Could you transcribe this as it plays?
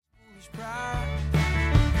Open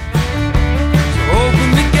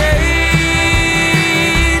the gates,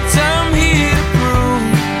 I'm here to prove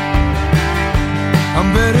I'm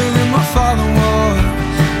better than my father was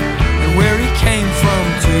and where he came from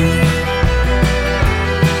too.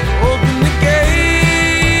 Open the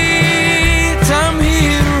gates, I'm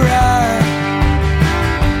here to ride.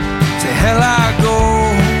 To hell I go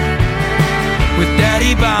with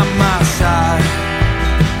daddy by my side.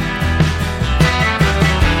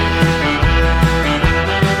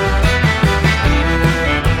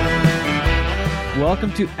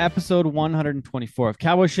 Welcome to episode 124 of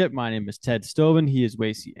Cowboy Ship. My name is Ted Stoven. He is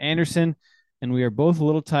Wasey Anderson, and we are both a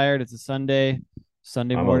little tired. It's a Sunday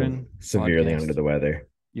morning. Severely podcast. under the weather.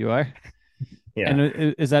 You are? Yeah.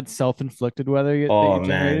 And is that self-inflicted weather that you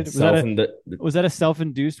generated? Was that a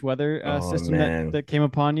self-induced weather system that came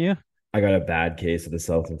upon you? I got a bad case of the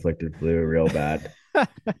self-inflicted flu, real bad.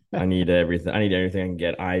 I need everything. I can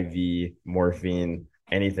get IV, morphine,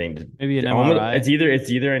 anything. Maybe an MRI. It's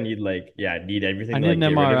either I need I need everything to get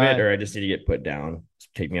rid of it, or I just need to get put down.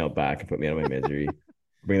 Just take me out back and put me out of my misery.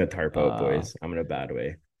 Bring the tarp out, boys. I'm in a bad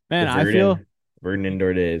way. Man, I feel Verdon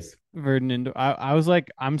indoor days. Verdon indoor. I was like,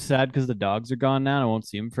 I'm sad because the dogs are gone now. I won't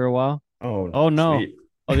see them for a while. Oh no! Sweet.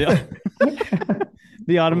 Oh,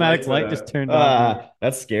 the automatic light just turned on.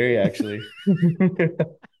 That's scary, actually.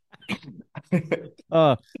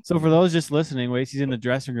 So for those just listening, Wasey's in the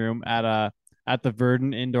dressing room at the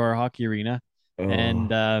Verdon Indoor Hockey Arena,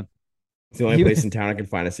 and it's the only place in town I can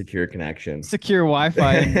find a secure connection, secure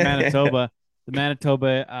Wi-Fi in Manitoba. The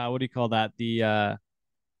Manitoba, what do you call that? The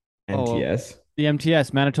MTS. The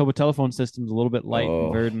MTS, Manitoba telephone system, is a little bit light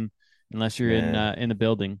in Verdon, unless you're in the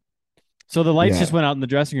building. So the lights just went out in the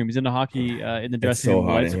dressing room. He's in the hockey in the dressing room. It's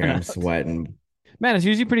so hot in here. I'm sweating. Man, it's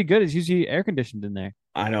usually pretty good. It's usually air conditioned in there.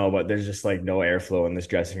 I know, but there's just no airflow in this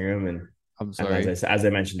dressing room, and I'm sorry. And as I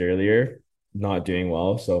mentioned earlier, not doing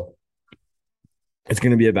well. So it's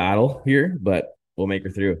going to be a battle here, but we'll make her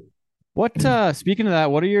through. What? Speaking of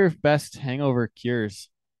that, what are your best hangover cures?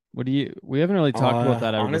 We haven't really talked about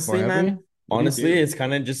that ever honestly, before, man. Honestly, it's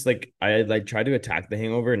kind of just I try to attack the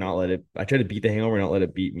hangover and not let it. I try to beat the hangover and not let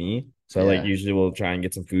it beat me. So usually we'll try and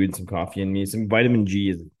get some food, some coffee in me. Some vitamin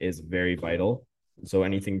G is very vital. So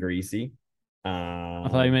anything greasy. I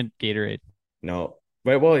thought you meant Gatorade. No,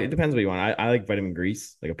 but well, it depends what you want. I like vitamin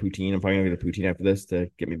grease, like a poutine. I'm probably gonna get a poutine after this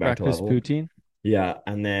to get me back to level. Poutine. Yeah,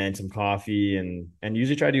 and then some coffee and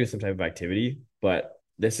usually try to do some type of activity. But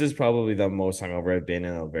this is probably the most hungover I've been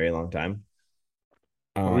in a very long time.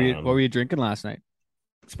 What were you drinking last night?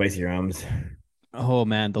 Spicy rums. Oh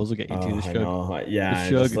man, those will get you too. The sugar. Yeah,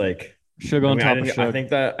 the just sugar on top of sugar. I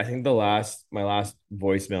think my last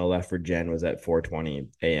voicemail left for Jen was at 4:20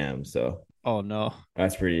 a.m. So oh no,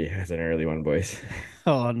 that's an early one, boys.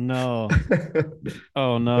 Oh no,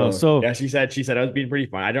 oh no. So yeah, she said I was being pretty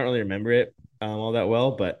fun. I don't really remember it all that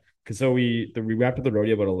well, but we wrapped up the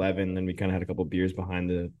rodeo about 11, and we kind of had a couple beers behind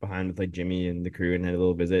with Jimmy and the crew and had a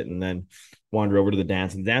little visit, and then wandered over to the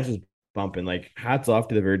dance. And the dance was bumping. Hats off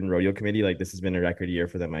to the Verdon Rodeo Committee. This has been a record year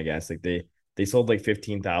for them, I guess. They sold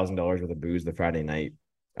 $15,000 worth of booze the Friday night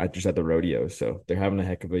at the rodeo. So they're having a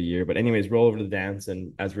heck of a year. But anyways, roll over to the dance.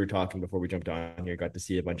 And as we were talking before we jumped on here, got to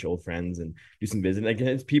see a bunch of old friends and do some visiting.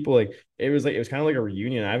 It's people it was kind of like a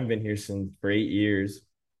reunion. I haven't been here for 8 years.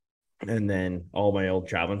 And then all my old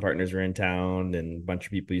traveling partners were in town and a bunch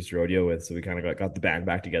of people used to rodeo with. So we kind of got the band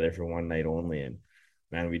back together for one night only. And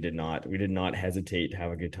man, we did not hesitate to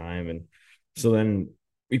have a good time. And so then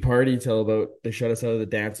we partied till they shut us out of the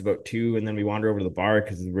dance about 2, and then we wander over to the bar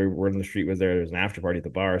because word on the street was there was an after party at the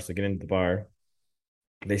bar. So get into the bar,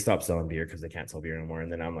 they stopped selling beer because they can't sell beer anymore.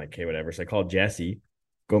 And then I'm like, okay, whatever. So I called Jesse,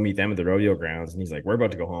 go meet them at the rodeo grounds, and he's like, we're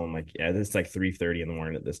about to go home. I'm like, yeah, this is 3:30 in the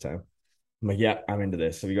morning at this time. I'm like, yeah, I'm into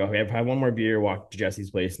this. So we go, we have one more beer, walk to Jesse's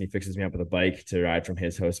place, and he fixes me up with a bike to ride from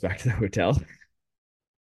his house back to the hotel.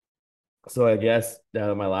 So I guess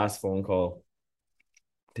my last phone call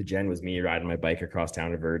to Jen was me riding my bike across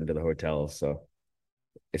town to Verdon to the hotel. So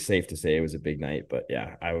it's safe to say it was a big night, but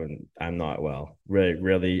yeah, I'm not well, really,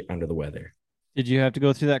 really under the weather. Did you have to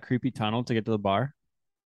go through that creepy tunnel to get to the bar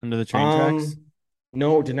under the train tracks?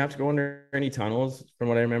 No, didn't have to go under any tunnels from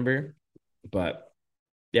what I remember, but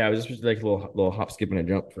yeah, it was just a little hop, skip, and a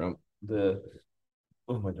jump from the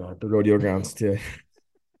rodeo grounds to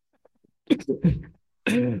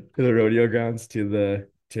the rodeo grounds to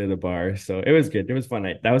the bar. So it was good. It was a fun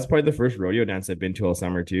night. That was probably the first rodeo dance I've been to all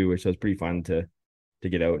summer too, which was pretty fun to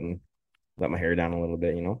get out and let my hair down a little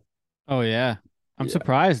bit, Oh yeah. I'm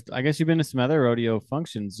surprised. I guess you've been to some other rodeo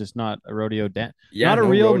functions, just not a rodeo dance. Yeah, not a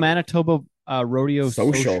real Manitoba rodeo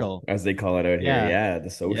social, as they call it out here. Yeah. Yeah, the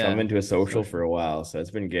social. Yeah. I've been to a social for a while, so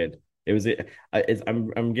it's been good.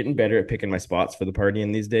 I'm getting better at picking my spots for the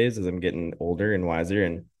partying these days as I'm getting older and wiser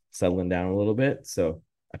and settling down a little bit. So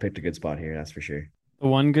I picked a good spot here, that's for sure. The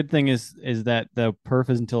one good thing is that the perf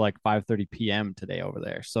is until like 5:30 p.m. today over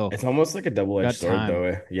there. So It's almost like a double-edged got sword, time.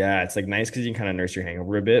 though. Yeah, it's like nice because you can kind of nurse your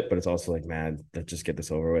hangover a bit, but it's also like, man, let's just get this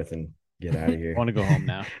over with and get out of I here. want to go home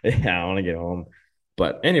now. Yeah, I want to get home.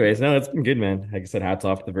 But anyways, no, it's been good, man. Like I said, hats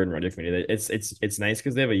off to the Verdant Rodeo Committee. It's nice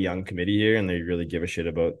because they have a young committee here and they really give a shit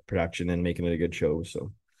about production and making it a good show.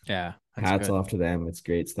 So Yeah, that's hats good. off to them. It's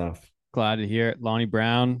great stuff. Glad to hear it. Lonnie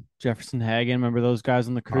Brown, Jefferson Hagen. Remember those guys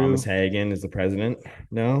on the Thomas crew? Hagen is the president.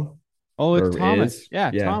 No, Oh, it's or Thomas. is.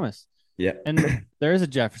 Yeah, Yeah. Thomas. Yeah. And there is a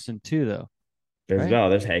Jefferson too, though, right?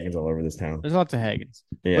 There's Hagens all over this town. There's lots of Hagens.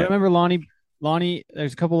 But I Yeah. remember Lonnie,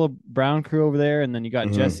 there's a couple of Brown crew over there, and then you got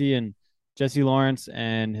Hmm. Jesse Lawrence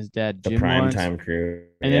and his dad The Jim prime Lawrence. time crew.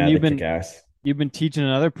 And then Yeah, they kick ass. you've been teaching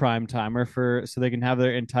another prime timer for so they can have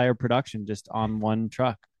their entire production just on one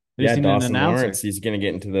truck. They Yeah, just need an Dawson announcer. Lawrence. He's gonna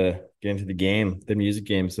get into the game, the music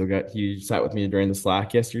game. So he sat with me during the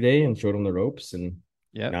Slack yesterday and showed him the ropes. And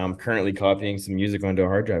Yep. now I'm currently copying some music onto a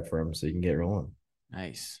hard drive for him so you can get rolling.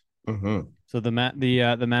 Nice. Mm-hmm. So the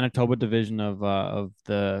Manitoba division of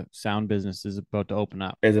the sound business is about to open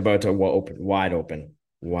up. It's about to open, wide open,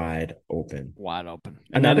 wide open. Wide open.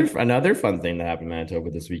 And Another fun thing that happened in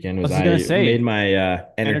Manitoba this weekend was I was gonna I say, made my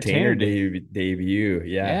Entertainer entertainer Day. debut.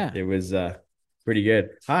 Yeah, Yeah. it was pretty good.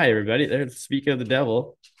 Hi everybody. There's speaking of the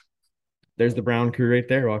devil. There's the brown crew right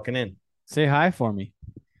there walking in. Say hi for me.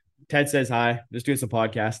 Ted says hi. Just doing some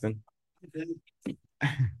podcasting.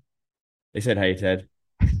 They said hi, Ted.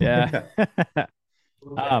 Yeah.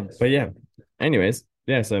 But yeah. Anyways,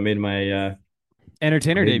 yeah. So I made my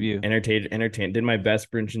Entertainer debut. entertain did my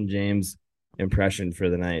best Brinson James impression for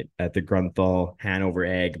the night at the Grunthal Hanover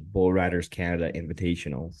Egg Bull Riders Canada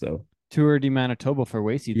Invitational. So Tour de Manitoba for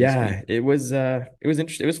Wasey this yeah, week. it was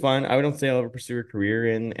interesting. It was fun. I don't say I'll ever pursue a career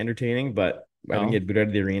in entertaining, but I didn't No. get booted out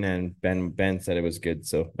of the arena, and Ben said it was good.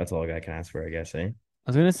 So that's all I can ask for, I guess, eh? I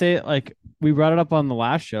was gonna say, like, we brought it up on the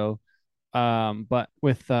last show, but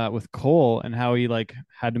with Cole and how he like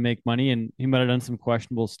had to make money and he might have done some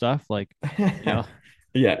questionable stuff, like, you know,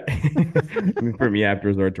 Yeah. I mean, for me, after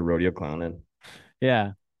resort to rodeo clowning.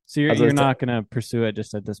 yeah. So As I you're was not gonna pursue it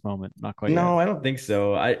just at this moment, not quite yet. No, I don't think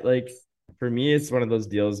so. I like for me, it's one of those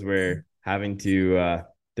deals where having to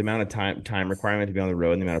the amount of time requirement to be on the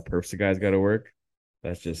road and the amount of perfs the guys got to work,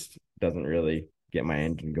 that's just doesn't really get my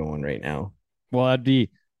engine going right now. Well, that'd be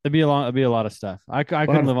a lot of stuff. I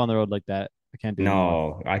couldn't live on the road like that. I can't do it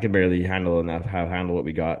anymore. No, I can barely handle what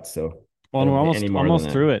we got. So Well, I and we're don't think any more than almost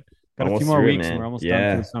that. through it. Got a few Almost more through it, weeks and we're man. almost done for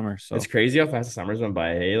the Yeah. summer. So It's crazy how fast the summer's went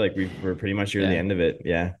by. Hey, like we're pretty much near the yeah, end of it.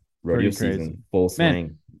 Yeah. Rodeo pretty crazy. season, full Man,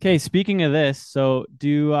 swing. okay, speaking of this, so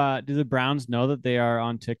do the Browns know that they are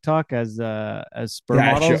on TikTok as spur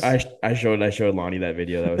Yeah, models? I showed Lonnie that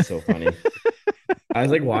video. That was so funny. I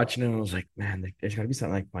was like watching it and I was like, man, there's gotta be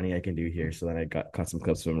something like funny I can do here. So then I caught some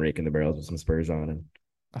clips of him raking the barrels with some spurs on and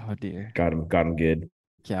Oh dear. got him good.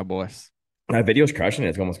 Cowboys. That video's crushing it.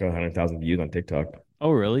 It's almost got 100,000 views on TikTok.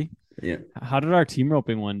 Oh really? Yeah. How did our team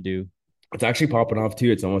roping one do? It's actually popping off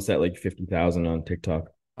too. It's almost at like 50,000 on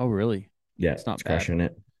TikTok. Oh really? Yeah, It's not it's bad. crushing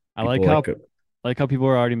it. I People like how people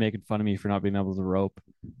were already making fun of me for not being able to rope.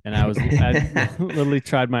 And I literally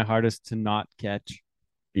tried my hardest to not catch.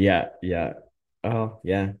 Yeah, yeah. Oh,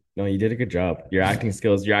 yeah. No, you did a good job. Your acting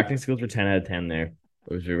skills were 10 out of 10 there.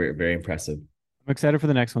 It was very, very impressive. I'm excited for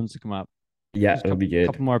the next ones to come up. Yeah, There's it'll be good.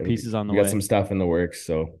 couple more It'll be- pieces on the We got way. some stuff in the works,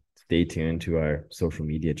 so stay tuned to our social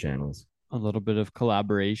media channels. A little bit of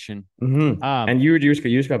collaboration. Mm-hmm. Um, And you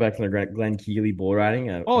just got back from the Glen Keely bull riding,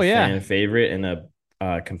 Oh, a yeah. fan favorite and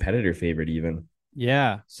a competitor favorite even.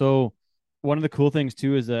 yeah. So one of the cool things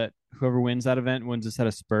too is that whoever wins that event wins a set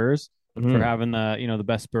of spurs Mhm. for having the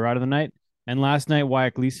best spur ride of the night. And last night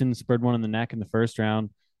Wyatt Gleason spurred one in the neck in the first round,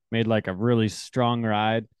 made like a really strong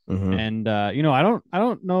ride. Mhm. And I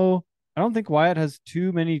don't know. I don't think Wyatt has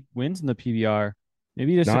too many wins in the PBR.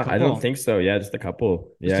 Maybe just a Not, couple. I don't think so. Yeah, just a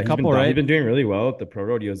couple. Just Yeah, a couple, right? he's been doing really well at the pro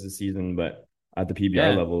rodeos this season, but at the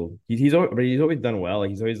PBR Yeah. level, he's always done well. Like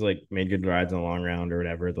he's always like made good rides in the long round or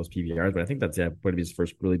whatever at those PBRs. But I think that's would be his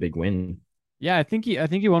first really big win. Yeah, I think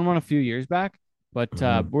he won one a few years back, but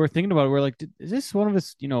Mhm. we're thinking about it. We're like, is this one of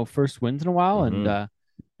his first wins in a while? Mhm.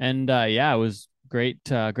 And yeah, it was great.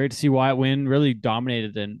 Great to see Wyatt win. Really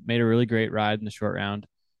dominated and made a really great ride in the short round.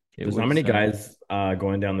 There's not many guys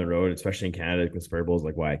going down the road, especially in Canada, with spur bulls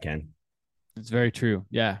like Wyatt can. It's very true.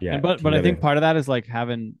 Yeah. Yeah, But I think part of that is like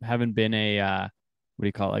having been a what do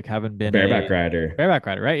you call it? Like having been Bareback a rider. bareback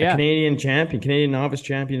rider, right? A Yeah. Canadian novice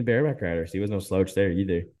champion bareback rider. So he was no slouch there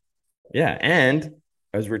either. Yeah, and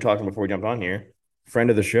as we were talking before we jumped on here, friend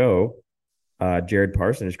of the show, Jared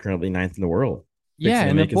Parson is currently ninth in the world, Yeah, fixing to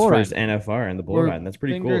and the make his bull first ride. NFR in the bull We're ride. And that's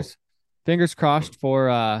pretty cool. fingers crossed for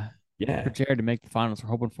Yeah, Jared to make the finals. We're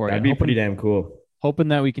hoping for it, that'd and be pretty damn cool. hoping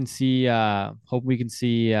that we can see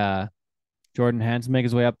Jordan Hansen make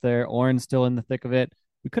his way up there. Oren's still in the thick of it.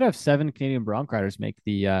 We could have 7 Canadian bronc riders make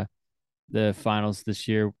the finals this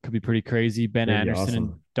year. Could be pretty crazy. Ben That'd be Anderson and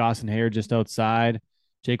awesome. Dawson Hare just outside.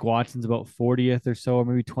 Jake Watson's about 40th or so, or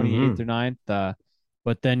maybe 28th or Hmm. 9th.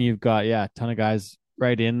 But then you've got a ton of guys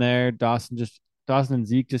right in there. Dawson and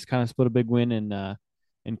Zeke just kind of split a big win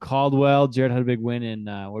in Caldwell. Jared had a big win in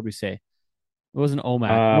what did we say? It wasn't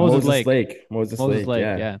Omak. Moses Moses Lake. Lake. Moses Moses Lake. Lake,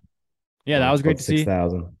 Yeah. yeah. Yeah, that was great About to six see.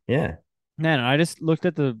 thousand. Yeah. Man, I just looked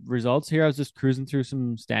at the results here. I was just cruising through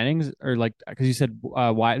some standings, or like because you said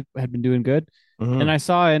Wyatt had been doing good, and I Hmm.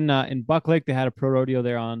 saw in Buck Lake they had a pro rodeo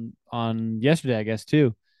there on yesterday, I guess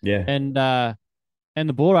too, Yeah. and uh and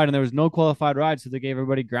the bull ride, and there was no qualified ride, so they gave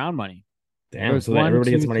everybody ground money. There Damn. was So then one,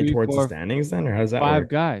 everybody gets two, money three, towards the four, standings then, or how does that five work?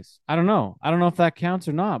 guys. I don't know. I don't know if that counts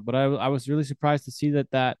or not, but I was really surprised to see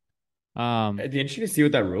that It'd be interesting to see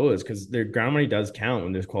what that rule is because their ground money does count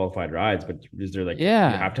when there's qualified rides, but is there like you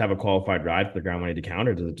yeah, have to have a qualified ride for the ground money to count,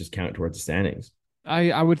 or does it just count towards the standings?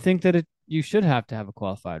 I would think that you should have to have a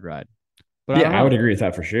qualified ride, but I Yeah, don't I would know. agree with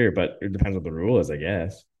that for sure, but it depends what the rule is, I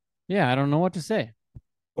guess. Yeah, I don't know what to say.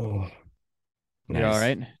 Oh, You're all nice.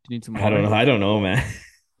 right? Do you need some I don't water? know. I don't know, man.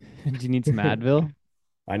 Do you need some Advil?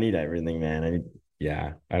 I need everything, man.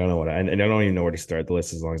 Yeah, I don't know I don't even know where to start the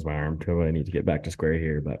list as long as my arm. I need to get back to square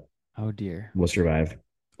here, but Oh dear. we'll survive.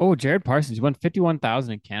 Oh, Jared Parsons, he won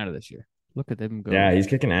 51,000 in Canada this year. Look at them Yeah, go. he's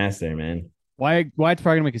kicking ass there, man. Wyatt's probably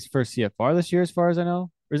gonna make his first CFR this year, as far as I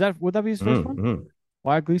know. Or would that be his first one? Mm-hmm.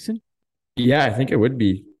 Wyatt Gleason? Yeah, I think it would be.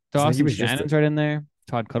 I think he Dawson was just. Shannon's right in there.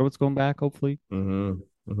 Todd Cuddlewood's going back, hopefully.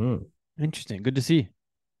 Mm-hmm. Mm-hmm. Interesting. Good to see.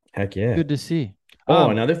 Heck yeah. Good to see. Oh,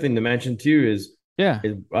 Um, another thing to mention too yeah.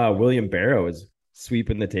 is William Barrow is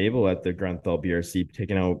sweeping the table at the Grunthal BRC,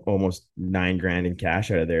 taking out almost 9 grand in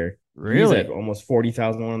cash out of there. He's at Really? almost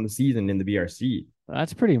 40,000 on the season in the BRC.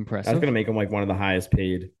 That's pretty That's impressive. gonna make him like one of the highest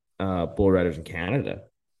paid bull riders in Canada.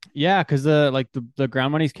 Yeah, because the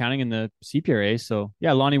ground money's counting in the CPRA. So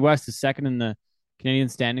yeah, Lonnie West is second in the Canadian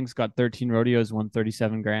standings, got 13 rodeos, won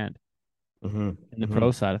 37 grand Mm-hmm. in the Mm-hmm. pro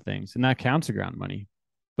side of things, and that counts the ground money.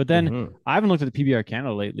 But then Mm-hmm. I haven't looked at the PBR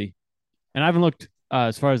Canada lately, and I haven't looked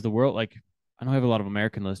as far as the world. Like I know I have a lot of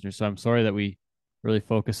American listeners, so I'm sorry that we really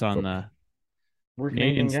focus on So the we're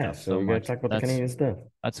Canadian Canadian stuff guys, so so we gotta much. talk about the That's Canadian stuff.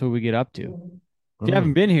 that's what we get up to. If you haven't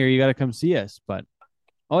Mm-hmm. been here, you got to come see us. But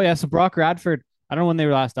oh yeah, so Brock Radford. I don't know when they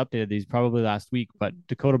were last updated these, probably last week, but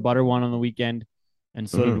Dakota Butter won on the weekend, and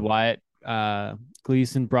so did Mm-hmm. Wyatt.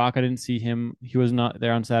 Gleason, Brock, I didn't see him. He was not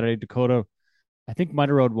there on Saturday. Dakota, I think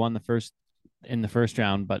Mudder Road won in the first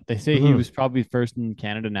round, but they say he Mm-hmm. was probably first in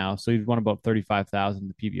Canada now, so he's won about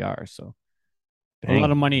 35,000 the PBR. So Dang, a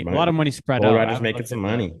lot of money spread bull out. I riders haven't making looked some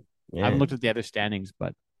at money. I haven't Yeah. looked at the other standings,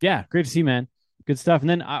 but yeah, great to see, man. Good stuff. And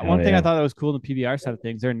then Hell one thing I yeah. thought that was cool in the PBR side of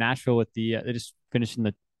things, they're in Nashville with they just finished in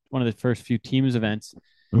the one of the first few teams events.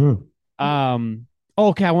 Mm-hmm.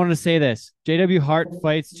 Okay, I wanted to say this. JW Hart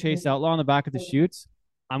fights Chase Outlaw on the back of the chutes.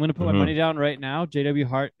 I'm going to put my money Mm-hmm. down right now. JW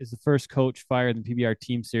Hart is the first coach fired in the PBR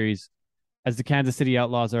team series, as the Kansas City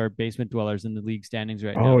Outlaws are basement dwellers in the league standings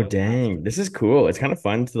right now. Oh, dang. This is cool. It's kind of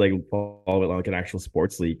fun to like follow it like an actual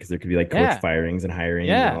sports league because there could be like coach Yeah, firings and hirings and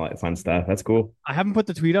yeah. all that fun stuff. That's cool. I haven't put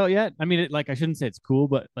the tweet out yet. I mean, I shouldn't say it's cool,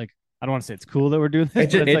 but like I don't want to say it's cool that we're doing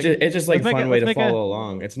this, but It's just like let's a make it. fun way Let's to make a follow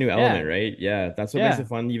along. It's a new yeah, element, right? Yeah, that's what makes yeah, it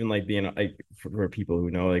fun. Even like being like for people who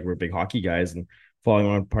know like we're big hockey guys and following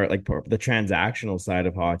on the transactional side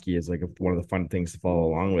of hockey is like one of the fun things to follow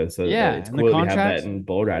along with. So yeah. it's And the cool that we have that contracts. in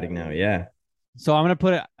bull riding now. Yeah, So I'm gonna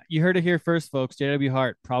put it. You heard it here first, folks. JW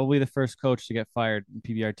Hart, probably the first coach to get fired in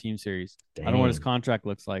PBR team series. I don't know what his dang. contract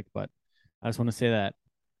looks like, but I just want to say that.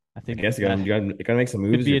 I I think guess that you gotta make some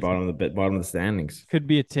could moves. be You're a bottom of the standings. could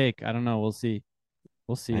be a take. I don't know. We'll see.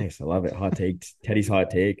 We'll see. Nice. I love it. Hot take. Teddy's hot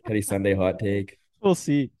take. Teddy Sunday hot take. We'll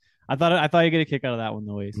see. I thought you'd get a kick out of that one,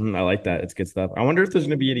 though, Ace. I like that. It's good stuff. I wonder if there's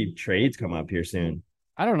going to be any trades come up here soon.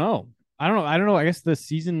 I don't know. I guess the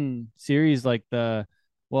season series,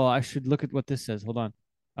 well, I should look at what this says. Hold on.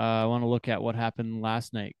 I want to look at what happened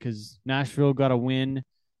last night because Nashville got a win,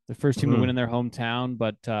 the first team to win in Mhm. their hometown.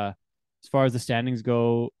 But as far as the standings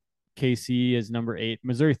go, KC is number 8,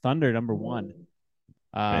 Missouri Thunder number 1.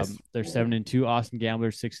 Nice. They're 7-2. Austin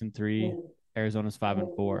Gamblers 6-3. Arizona's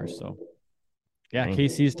 5-4. So yeah, Dang.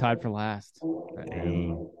 KC is tied for last right now.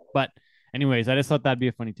 Dang. But anyways, I just thought that'd be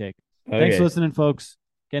a funny take. Thanks for Okay. listening, folks.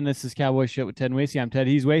 Again, this is Cowboy Shit with Ted and Wasey. I'm Ted.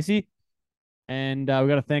 He's Wasey. And we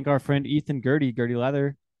got to thank our friend Ethan Gertie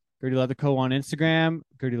Leather Co. on Instagram,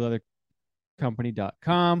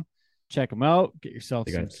 GertieLeatherCompany.com. Check them out. Get yourself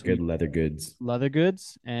They some got good leather goods. leather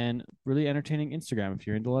goods and really entertaining Instagram if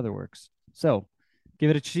you're into leatherworks. So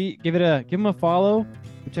give them a follow.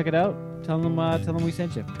 Check it out. Tell them we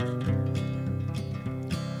sent you.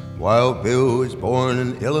 Wild Bill was born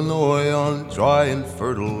in Illinois on dry and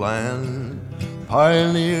fertile land.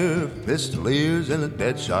 Pioneer of pistoliers and a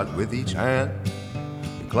dead shot with each hand.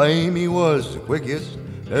 They claim he was the quickest,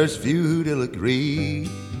 there's few who'll agree.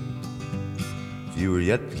 Fewer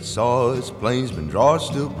yet that saw his plainsman draw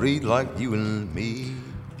still breathe like you and me.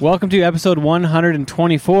 Welcome to episode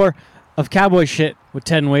 124 of Cowboy Shit with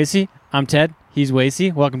Ted and Wasey. I'm Ted. He's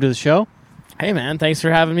Wasey. Welcome to the show. Hey, man. Thanks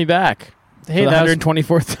for having me back. Hey, for the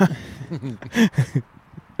 124th time.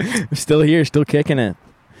 I'm still here, still kicking it.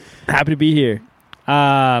 Happy to be here.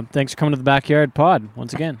 Thanks for coming to the Backyard Pod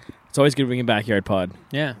once again. It's always good being a Backyard Pod.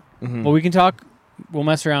 Yeah. Mm-hmm. Well, we can talk. We'll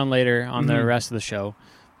mess around later on the rest of the show.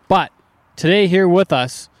 But today here with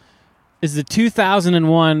us is the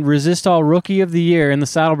 2001 Resistol Rookie of the Year in the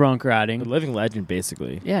Saddle Bronc The riding. living legend,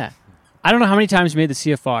 basically. Yeah. I don't know how many times he made the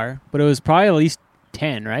CFR, but it was probably at least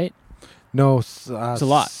 10, right? No, It's a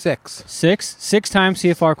lot. 6. Six times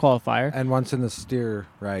CFR qualifier. And once in the steer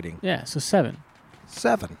riding. Yeah, so 7.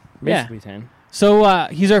 7. Yeah. Basically 10. So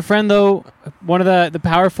he's our friend, though, one of the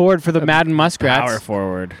power forward for the Madden Muskrats. Power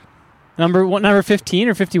forward. Number 15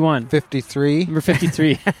 or 51? 53. Number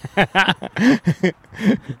 53. That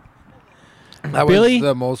Billy? was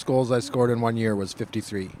the most goals I scored in 1 year was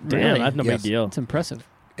 53, Damn, Really? that's no Yes. big deal. That's impressive.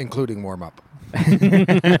 including warm-up.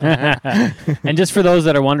 And just for those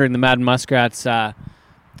that are wondering, the Madden Muskrats, our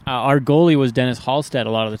goalie was Dennis Halstead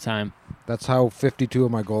a lot of the time. That's how 52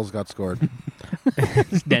 of my goals got scored.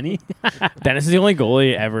 Denny? Dennis is the only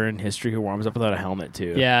goalie ever in history who warms up without a helmet,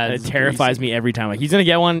 too. Yeah, And it's it terrifies greasy. me every time. Like, he's going to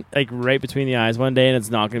get one like right between the eyes one day, and it's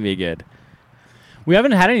not going to be good. We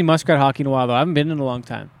haven't had any Muskrat hockey in a while, though. I haven't been in a long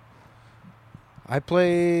time. I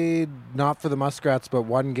played not for the Muskrats, but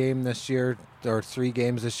one game this year, or 3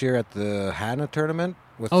 games this year at the Hannah tournament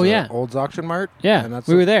with Oh, the yeah. Olds Auction Mart. Yeah, And that's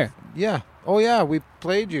we were there. Yeah. Oh, yeah, we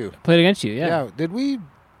played you. Played against you, yeah. Did we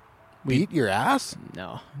beat your ass?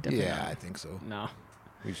 No, definitely Yeah, not. I think so. No.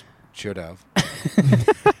 We should have.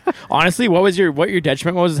 Honestly, what your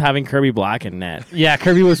detriment was having Kirby Black in net. Yeah,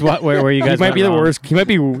 Kirby was where you guys He might went be the wrong. worst. He might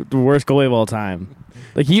be the worst goalie of all time.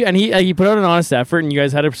 Like he put out an honest effort, and you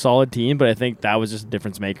guys had a solid team. But I think that was just a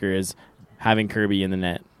difference maker is having Kirby in the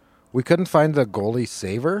net. We couldn't find the goalie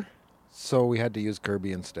saver, so we had to use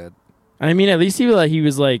Kirby instead. I mean, at least he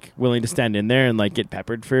was like willing to stand in there and like get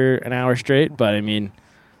peppered for an hour straight. But I mean,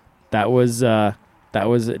 that was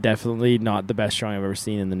definitely not the best showing I've ever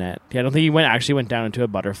seen in the net. I don't think he actually went down into a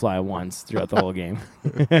butterfly once throughout the whole game.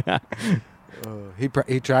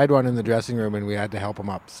 He tried one in the dressing room, and we had to help him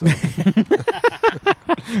up. So.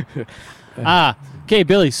 Okay,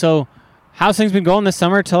 Billy. So, how's things been going this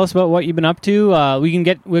summer? Tell us about what you've been up to.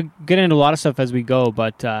 We'll get into a lot of stuff as we go,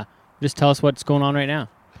 but just tell us what's going on right now.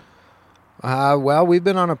 Well, we've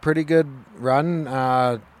been on a pretty good run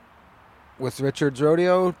with Richard's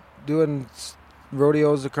Rodeo, doing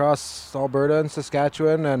rodeos across Alberta and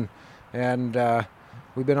Saskatchewan, and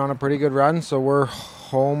we've been on a pretty good run. So we're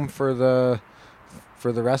home for the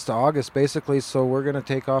rest of August, basically. So we're gonna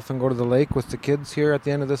take off and go to the lake with the kids here at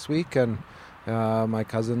the end of this week, and my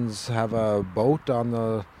cousins have a boat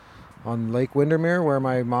on Lake Windermere, where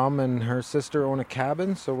my mom and her sister own a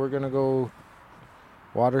cabin. So we're gonna go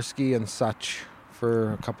water ski and such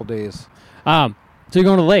for a couple days. So you're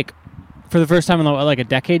going to the lake for the first time in like a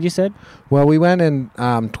decade, you said? Well, we went in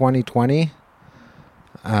 2020.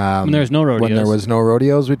 When there was no rodeos. When there was no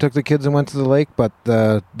rodeos, we took the kids and went to the lake. But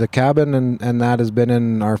the cabin and that has been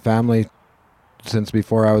in our family since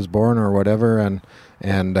before I was born or whatever. And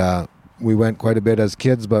we went quite a bit as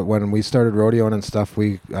kids. But when we started rodeoing and stuff,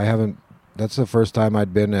 that's the first time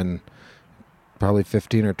I'd been in probably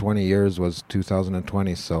 15 or 20 years was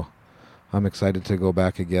 2020. So I'm excited to go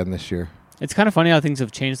back again this year. It's kind of funny how things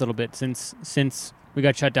have changed a little bit since we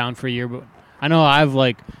got shut down for a year. But I know I've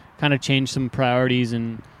like kind of changed some priorities,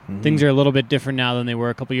 and things are a little bit different now than they were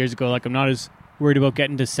a couple years ago. Like I'm not as worried about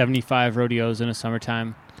getting to 75 rodeos in a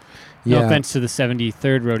summertime. No offense to the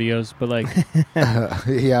 73rd rodeos, but like,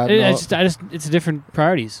 it's different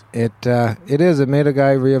priorities. It is. It made a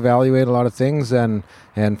guy reevaluate a lot of things, and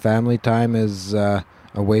family time is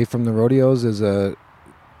away from the rodeos is a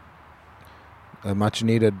much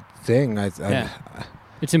needed thing.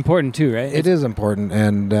 It's important too, right? It is important,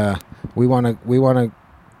 and we want to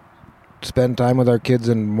spend time with our kids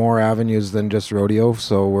in more avenues than just rodeo.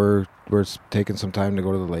 So we're taking some time to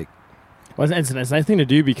go to the lake. Well, it's a nice thing to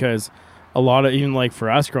do because a lot of, even like for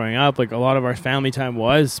us growing up, like a lot of our family time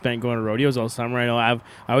was spent going to rodeos all summer. I know I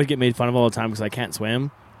always get made fun of all the time because I can't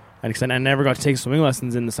swim. And I never got to take swimming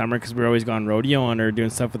lessons in the summer because we were always gone rodeoing or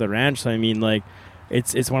doing stuff with the ranch. So I mean, like,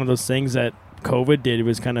 it's one of those things that COVID did,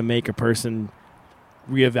 was kind of make a person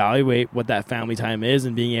reevaluate what that family time is,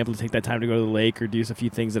 and being able to take that time to go to the lake or do a few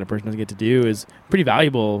things that a person doesn't get to do is pretty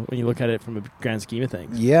valuable when you look at it from a grand scheme of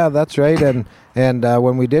things. Yeah, that's right. And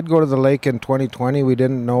when we did go to the lake in 2020, we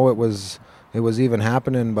didn't know it was even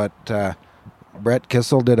happening, but Brett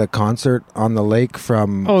Kissel did a concert on the lake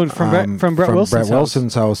from Brett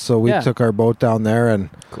Wilson's house. So we took our boat down there and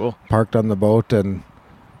parked on the boat and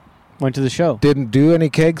went to the show. Didn't do any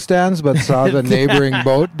keg stands, but saw the neighboring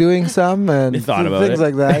boat doing some and thought about things it.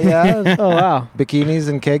 like that. Yeah. Oh wow. Bikinis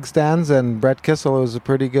and keg stands, and Brett Kissel. It was a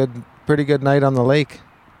pretty good night on the lake.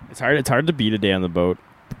 It's hard to beat a day on the boat.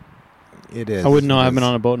 It is. I wouldn't know. I haven't been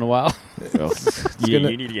on a boat in a while. Well, you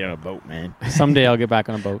need to get on a boat, man. Someday I'll get back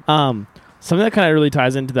on a boat. Something that kind of really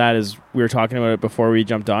ties into that is, we were talking about it before we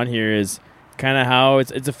jumped on here, is kind of how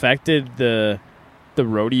it's affected the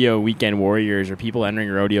rodeo weekend warriors or people entering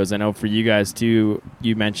rodeos. I know for you guys too,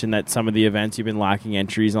 you mentioned that some of the events you've been lacking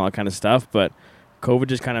entries and all that kind of stuff, but COVID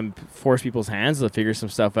just kind of forced people's hands to figure some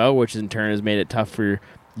stuff out, which in turn has made it tough for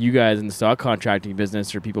you guys in the stock contracting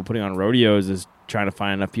business or people putting on rodeos, is trying to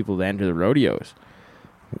find enough people to enter the rodeos.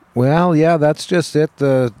 Well, yeah, that's just it.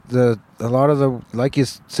 A lot of the, like you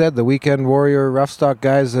said, the weekend warrior rough stock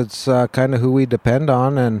guys, it's kind of who we depend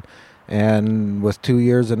on, and with 2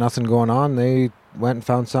 years of nothing going on, they went and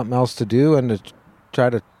found something else to do, and to try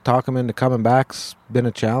to talk them into coming back's been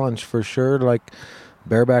a challenge for sure. Like,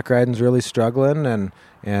 bareback riding's really struggling,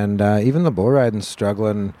 and even the bull riding's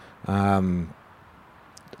struggling.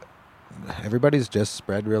 Everybody's just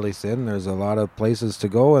spread really thin. There's a lot of places to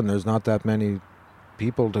go, and there's not that many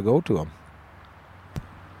people to go to them.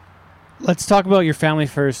 Let's talk about your family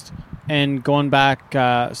first, and going back.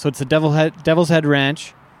 So it's the Devil's Head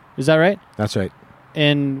Ranch, is that right? That's right.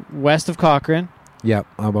 In west of Cochrane. Yep,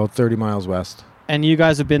 about 30 miles west. And you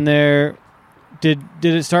guys have been there. Did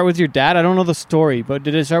it start with your dad? I don't know the story, but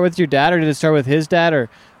did it start with your dad, or did it start with his dad, or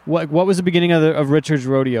what was the beginning of Richard's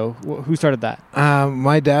Rodeo? Who started that?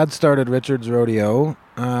 My dad started Richard's Rodeo.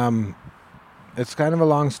 It's kind of a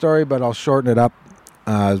long story, but I'll shorten it up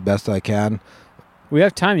as best I can. We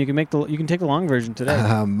have time. You can take the long version today.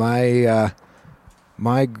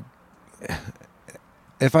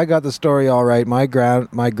 If I got the story all right, my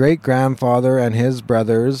great grandfather and his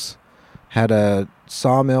brothers had a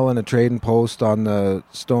sawmill and a trading post on the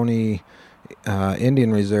Stony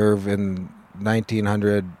Indian Reserve in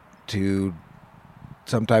 1900 to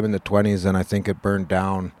sometime in the 20s, and I think it burned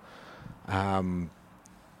down. And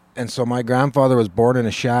so my grandfather was born in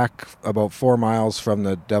a shack about 4 miles from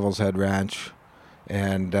the Devil's Head Ranch,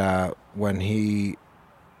 and when he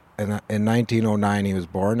in 1909 he was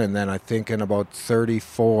born, and then I think in about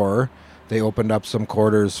 34 they opened up some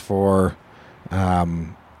quarters for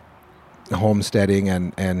homesteading,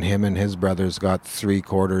 and him and his brothers got 3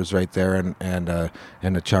 quarters right there, and a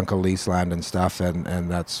chunk of lease land and stuff,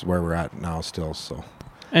 and that's where we're at now still. So.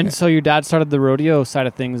 And so your dad started the rodeo side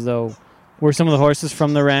of things, though. Were some of the horses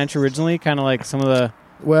from the ranch originally, kind of like some of the?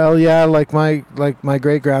 Well, yeah, like my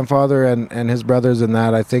great grandfather and his brothers and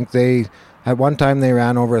that. I think they at one time they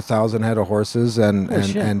ran over 1,000 head of horses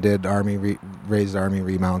and did raised army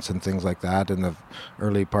remounts and things like that in the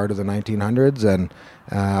early part of the 1900s,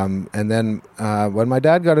 and then when my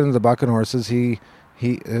dad got into the bucking horses, it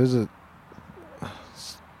was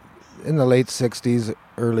in the late 60s,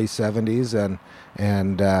 early 70s,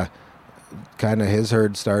 and kind of his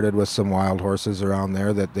herd started with some wild horses around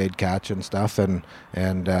there that they'd catch and stuff, and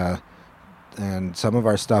some of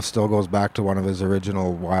our stuff still goes back to one of his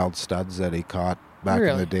original wild studs that he caught back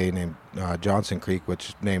in the day, named Johnson Creek,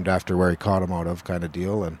 which named after where he caught him out of, kind of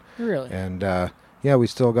deal. And yeah, we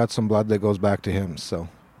still got some blood that goes back to him. So,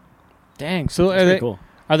 dang. So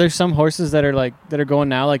are there some horses that are going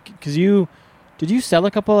now? Like, because did you sell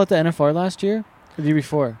a couple at the NFR last year? Or the year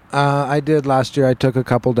before? I did last year. I took a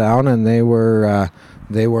couple down, and they weren't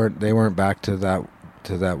back to that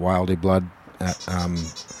wildy blood.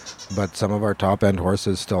 But some of our top end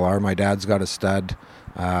horses still are. My dad's got a stud,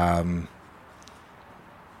 an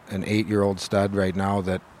 8-year-old stud right now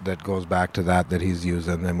that goes back to that he's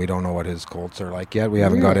using, and we don't know what his colts are like yet. We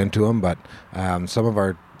haven't got into them, but some of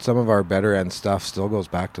our better end stuff still goes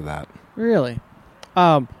back to that. Really?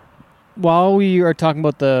 While we are talking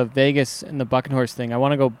about the Vegas and the bucking horse thing, I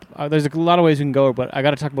want to go. There's a lot of ways we can go, but I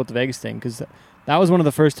got to talk about the Vegas thing, because that was one of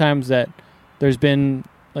the first times that there's been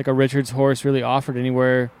like a Richard's horse really offered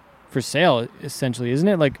anywhere for sale, essentially, isn't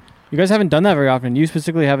it? Like, You guys haven't done that very often. You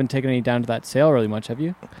specifically haven't taken any down to that sale really much, have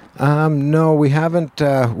you? No, we haven't.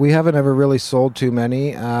 We haven't ever really sold too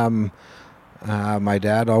many. My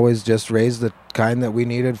dad always just raised the kind that we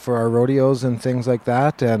needed for our rodeos and things like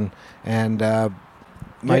that. And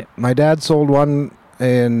my dad sold one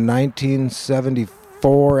in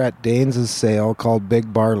 1974 at Danes' sale called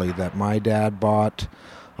Big Barley that my dad bought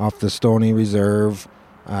off the Stony Reserve.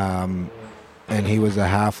 And he was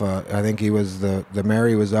I think he was the mare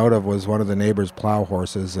he was out of was one of the neighbors' plow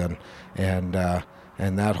horses, and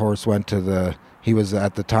that horse went to he was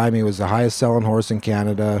at the time he was the highest selling horse in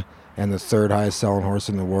Canada and the third highest selling horse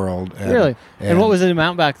in the world. Really? And what was the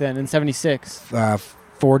amount back then in '76?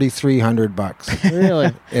 $4,300 Really?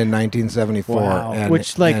 in 1974. Wow. And,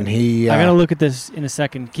 Which, like, and he, I'm gonna look at this in a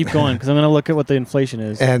second. Keep going, because I'm gonna look at what the inflation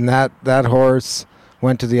is. And that horse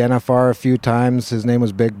went to the NFR a few times. His name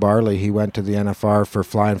was Big Barley. He went to the NFR for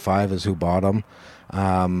Flying Five is who bought him.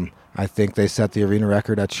 I think they set the arena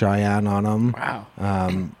record at Cheyenne on him. Wow.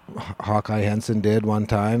 Hawkeye Henson did one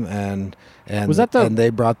time, and Was that the- and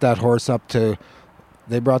they brought that horse up to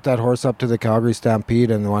the Calgary Stampede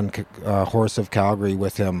and won Horse of Calgary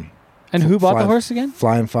with him. And who bought the horse again?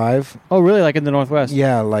 Flying Five. Oh, really? Like in the Northwest?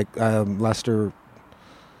 Yeah, like Lester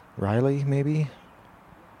Riley, maybe.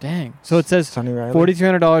 Dang. So it says Sonny Riley.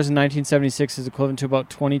 $4,300 in 1976 is equivalent to about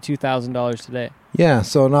 $22,000 today. Yeah,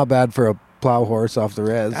 so not bad for a plow horse off the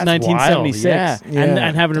res. That's 1976. wild, yeah. Yeah.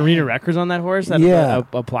 And having arena records on that horse, Yeah.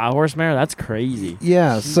 a plow horse mare, that's crazy.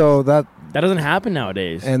 Yeah, so that That doesn't happen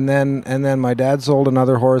nowadays. and then my dad sold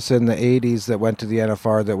another horse in the 80s that went to the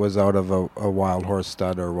NFR that was out of a wild horse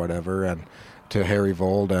stud or whatever, and to Harry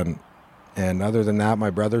Vold, and other than that my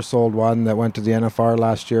brother sold one that went to the NFR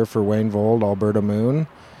last year for Wayne Vold, Alberta Moon,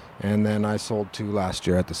 and then I sold two last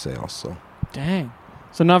year at the sale. So Dang.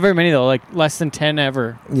 So not very many though, like less than 10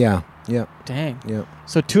 ever. yeah. Dang. Yeah.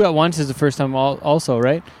 So two at once is the first time also,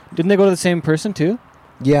 right? Didn't they go to the same person too?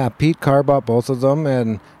 Yeah, Pete Carr bought both of them,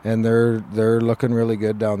 and they're looking really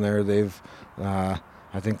good down there. They've, I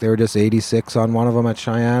think they were just 86 on one of them at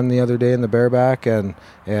Cheyenne the other day in the bareback, and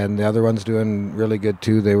the other one's doing really good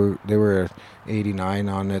too. They were 89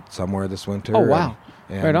 on it somewhere this winter. Oh, wow.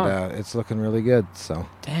 And, Right on. It's looking really good. So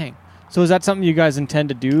Dang. So is that something you guys intend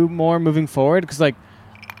to do more moving forward? Because like,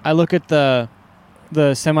 I look at the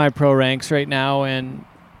semi-pro ranks right now, and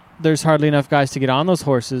there's hardly enough guys to get on those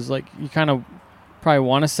horses. Like, you kind of probably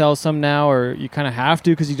want to sell some now, or you kind of have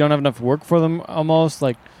to because you don't have enough work for them almost.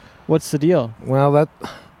 Like, what's the deal? well,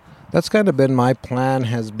 that's kind of been my plan.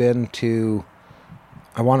 Has been to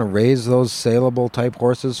I want to raise those saleable type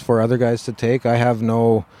horses for other guys to take. I have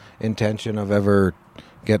no intention of ever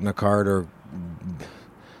getting a cart or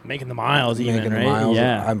Making the miles even, making right? the miles.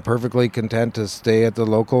 Yeah. I'm perfectly content to stay at the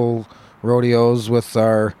local rodeos with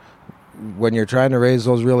when you're trying to raise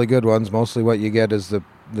those really good ones, mostly what you get is the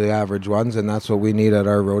average ones, and that's what we need at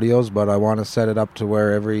our rodeos. But I want to set it up to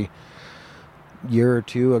where every year or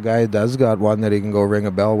two a guy does got one that he can go ring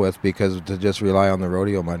a bell with, because to just rely on the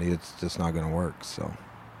rodeo money, it's just not going to work. So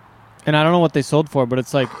And I don't know what they sold for, but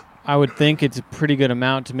it's like, I would think it's a pretty good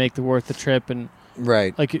amount to make worth the trip, and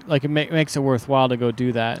right. it makes it worthwhile to go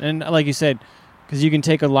do that. And like you said, because you can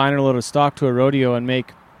take a liner load of stock to a rodeo and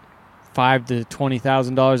make $5,000 to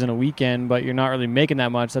 $20,000 in a weekend, but you're not really making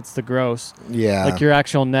that much. That's the gross. Yeah. Like your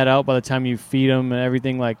actual net out by the time you feed them and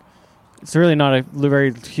everything, like it's really not a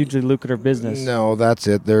very hugely lucrative business. No, that's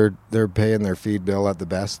it. They're paying their feed bill at the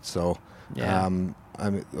best. So Yeah.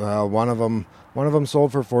 one of them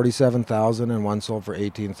sold for $47,000 and one sold for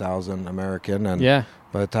 $18,000 American. And Yeah.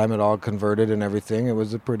 by the time it all converted and everything, it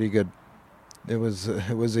was a pretty good. It was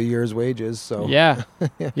a year's wages. So Yeah.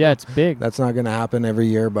 Yeah, it's big. that's not going to happen every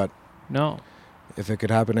year. But No. if it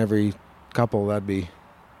could happen every couple, that'd be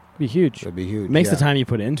Huge. huge. Makes yeah. the time you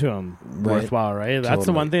put into them Right. worthwhile, right? That's the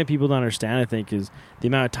Totally. one thing that people don't understand, I think, is the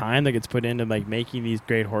amount of time that gets put into like making these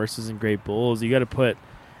great horses and great bulls. You got to put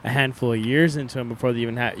a handful of years into them before you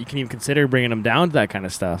can even consider bringing them down to that kind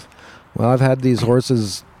of stuff. Well, I've had these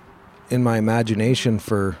horses in my imagination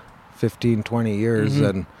for 15, 20 years,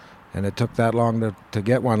 Mhm. and it took that long to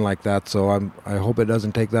get one like that. So I hope it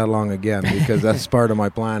doesn't take that long again, because that's part of my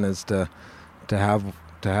plan is to have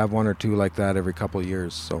one or two like that every couple of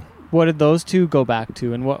years. So What did those two go back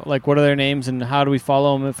to, and what are their names, and how do we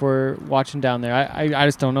follow them if we're watching down there? I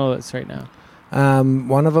just don't know this right now.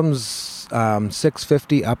 one of them's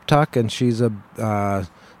 650 Uptuck, and she's a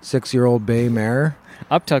 6-year-old bay mare.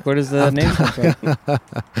 Uptuck, where does the name come from?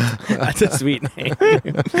 That's a sweet name.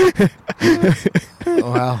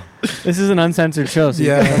 Wow. This is an uncensored show. So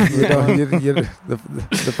Yeah.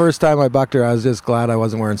 The first time I bucked her, I was just glad I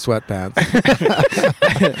wasn't wearing sweatpants.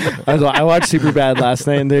 I watched Superbad last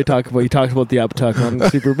night, and you talked about the Uptuck on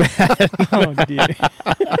Superbad. Oh, dear.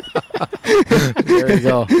 There you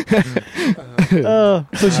go.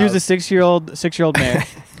 So she was a six-year-old mare.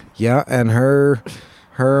 Yeah, and her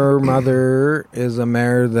mother is a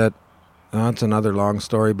mare that, it's another long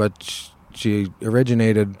story, but she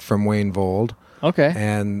originated from Wayne Vold. Okay.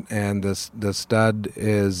 And the stud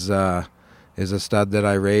is a stud that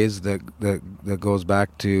I raised that goes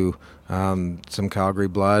back to some Calgary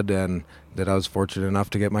blood, and that I was fortunate enough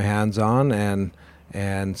to get my hands on,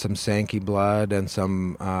 and some Sankey blood and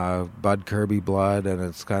some Bud Kirby blood, and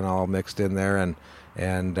it's kind of all mixed in there, and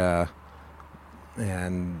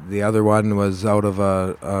the other one was out of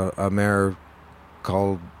a mare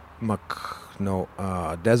called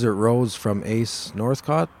Desert Rose from Ace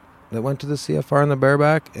Northcott that went to the CFR in the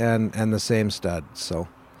bareback, and the same stud. So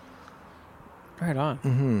Right on.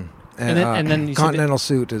 mm-hmm. And then you said Continental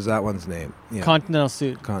Suit is that one's name. Yeah. Continental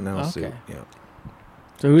Suit. Continental Suit. Okay. Yeah.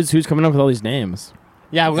 So who's coming up with all these names?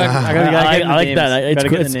 Yeah, I like that. It's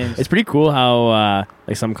get the names. It's pretty cool how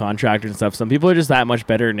like some contractors and stuff. Some people are just that much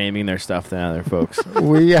better at naming their stuff than other folks.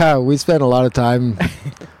 we spend a lot of time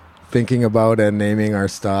thinking about and naming our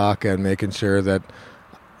stock and making sure that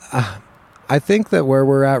I think that where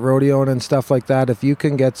we're at rodeoing and stuff like that, if you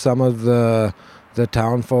can get some of the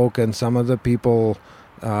town folk and some of the people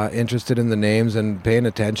interested in the names and paying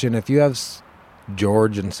attention, if you have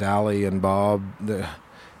George and Sally and Bob,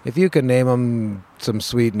 if you can name them some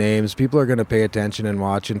sweet names, people are going to pay attention and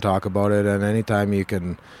watch and talk about it. And anytime you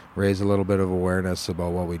can raise a little bit of awareness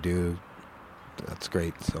about what we do, that's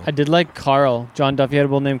great. So I did like Carl. John Duffy had a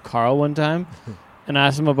bull named Carl one time. And I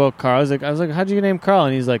asked him about Carl. I was like, how'd you name Carl?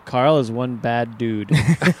 And he's like, Carl is one bad dude.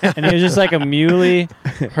 And he was just like a muley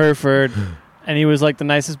Hereford. And he was like the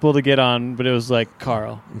nicest bull to get on, but it was like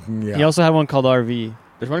Carl. yeah. He also had one called RV.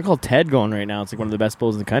 There's one called Ted going right now. It's like one of the best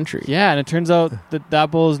bulls in the country. Yeah, and it turns out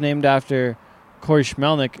that bull is named after Corey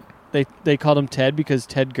Schmelnick. They called him Ted because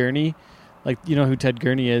Ted Gurney, like you know who Ted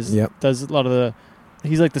Gurney is, Yep. does a lot of the.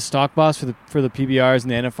 He's like the stock boss for the PBRs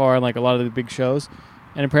and the NFR and like a lot of the big shows.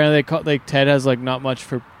 And apparently Ted has like not much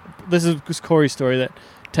for. This is Corey's story that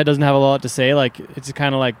Ted doesn't have a lot to say. Like it's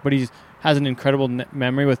kind of like, but he has an incredible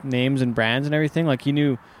memory with names and brands and everything. Like he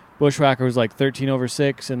knew Bushwhacker was like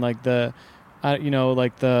 13/6 and like the. A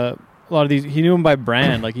lot of these, he knew them by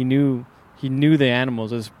brand. Like he knew the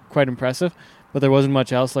animals. It was quite impressive, but there wasn't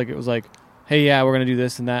much else. Like it was like, hey, yeah, we're gonna do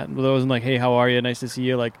this and that. But it wasn't like, hey, how are you? Nice to see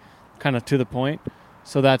you. Like, kind of to the point.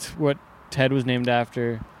 So that's what Ted was named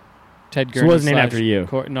after. Ted Gurney. So it was named after you.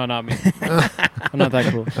 No, not me. I'm not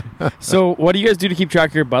that cool. So what do you guys do to keep track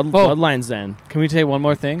of your bloodlines then? Can we say one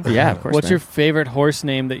more thing? Yeah, of course. What's man. your favorite horse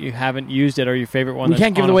name that you haven't used yet, or your favorite one? We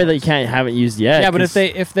can't give it away that you haven't used yet. Yeah, but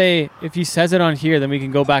if he says it on here, then we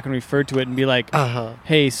can go back and refer to it and be like,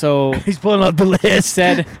 hey, so he's pulling out the list.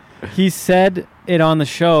 He said it on the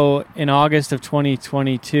show in August of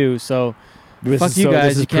 2022. So fuck you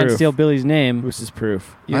guys, you can't steal Billy's name. This is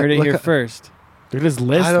proof. You heard it here first. Look at his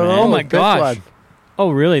list. I don't man. know. Oh my Pick gosh. one. Oh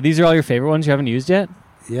really? These are all your favorite ones you haven't used yet?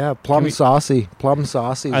 Yeah, Plum Saucy. Plum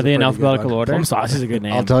Saucy. is Are a they in pretty good alphabetical one. order? Plum Sauce is a good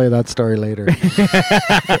name. I'll tell you that story later.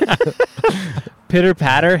 Pitter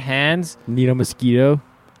Patter, Hands, Nito Mosquito.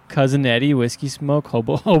 Cousin Eddie, Whiskey Smoke,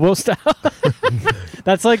 Hobo style.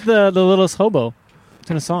 That's like the littlest hobo.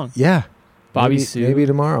 It's in a song. Yeah. Bobby maybe, Sue. Maybe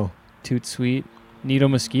tomorrow. Toot Sweet, Nito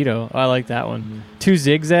Mosquito. Oh, I like that one. Two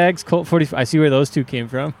Zigzags, Colt 45. I see where those two came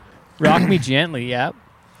from. Rock Me Gently, yep.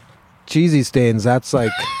 Cheesy Stains. That's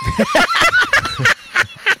like.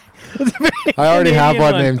 I already have Canadian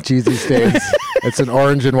one one. named Cheesy Stains. It's an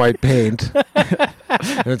orange and white paint.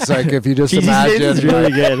 And it's like if you just Cheesy Stains is imagine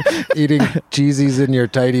really good. eating cheesies in your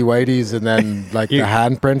tighty whities and then like the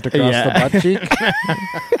handprint across the butt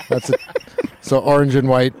cheek. That's it. So orange and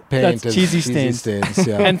white paint That's is Cheesy Stains.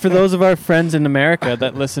 Yeah. And for those of our friends in America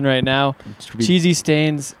that listen right now, Cheesy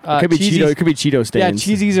Stains. It could be Cheeto. It could be Cheeto stains.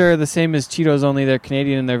 Yeah, Cheesies are the same as Cheetos, only they're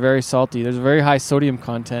Canadian and they're very salty. There's a very high sodium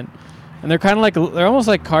content. And they're kind of like, they're almost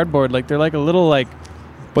like cardboard. Like they're like a little like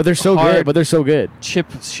But they're so hard- good. But they're so good.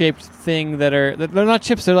 chip-shaped thing they're not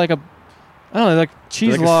chips. They're like I don't know, they're like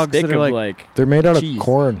cheese They're like a logs stick that are of, like They're made out cheese. of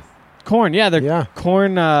corn. corn. Yeah, they're Yeah.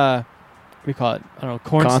 corn. What do we call it? I don't know.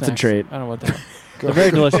 Corn snacks. Concentrate. I don't know what they're. They're very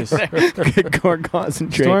delicious. Corn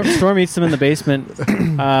concentrate. Storm eats them in the basement.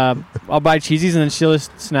 I'll buy cheesies and then she'll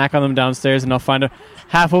just snack on them downstairs, and I'll find out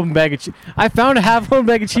half-open bag of I found a half-open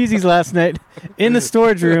bag of cheesies last night in the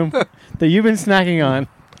storage room that you've been snacking on.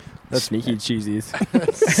 That's sneaky cheesies.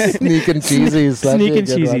 Sneaking cheesies. That'd be a Sneaking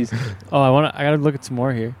good one. cheesies. Oh, I gotta look at some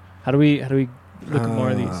more here. How do we look at more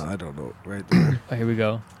of these? I don't know. Right there. Oh, here we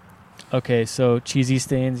go. Okay, so Cheesy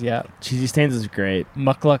Stains, yeah. Cheesy Stains is great.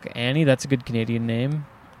 Muckluck Annie, that's a good Canadian name.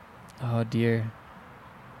 Oh dear.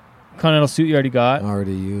 Continental Suit you already got.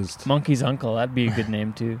 Already used. Monkey's Uncle, that'd be a good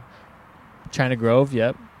name too. China Grove,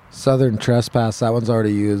 yep. Southern Trespass. That one's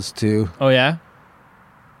already used too. Oh yeah.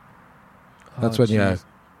 That's Oh, when you. jeez.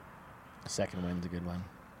 Second win's a good one.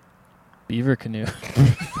 Beaver Canoe.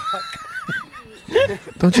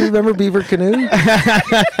 Don't you remember Beaver Canoe?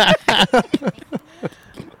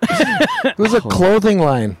 It was a clothing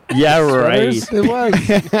line. Yeah, right. It was.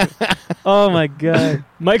 Oh my god.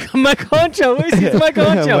 Mike Honcho. Where's Mike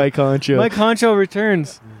Honcho? Mike Honcho. Mike Honcho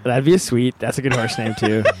returns. That'd be a sweet. That's a good horse name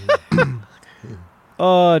too.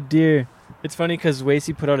 Oh dear. It's funny because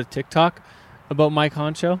Wasey put out a TikTok about Mike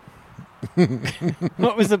Honcho.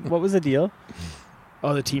 What was the deal?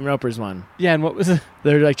 Oh, the Team Ropers one. Yeah, and what was it?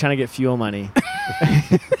 They're like trying to get fuel money.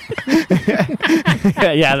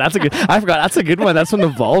 Yeah, that's a good. I forgot. That's a good one. That's from the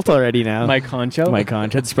vault already now. Mike Honcho. Mike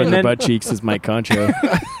Concho. Spread And the then- butt cheeks is Mike Concho.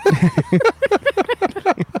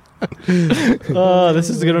 Oh, this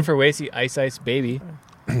is a good one for Wasey. Ice Ice Baby.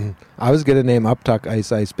 I was gonna name Uptuck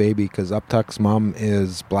Ice Ice Baby because Uptuck's mom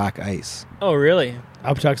is Black Ice. Oh really?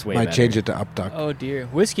 Uptuck's way I better. changed it to Uptuck. Oh dear.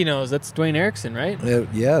 Whiskey Nose. That's Dwayne Erickson, right?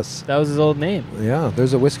 Yes. That was his old name. Yeah.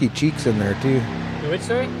 There's a Whiskey Cheeks in there too. Which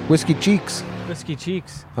story? Whiskey Cheeks. Whiskey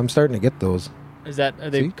Cheeks. I'm starting to get those. Are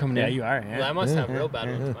they See? coming Yeah, in? you are. Well, I Yeah. must have Yeah, real bad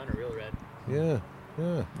yeah. ones. Mine are real red. Yeah.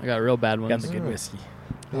 Yeah. I got real bad Got ones. the good whiskey.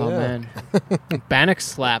 Oh Yeah. man. Bannock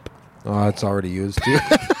Slap. Oh, it's already used too.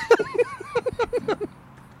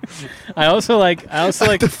 I also like.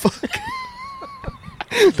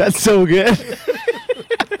 That's so good.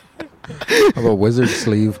 How about Wizard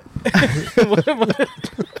Sleeve?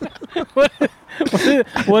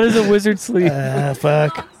 what is a wizard sleeve?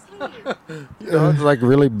 Fuck. You know, it's like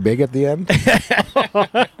really big at the end.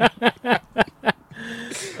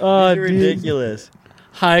 Oh, dude. Ridiculous.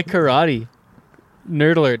 High Karate.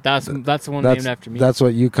 Nerd Alert. That's the one named after me. That's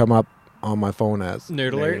what you come up on my phone as.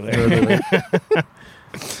 Nerd Alert. Nerd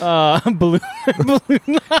Balloon.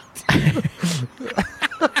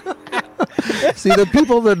 See, the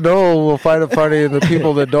people that know will find it funny, and the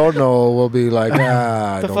people that don't know will be like,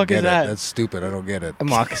 I The don't fuck get is it. that? That's stupid. I don't get it. A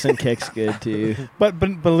moccasin kick's good too. But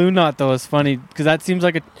Balloon Knot though is funny because that seems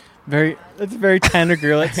like it's a very Tanner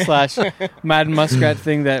Gurlitt / Mad Muskrat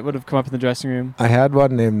thing that would have come up in the dressing room. I had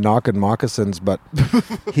one named Knockin' Moccasins, but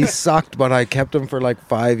he sucked, but I kept him for like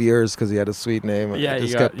 5 years because he had a sweet name. Yeah, I you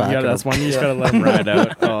just got, kept you got backing that's him. one you just gotta let him ride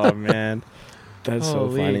out. Oh man, that's so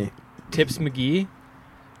Holy. funny. Tips McGee.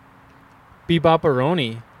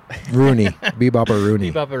 Bebop-a-Roni. Rooney. Bebop or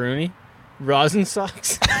Rooney. Bebop-a-Rooney. Rosin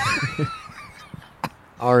Socks.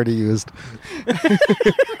 Already used.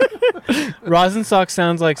 Rosin Socks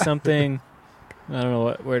sounds like something. I don't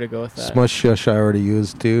know where to go with that. Smush Shush I already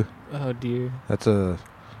used too. Oh dear. That's a...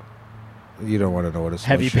 You don't want to know what a smush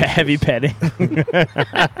Heavy, shush heavy is. petting.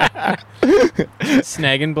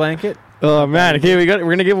 Snagging blanket. Oh man, okay, we're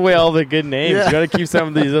gonna give away all the good names. Yeah. We gotta keep some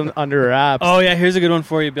of these under wraps. Oh yeah, here's a good one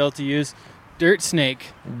for you, Bill, to use. Dirt Snake.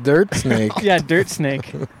 Dirt Snake. Yeah, Dirt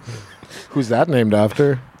Snake. Who's that named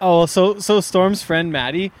after? Oh, so Storm's friend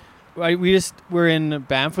Maddie, we just were in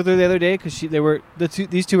Banff with her the other day because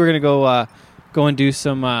these two were gonna go and do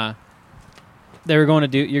some. They were going to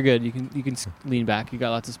do. You're good. You can lean back. You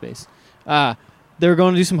got lots of space. They were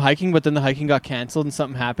going to do some hiking, but then the hiking got canceled and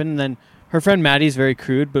something happened. And then her friend Maddie is very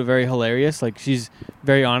crude but very hilarious. Like she's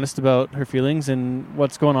very honest about her feelings and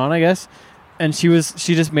what's going on, I guess. And she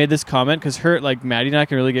just made this comment because Maddie and I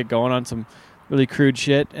can really get going on some really crude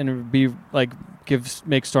shit and be like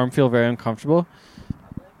make Storm feel very uncomfortable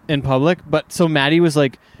in public. But so Maddie was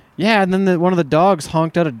like, yeah, and then one of the dogs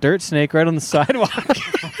honked out a dirt snake right on the sidewalk.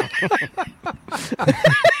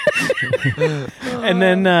 And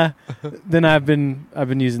then I've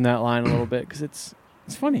been using that line a little bit because it's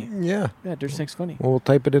funny. Yeah. Yeah, dirt snake's funny. Well, we'll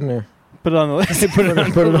type it in there. Put it on the list. Put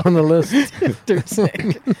it on the list. Dirt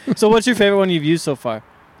snake. So what's your favorite one you've used so far?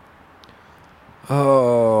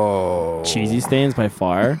 Oh. Cheesy Stains by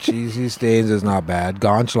far. Cheesy Stains is not bad.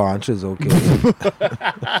 Gaunch Launch is okay.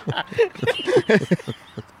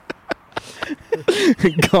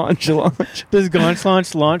 Gaunch launch. Does Gaunch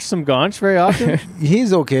launch some Gaunch very often?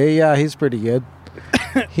 He's okay. Yeah, he's pretty good.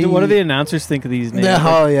 What do the announcers think of these names?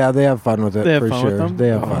 Oh, yeah, they have fun with it They have for fun with sure. them? They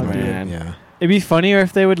have Oh, fun with man. it. Yeah. It'd be funnier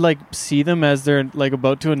if they would like see them as they're like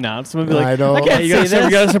about to announce them and be like, I know. I can't you say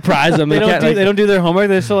this. gotta surprise them. They don't can't, do, like, they don't do their homework.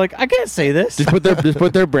 They're still like, I can't say this. just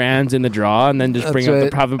put their brands in the draw and then just That's bring up the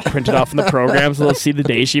right. private printed off in the program so they'll see the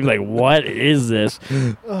day sheet. Like, what is this?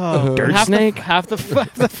 Oh, Dirt half snake? Half the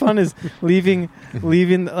fun is leaving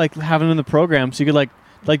like having them in the program. So you could like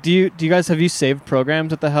do you guys have you saved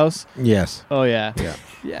programs at the house? Yes. Oh yeah. Yeah.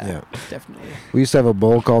 Yeah. Definitely. We used to have a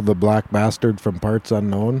bull called the Black Bastard from Parts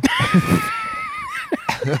Unknown.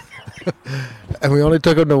 And we only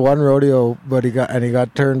took him to one rodeo, but he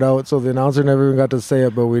got turned out, so the announcer never even got to say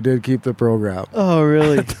it, but we did keep the program. Oh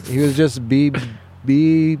really? He was just BBPFU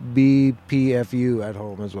at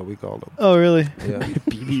home is what we called him. Oh really? Yeah.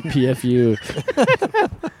 BBPFU.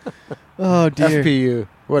 Oh dear. FPU,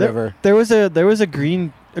 whatever. There was a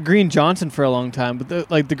green Johnson for a long time, but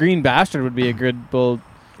the green bastard would be a good bull.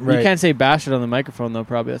 Right. You can't say bastard on the microphone though.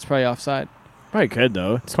 Probably that's probably offside. Probably could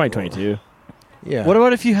though. It's 2022. Yeah. What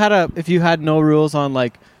about if you had no rules on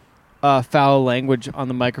like foul language on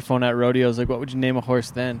the microphone at rodeos? Like, what would you name a horse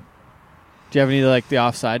then? Do you have any like the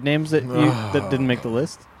offside names that that didn't make the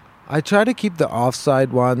list? I try to keep the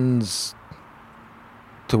offside ones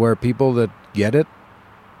to where people that get it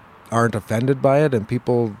aren't offended by it, and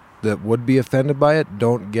people that would be offended by it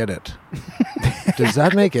don't get it. Does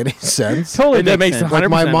that make any sense? Totally, That makes sense. sense. Like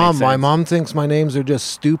my 100% mom, makes my sense. mom thinks my names are just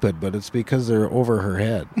stupid, but it's because they're over her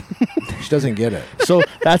head. She doesn't get it. So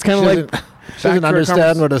that's kind She of doesn't, like she doesn't back to our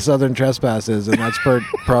understand what a southern trespass is, and that's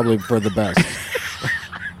probably for the best.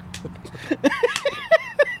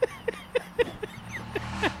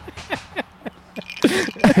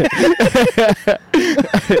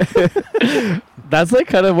 that's like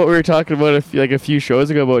kind of what we were talking about a few shows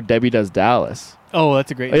ago about Debbie Does Dallas. Oh,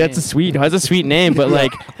 that's a great. Like, that's a sweet name, but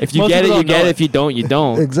like if you Most get it, people you don't get know it. If you don't, you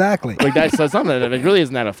don't. Exactly. Like that's not that it really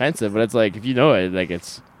isn't that offensive, but it's like if you know it, like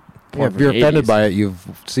it's. Yeah, if you're offended by it,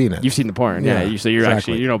 you've seen it. You've seen the porn, yeah. Yeah, So you're exactly.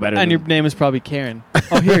 actually you know better. And than, your name is probably Karen.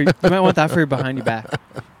 Oh, here, you might want that for your behind your back.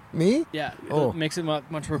 Me? Yeah, Oh. it makes it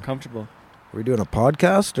much more comfortable. Are we doing a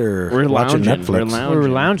podcast or We're watching lounging. Netflix? We're We're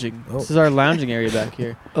lounging. Oh. This is our lounging area back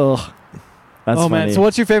here. Ugh. That's oh funny. man, so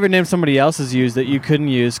what's your favorite name somebody else has used that you couldn't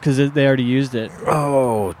use because they already used it?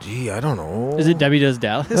 Oh, gee, I don't know. Is it Debbie Does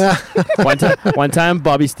Dallas? one time,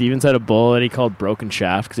 Bobby Stevens had a bull that he called Broken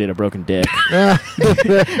Shaft because he had a broken dick. And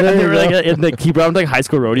they were like, he brought him to like high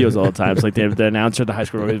school rodeos all the time. So like the announcer at the high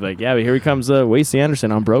school rodeo was like, "Yeah, but here he comes, Wacy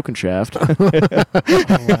Anderson on Broken Shaft."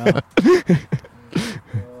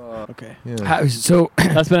 Okay, Yeah. So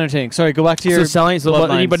that's been entertaining. Sorry, go back to your. so selling. So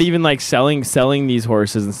bloodlines. anybody even like selling these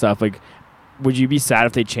horses and stuff like. Would you be sad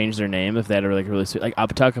if they changed their name if they had a like really sweet like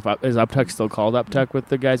Uptuck? Is Uptuck still called Uptuck with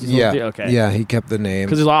the guys? Okay. Yeah, he kept the name.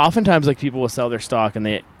 Because oftentimes like people will sell their stock and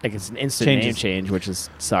they like it's an instant name Changes. change, which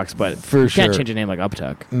sucks. But For you sure. can't change a name like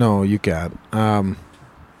Uptuck. No, you can't. I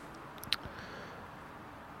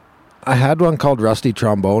had one called Rusty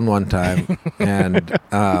Trombone one time, and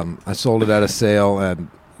I sold it at a sale, and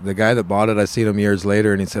the guy that bought it, I seen him years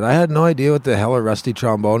later, and he said, I had no idea what the hell a Rusty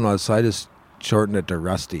Trombone was, so I just shortened it to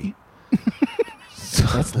Rusty.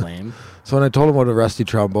 That's lame. So when I told him what a Rusty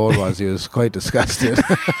Trombone was, he was quite disgusted.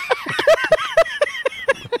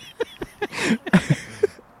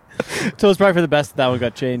 So it's probably for the best that one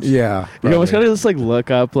got changed. Yeah. You almost probably. gotta just like look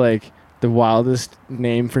up like the wildest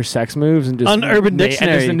name for sex moves and just On Urban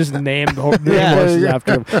Dictionary. and just name Yeah. horses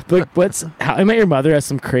after them. Like How I Met Your Mother has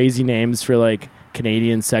some crazy names for like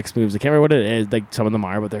Canadian sex moves. I can't remember what it is. Like some of them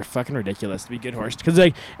are, but they're fucking ridiculous to be good horses. Because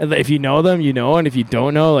like if you know them, you know, and if you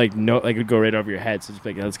don't know, like it would go right over your head. So just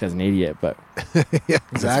like, oh, this guy's an idiot. But Yeah,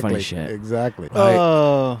 That's funny exactly. shit. Exactly.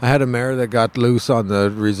 Oh, I had a mare that got loose on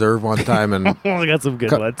the reserve one time, and I got some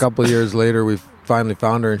good a ones. couple of years later, we finally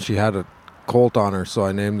found her, and she had a colt on her, so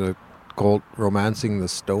I named the colt Romancing the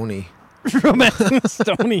Stony. Romancing the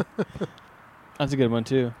Stony. That's a good one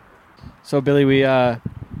too. So Billy, we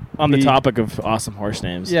On the topic of awesome horse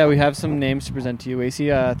names. yeah, we have some names to present to you.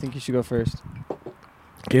 AC, I think you should go first.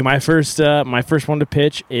 Okay, my first one to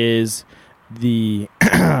pitch is the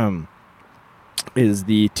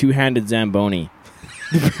two-handed Zamboni.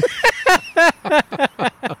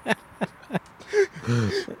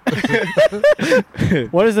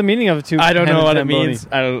 What is the meaning of two? I don't know what it Zamboni? means.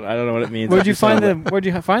 I don't know what it means. Where'd you find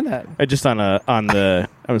that? I just I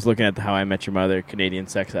was looking at the How I Met Your Mother Canadian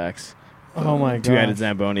sex acts. Oh my god. Two-handed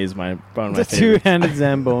Zamboni is one of my The favorites. two-handed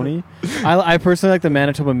Zamboni. I personally like the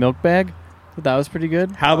Manitoba milk bag. But that was pretty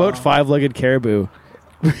good. How about five-legged caribou?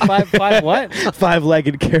 Five what?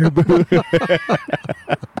 Five-legged caribou.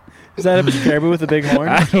 Is that a caribou with a big horn?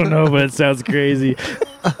 I don't know, but it sounds crazy.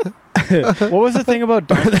 What was the thing about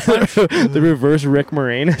donkey punch? The reverse Rick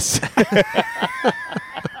Moranis.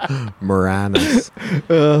 Moranis.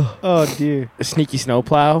 Oh dear. A sneaky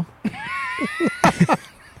snowplow.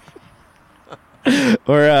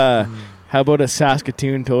 Or how about a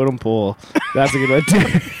Saskatoon totem pole? That's a good one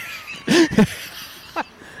too.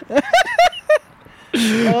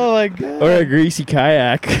 Oh my god. Or a greasy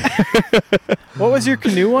kayak. What was your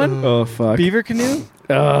canoe one? Oh fuck. Beaver canoe?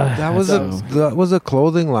 That was a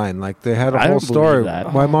clothing line. Like they had a I whole don't store. believe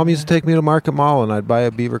that. My mom used to take me to Market Mall, and I'd buy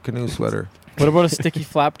a beaver canoe sweater. What about a sticky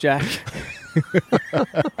flapjack?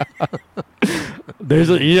 There's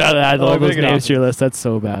add Oh, all those big it names off. to your list. That's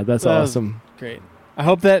so bad. That's That was- awesome. Great. I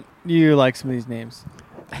hope that you like some of these names.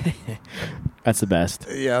 That's the best.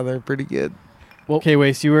 Yeah, they're pretty good. Okay,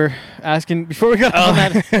 Wace, you were asking before we got on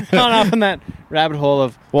that gone off in that rabbit hole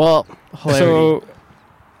of Well, hilarity. so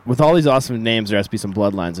with all these awesome names, there has to be some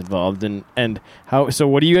bloodlines involved, and how. So,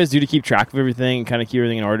 what do you guys do to keep track of everything and kind of keep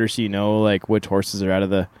everything in order, so you know like which horses are out of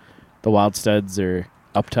the wild studs or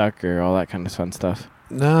uptuck or all that kind of fun stuff?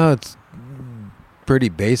 No, it's pretty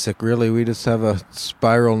basic, really. We just have a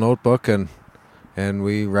spiral notebook, and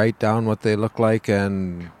we write down what they look like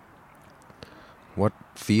and what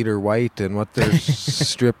feet are white and what their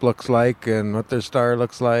strip looks like and what their star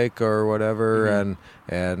looks like or whatever, and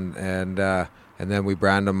then we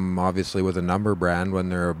brand them obviously with a number brand. When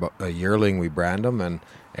they're a yearling, we brand them,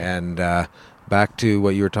 and back to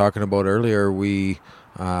what you were talking about earlier,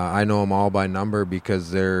 I know them all by number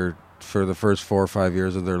because they're, for the first 4 or 5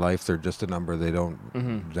 years of their life, they're just a number. They don't,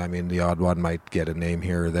 I mean, the odd one might get a name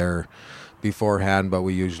here or there beforehand, but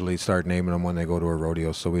we usually start naming them when they go to a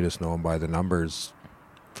rodeo, so we just know them by the numbers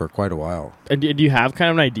for quite a while. And do you have kind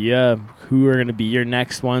of an idea of who are going to be your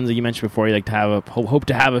next ones that you mentioned before? You like to have hope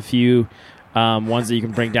to have a few ones that you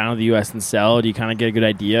can bring down to the U.S. and sell. Do you kind of get a good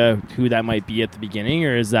idea who that might be at the beginning,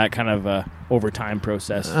 or is that kind of a over time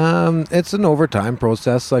process? It's an overtime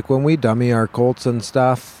process. Like when we dummy our colts and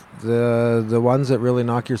stuff, the ones that really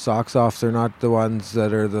knock your socks off, they're not the ones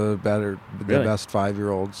that are the best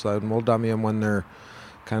 5-year-olds. And we'll dummy them when they're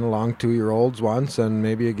kind of long 2-year-olds once, and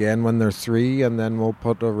maybe again when they're 3, and then we'll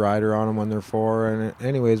put a rider on them when they're 4. And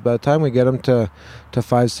anyways, by the time we get them to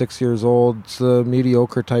 5-6 years old, it's the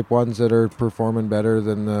mediocre type ones that are performing better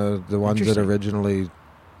than the ones that originally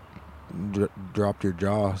dropped your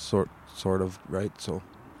jaw, sort of, right? So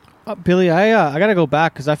Billy, I gotta go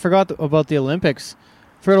back because I forgot about the Olympics.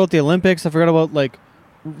 I forgot about like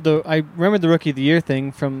I remember the Rookie of the Year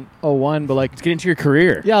thing from 01, but like Let's get into your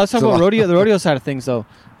career. yeah, let's talk about the rodeo side of things though.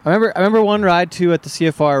 I remember one ride too at the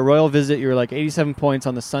CFR Royal Visit. You were like 87 points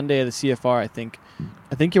on the Sunday of the CFR. I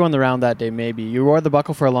think you won the round that day. Maybe you wore the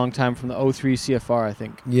buckle for a long time from the 03 CFR. I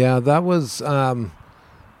think. yeah, that was the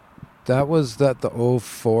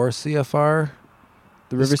 04 CFR.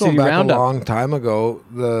 The This River is going City back Roundup. a long time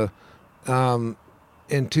ago.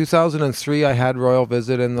 In 2003, I had Royal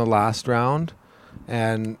Visit in the last round,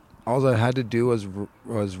 and all I had to do was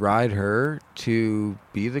ride her to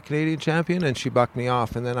be the Canadian champion, and she bucked me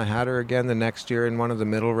off. And then I had her again the next year in one of the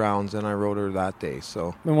middle rounds, and I rode her that day.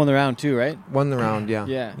 So We won the round too, right? won the round, yeah.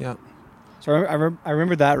 Yeah. So I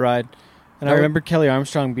remember that ride, and I remember Kelly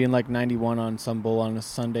Armstrong being like 91 on some bull on a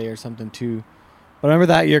Sunday or something too. But I remember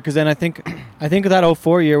that year because then I think that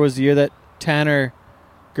 04 year was the year that Tanner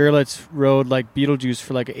Gerlitz rode like Beetlejuice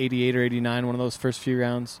for like 88 or 89, one of those first few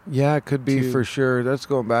rounds. Yeah, it could be Two. for sure. That's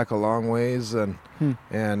going back a long ways, and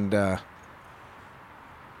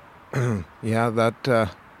yeah, that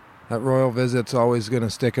Royal Visit's always going to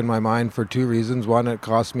stick in my mind for 2 reasons. One, it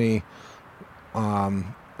cost me a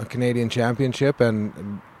Canadian championship,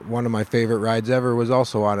 and one of my favorite rides ever was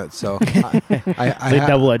also on it. So I It's a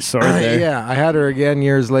double-edged sword there. yeah, I had her again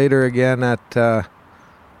years later again at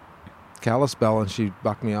Kalispell, and she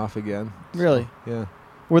bucked me off again. Really? Yeah.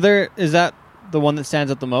 Is that the one that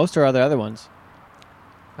stands out the most, or are there other ones?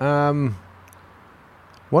 One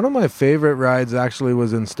of my favorite rides actually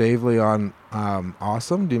was in Stavely on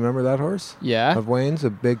Awesome. Do you remember that horse? Yeah. Of Wayne's, a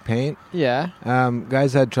big paint. Yeah.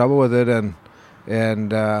 Guys had trouble with it,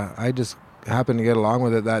 and I just happened to get along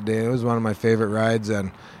with it that day. It was one of my favorite rides,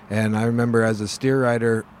 and I remember as a steer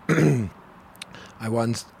rider, I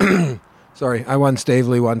won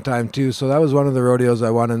Stavely one time too. So that was one of the rodeos I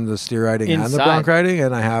won in the steer riding and the Inside. bronc riding,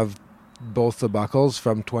 and I have both the buckles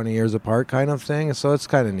from 20 years apart kind of thing. So it's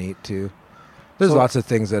kind of neat too. There's lots of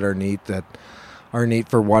things that are neat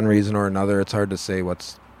for one reason or another. It's hard to say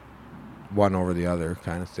what's one over the other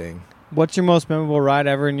kind of thing. What's your most memorable ride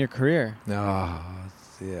ever in your career? Oh,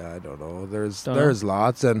 yeah, I don't know. There's Don't know.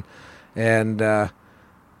 lots, and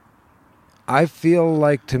I feel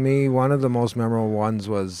like to me one of the most memorable ones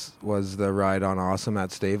was the ride on Awesome at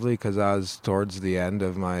Stavely, because I was towards the end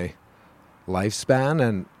of my lifespan,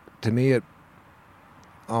 and to me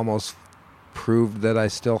almost proved that I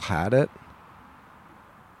still had it.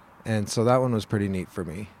 And so that one was pretty neat for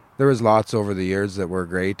me. There was lots over the years that were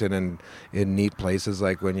great, and in neat places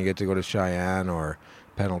like when you get to go to Cheyenne or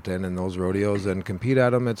Pendleton and those rodeos and compete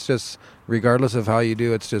at them. It's just, regardless of how you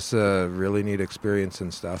do, it's just a really neat experience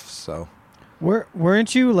and stuff. So,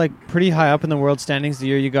 weren't you like pretty high up in the world standings the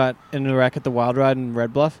year you got in a wreck at the Wild Ride in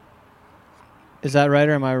Red Bluff? Is that right,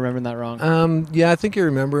 or am I remembering that wrong? Yeah, I think you're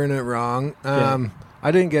remembering it wrong. Yeah.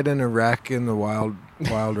 I didn't get in a wreck in the Wild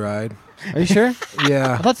Ride. Are you sure?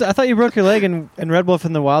 Yeah. I thought you broke your leg in Red Bluff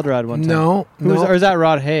in the Wild Ride one time. No. Or is that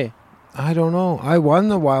Rod Hay? I don't know. I won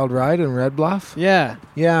the Wild Ride in Red Bluff. Yeah.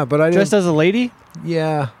 Yeah, but I didn't. Dressed as a lady?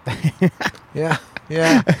 Yeah. Yeah.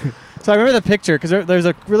 So I remember the picture, because there's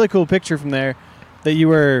a really cool picture from there that you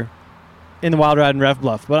were in the Wild Ride in Red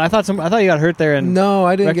Bluff. But I thought you got hurt there and no,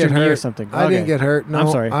 I didn't wrecked get your knee hurt or something. I didn't get hurt. No, I'm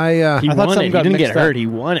sorry. He I thought won something it. He got didn't get mixed up. hurt. He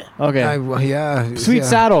won it. Okay. Yeah. Sweet yeah.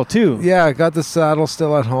 saddle too. Yeah, I got the saddle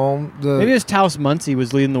still at home. Maybe it was Taos Muncie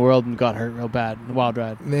was leading the world and got hurt real bad in the Wild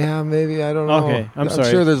Ride. Yeah, maybe. I don't know. Okay, I'm sorry.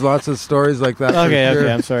 sure there's lots of stories like that. Okay, for sure.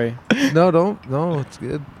 I'm sorry. No, it's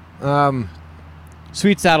good.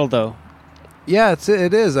 Sweet saddle though. Yeah,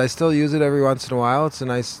 it is. I still use it every once in a while. It's a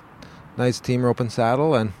nice team roping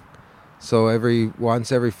saddle, and so every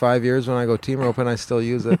 5 years when I go team roping, I still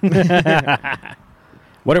use it.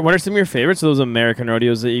 What are some of your favorites of those American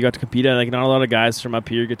rodeos that you got to compete at? Like, not a lot of guys from up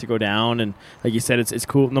here get to go down, and like you said, it's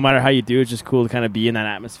cool. No matter how you do, it's just cool to kind of be in that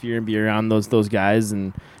atmosphere and be around those guys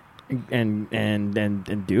and do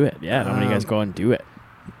it. Yeah, how many guys go and do it?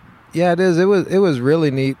 Yeah, it is. It was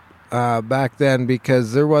really neat back then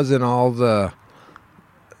because there wasn't all the.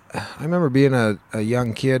 I remember being a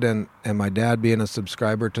young kid and my dad being a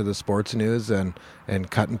subscriber to the Sports News and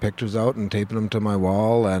cutting pictures out and taping them to my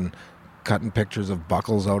wall and cutting pictures of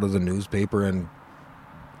buckles out of the newspaper and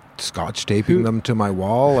scotch taping them to my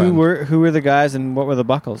wall. Who were the guys and what were the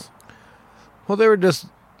buckles? Well, they were just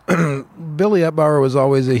Billy Etbauer was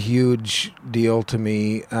always a huge deal to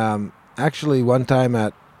me. Actually, one time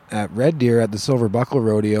at Red Deer at the Silver Buckle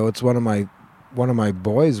Rodeo, it's one of my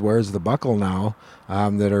boys wears the buckle now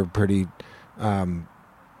that are pretty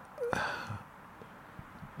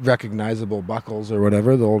recognizable buckles or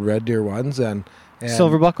whatever, the old Red Deer ones, and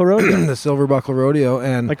Silver Buckle Rodeo. The Silver Buckle Rodeo,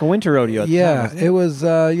 and like a winter rodeo. At the time, wasn't it? It was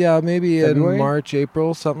maybe February? in March,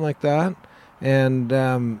 April, something like that.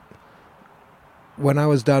 And when I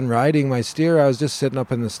was done riding my steer, I was just sitting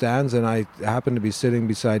up in the stands, and I happened to be sitting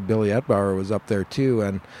beside Billy Etbauer, was up there too,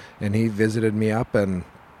 and he visited me up, and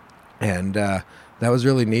that was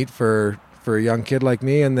really neat for a young kid like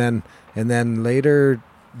me. And then later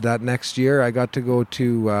that next year, I got to go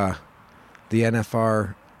to the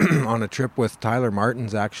NFR on a trip with Tyler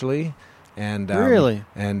Martins actually, and really,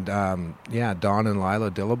 and Don and Lila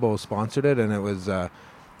Dillabo sponsored it, and it was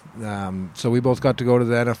so we both got to go to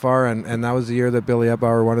the NFR, and that was the year that Billy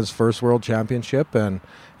Etbauer won his first world championship, and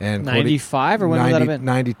 95 or when would that have been?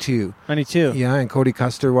 92. 92. Yeah, and Cody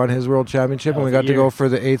Custer won his world championship, and we got to go for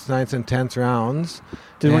the 8th, 9th, and 10th rounds.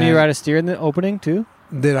 Did one of you ride a steer in the opening too?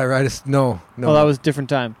 Did I ride a no? Oh, that was a different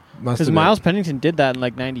time. Must Because have Miles been. Pennington did that in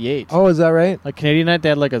like 98. Oh, is that right? Like Canadian Night, they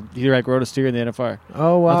had like he rode a steer in the NFR.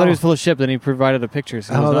 Oh, wow. I thought he was full of shit, then he provided a picture.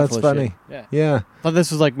 So he was Oh, not that's full of funny. shit. Yeah. Yeah. I thought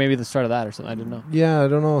this was like maybe the start of that or something. I didn't know. Yeah, I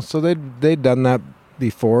don't know. So they'd done that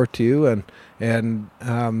before too, and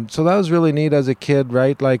so that was really neat as a kid,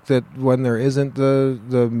 right? Like that when there isn't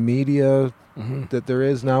the media that there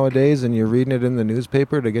is nowadays, and you're reading it in the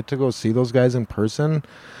newspaper, to get to go see those guys in person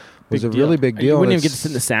was Big a really big deal. You wouldn't And even get to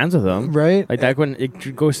sit in the stands with them. right? Like that when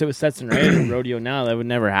it go sit with Stetson Wright at a rodeo now, that would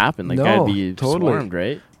never happen. Like No, that'd be totally. swarmed,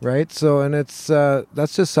 right? Right. So, and it's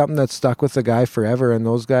that's just something that's stuck with the guy forever. And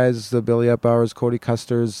those guys, the Billy Etbauers, Cody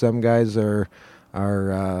Custers, some guys are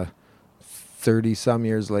 30 some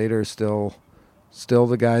years later still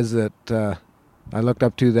the guys that I looked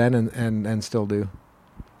up to then and still do.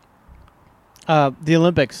 The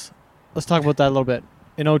Olympics. Let's talk about that a little bit.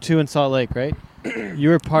 In 2002 in Salt Lake, right? You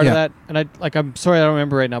were part of Yeah. that, and I'm sorry I don't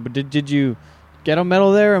remember right now, but did you get a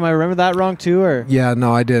medal there? Am I remember that wrong too, or? Yeah,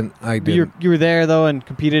 no, I didn't. But you were there though and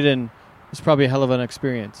competed, and it was probably a hell of an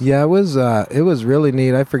experience. Yeah, it was really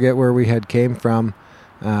neat. I forget where we had came from,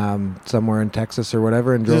 somewhere in Texas or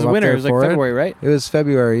whatever, and This drove is up winter. there It was like for February, right? It was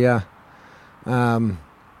February, yeah.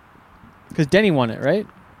 Because Denny won it, right?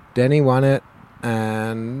 Denny won it,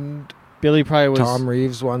 and Billy probably was. Tom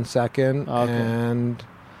Reeves won second, Oh, okay. and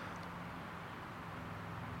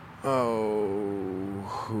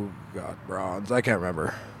who got bronze? I can't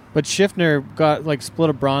remember. But Schiffner got like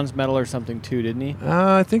split a bronze medal or something too, didn't he?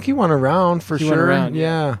 I think he won a round for He sure. won a round,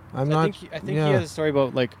 yeah. I think he has a story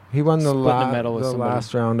about like he won the, splitting a medal with the somebody.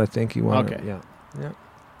 last round. I think he won. Okay. It. Yeah.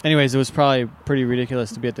 Anyways, it was probably pretty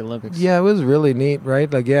ridiculous to be at the Olympics. Yeah, it was really neat,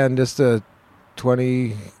 right? Again, just a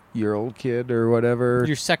 20-year-old kid or whatever.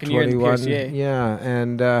 Your second year in the 21. PRCA. Yeah,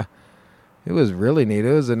 and it was really neat.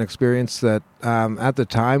 It was an experience that at the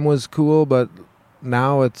time was cool, but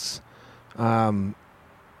now it's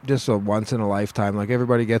just a once in a lifetime. Like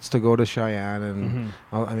everybody gets to go to Cheyenne, and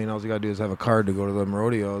I mean, all you got to do is have a card to go to them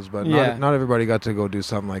rodeos, but not everybody got to go do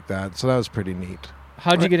something like that. So that was pretty neat.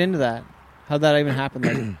 How'd you get into that? How'd that even happen?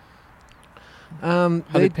 Like, how'd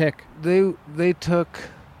they pick? They took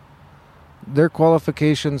their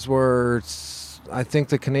qualifications were, I think,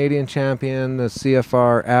 the Canadian champion, the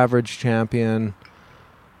CFR average champion,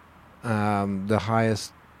 the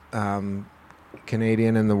highest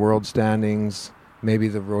Canadian in the world standings, maybe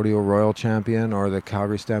the Rodeo Royal champion or the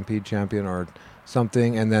Calgary Stampede champion or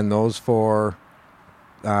something, and then those four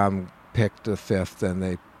picked the fifth,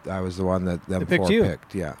 and I was the one that them four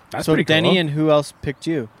picked. Yeah. That's so pretty Denny cool. and who else picked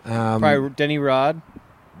you? Probably Denny Rod.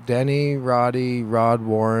 Denny, Roddy, Rod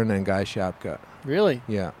Warren, and Guy Shapka. Really?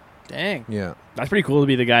 Yeah. Dang. Yeah. That's pretty cool to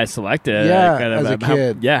be the guy selected. Yeah, kind of as a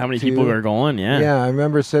kid. How many people are going? Yeah. Yeah, I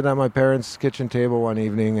remember sitting at my parents' kitchen table one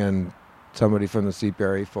evening and somebody from the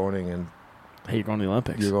CPRE phoning and, hey, you're going to the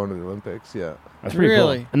Olympics. You're going to the Olympics, yeah. That's pretty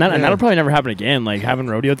Really? cool. And that'll probably never happen again. Like having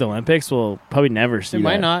rodeo at the Olympics, we'll probably never see It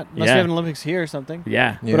might that. not, unless we have an Olympics here or something.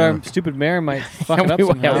 Yeah. But our stupid mayor might fuck it up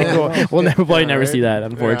somehow. We'll probably never see that,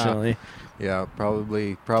 unfortunately. Yeah,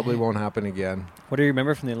 probably won't happen again. What do you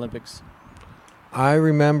remember from the Olympics? I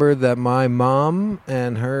remember that my mom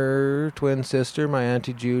and her twin sister, my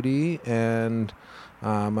Auntie Judy, and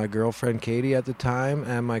my girlfriend Katie at the time,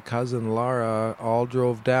 and my cousin Laura all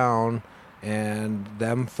drove down, and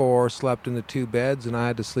them four slept in the two beds, and I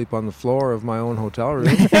had to sleep on the floor of my own hotel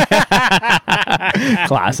room.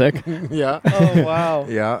 Classic. Yeah. Oh, wow.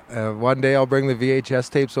 Yeah. One day I'll bring the VHS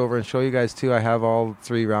tapes over and show you guys, too. I have all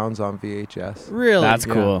 3 rounds on VHS. Really? That's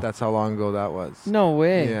cool. That's how long ago that was. No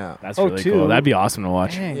way. Yeah. That's really cool. That'd be awesome to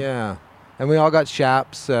watch. Dang. Yeah. And we all got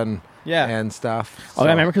Shaps and stuff. Oh, I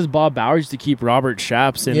remember because Bob Bauer used to keep Robert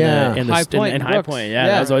Shaps in High Point. in High Point. Yeah,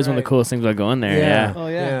 that was always one of the coolest things about going there. Yeah. Oh,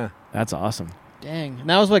 yeah. That's awesome. Dang. And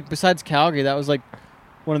that was like, besides Calgary, that was like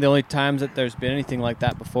one of the only times that there's been anything like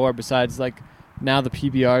that before, besides like now the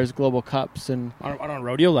PBRs, Global Cups, and on a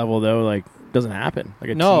rodeo level though, like doesn't happen.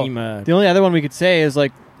 Like a team. The only other one we could say is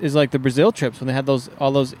like the Brazil trips when they had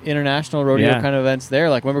all those international rodeo kind of events there.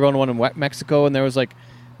 Like when we were going to one in Mexico and there was like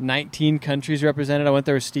 19 countries represented. I went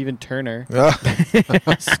there with Steven Turner.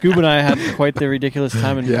 Scuba and I had quite the ridiculous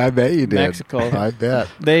time in I bet you did. Mexico. I bet.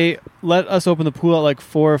 They let us open the pool at like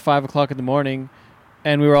 4 or 5 o'clock in the morning,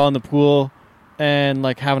 and we were all in the pool and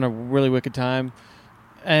like having a really wicked time.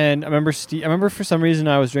 And I remember for some reason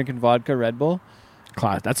I was drinking vodka Red Bull.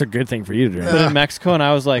 Class. That's a good thing for you to drink. But in Mexico, and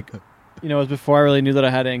I was like, it was before I really knew that I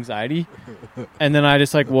had anxiety. And then I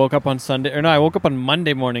just like woke up on I woke up on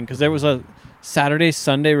Monday morning because there was a Saturday,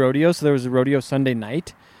 Sunday rodeo. So there was a rodeo Sunday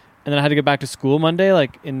night. And then I had to get back to school Monday,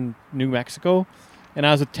 like in New Mexico. And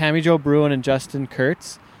I was with Tammy Jo Bruin and Justin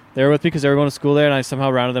Kurtz. They were with me because they were going to school there, and I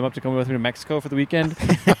somehow rounded them up to come with me to Mexico for the weekend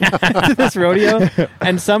to this rodeo.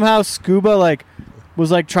 And somehow Scuba was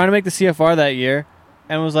trying to make the CFR that year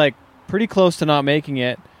and was like pretty close to not making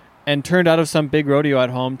it, and turned out of some big rodeo at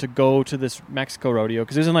home to go to this Mexico rodeo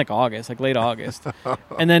because it was in like August, like late August,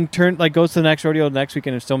 and then goes to the next rodeo the next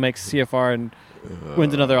weekend and still makes CFR and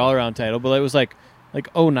wins another all-around title. But it was like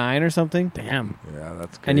 09 or something. Damn. Yeah,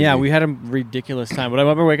 that's crazy. And yeah, we had a ridiculous time. But I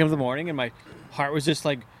remember waking up in the morning and my heart was just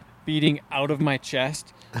like beating out of my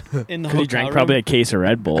chest in the hotel He drank room, probably a case of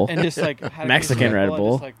Red Bull. and just like had a Mexican case of Red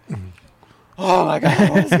Bull. and just, like, oh my god,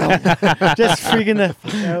 let's go. Just freaking the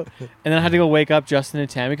fuck out. And then I had to go wake up Justin and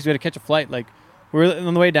Tammy because we had to catch a flight. Like we were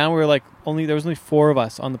on the way down, we were like there was only 4 of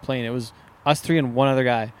us on the plane. It was us 3 and one other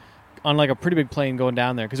guy on like a pretty big plane going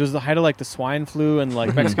down there because it was the height of like the swine flu and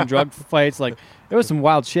like Mexican drug fights. Like it was some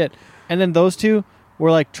wild shit. And then those 2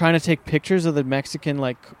 were like trying to take pictures of the Mexican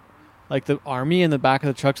like the army in the back of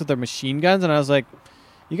the trucks with their machine guns, and I was like,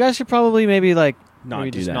 you guys should probably maybe like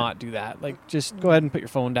not do that. Like just go ahead and put your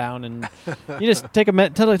phone down and you just take a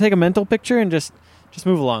mental picture and just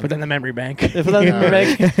move along. Put that in the memory bank. Put that in the memory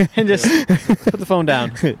bank and just put the phone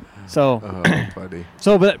down. So, funny.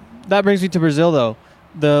 So, but that brings me to Brazil though.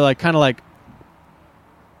 The like kind of like,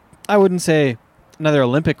 I wouldn't say another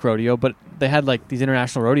Olympic rodeo, but they had like these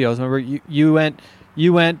international rodeos. Remember you went.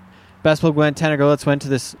 Best Plug went, Tanner Golitz went to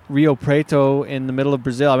this Rio Preto in the middle of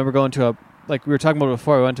Brazil. I remember going to like we were talking about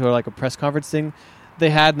before, we went to a press conference thing they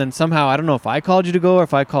had, and then somehow, I don't know if I called you to go or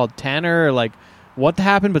if I called Tanner or like what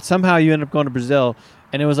happened, but somehow you ended up going to Brazil,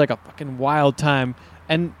 and it was like a fucking wild time.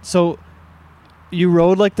 And so you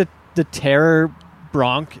rode like the Terror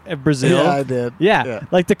bronc of Brazil? Yeah, I did. Yeah,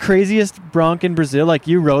 like the craziest bronc in Brazil. Like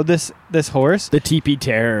you rode this horse. The TP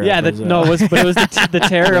Terror. Yeah, was, it was the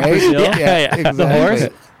terror of Right? Brazil. Yeah, The exactly. horse.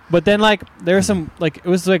 But then like there was some like it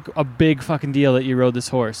was like a big fucking deal that you rode this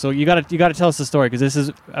horse. So you gotta tell us the story because this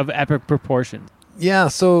is of epic proportions. Yeah,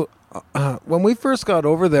 so when we first got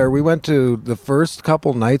over there, we went to the first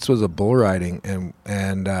couple nights was a bull riding,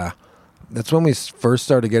 and that's when we first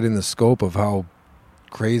started getting the scope of how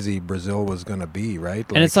crazy Brazil was going to be, right?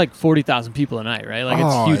 And it's like 40,000 people a night, right? Like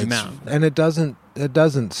it's a huge amount. And it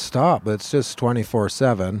doesn't stop. It's just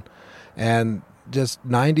 24/7, and just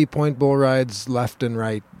 90-point bull rides left and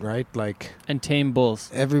right, like And tame bulls.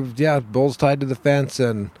 bulls tied to the fence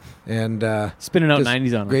and Spinning out just 90s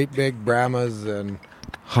on them. great big Brahmas and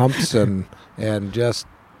humps and just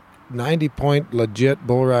 90-point legit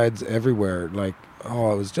bull rides everywhere. Like,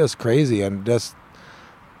 oh, it was just crazy, and just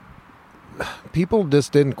people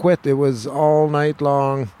just didn't quit. It was all night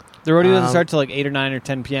long. The rodeo doesn't start till like 8 or 9 or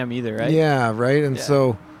 10 p.m. either, right? Yeah, right. And Yeah.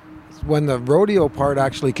 so when the rodeo part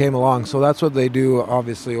actually came along, so that's what they do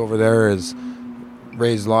obviously over there is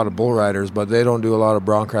raise a lot of bull riders, but they don't do a lot of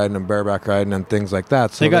bronc riding and bareback riding and things like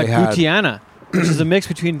that. So They got had, Gutiana, which is a mix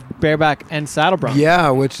between bareback and saddle bronc. yeah,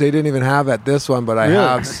 which they didn't even have at this one, but I Really?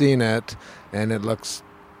 have seen it, and it looks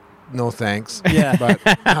no thanks. Yeah. But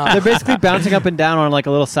They're basically bouncing up and down on like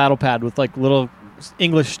a little saddle pad with like little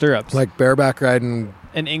English stirrups. like bareback riding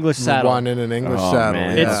an English saddle. one in an English Oh, saddle.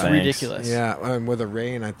 man. Yeah. It's Thanks. ridiculous. Yeah, and with a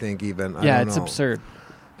rein, I think even. I Yeah, don't it's know. absurd.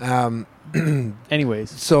 Um, Anyways,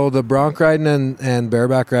 so the bronc riding and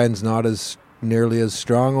bareback riding's not as nearly as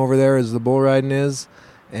strong over there as the bull riding is,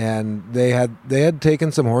 and they had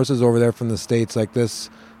taken some horses over there from the States, like this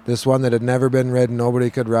one that had never been ridden, nobody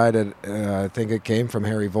could ride it. I think it came from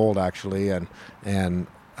Harry Vold actually, and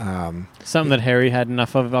something that Harry had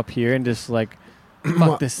enough of up here and just like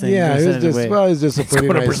fuck this thing. yeah, gonna it was send it just away. well, it's just a pretty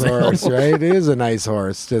go to nice Brazil. horse, right? It is a nice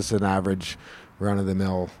horse, just an average run of the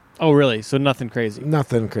mill. Oh, really? So nothing crazy.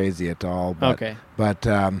 Nothing crazy at all. But, Okay. But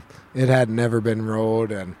it had never been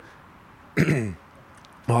rode, and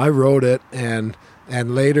well, I rode it, and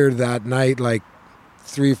later that night, like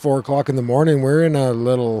 3-4 o'clock in the morning, we're in a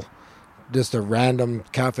little, just a random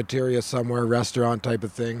cafeteria somewhere, restaurant type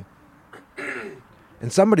of thing,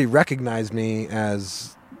 and somebody recognized me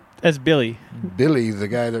as That's Billy. Billy, the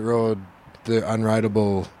guy that rode the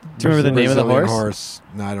unrideable. Do you remember the name of the Brazilian horse?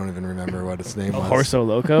 No, I don't even remember what its name was. Horso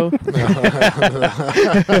Loco.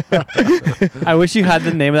 I wish you had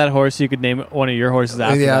the name of that horse so you could name one of your horses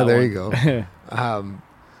after Yeah, that there one. you go.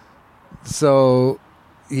 So,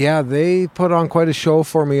 yeah, they put on quite a show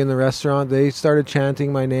for me in the restaurant. They started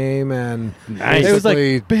chanting my name and Nice. It was like,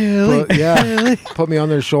 basically Billy, put, put me on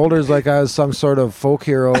their shoulders like I was some sort of folk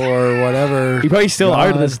hero or whatever. You probably still are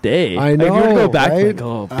to God. this day. I Like, if you were to know, go back, right? like,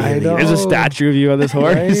 oh, I Billy. There's a know. statue of you on this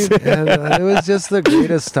horse. Right? And it was just the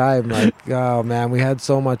greatest time. Like, oh man, we had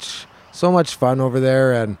so much fun over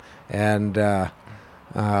there, and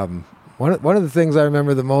one of the things I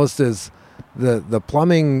remember the most is the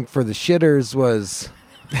plumbing for the shitters was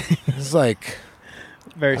it's like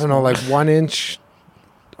very I don't know, small. like 1 inch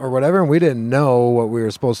or whatever, and we didn't know what we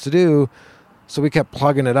were supposed to do, so we kept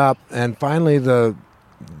plugging it up, and finally the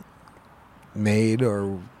maid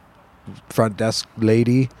or front desk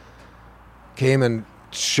lady came and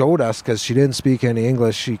showed us, because she didn't speak any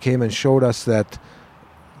English, she came and showed us that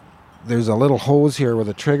there's a little hose here with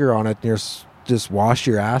a trigger on it, and just wash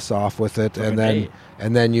your ass off with it, and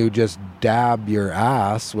then you just dab your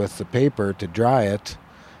ass with the paper to dry it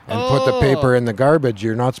and put the paper in the garbage.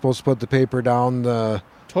 You're not supposed to put the paper down the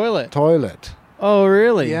toilet. toilet. Oh,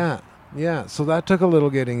 really? Yeah. So that took a little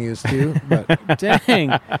getting used to, but Dang.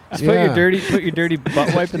 Just Yeah. put your dirty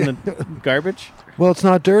butt wipe in the garbage. well, it's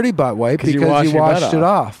not dirty butt wipe 'Cause you because wash you your butt washed it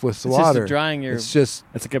off with the It's water. just drying your. It's just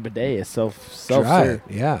It's like a bidet. It's self dry. serve.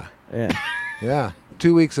 Yeah. Yeah.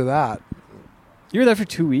 2 weeks of that. You were there for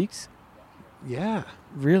 2 weeks? Yeah.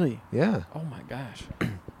 Really? Yeah. Oh my gosh.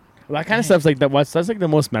 Well, that kind of stuff's like that's like the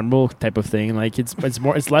most memorable type of thing. Like it's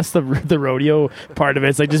less the rodeo part of it.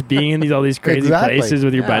 It's like just being in all these crazy Exactly. places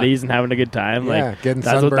with your Yeah. buddies and having a good time. Yeah, Like getting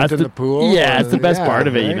that's sunburnt that's in the pool. Yeah, it's the and- best yeah, part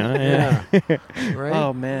of it, you right? know. Yeah. Right.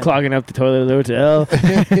 Oh man. Clogging up the toilet at the hotel.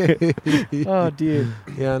 Oh dude.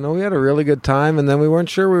 Yeah, no, we had a really good time, and then we weren't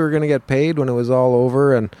sure we were going to get paid when it was all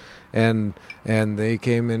over, and they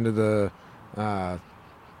came into the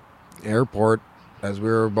airport as we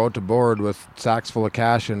were about to board with sacks full of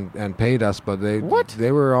cash and paid us, but they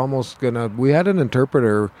were almost gonna. We had an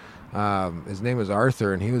interpreter. His name was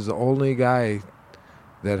Arthur, and he was the only guy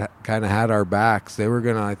that kind of had our backs. They were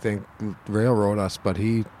gonna, I think, railroad us, but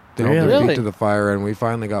he held their Really? feet to the fire, and we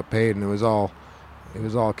finally got paid, and it was all it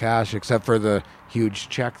was all cash except for the huge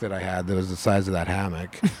check that I had that was the size of that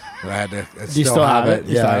hammock. I had to Do you still have it?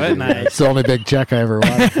 You still have it? I do. Nice. It's the only big check I ever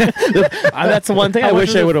won. That's the one thing I How much wish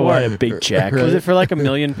was I it would have for? won, a big check. Was it for like 1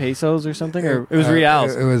 million pesos or something, or it was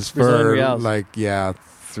reals? It was Brazilian for reals. like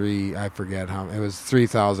I forget how. It was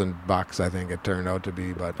 $3,000. I think it turned out to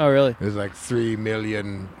be, but Oh, really? it was like 3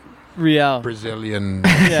 million Real. Brazilian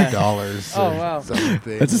Yeah. dollars. Oh, or wow.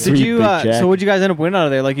 something. That's a Did sweet you? big check. So what'd you guys end up winning out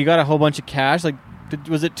of there? Like you got a whole bunch of cash. Like,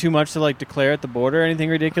 was it too much to like declare at the border or anything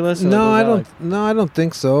ridiculous? Or, like, No, what was I that don't. like? No, I don't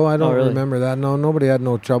think so. I don't really? remember that. No, nobody had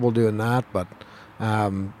no trouble doing that. But,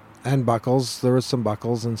 and buckles. There was some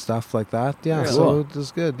buckles and stuff like that. Yeah, Really? so Cool. it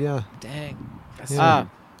was good. Yeah. Dang. Yeah.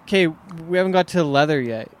 Okay, we haven't got to leather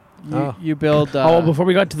yet. Oh. You build. Before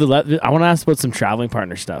we got to I want to ask about some traveling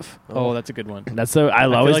partner stuff. Oh, that's a good one. That's I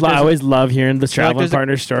feel always like I there's always love hearing the feel like traveling there's a-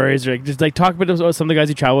 partner stories. Or just like talk about some of the guys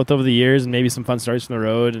you travel with over the years, and maybe some fun stories from the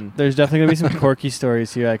road. And There's definitely gonna be some quirky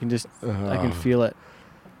stories here. I can feel it.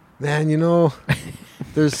 Man,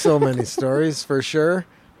 there's so many stories for sure.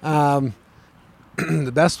 The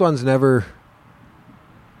best ones never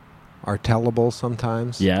are tellable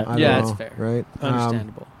sometimes. Yeah. I don't Yeah, know, that's fair. Right.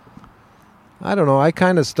 Understandable. I don't know. I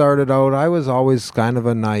kind of started out. I was always kind of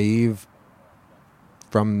a naive,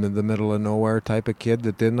 from the middle of nowhere type of kid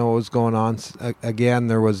that didn't know what was going on. Again,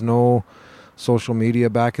 there was no social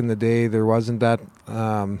media back in the day. There wasn't that.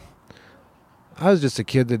 I was just a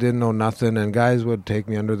kid that didn't know nothing, and guys would take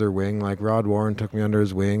me under their wing. Like Rod Warren took me under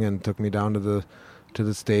his wing and took me down to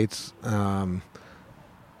the States.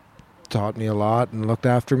 Taught me a lot and looked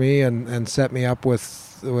after me and set me up with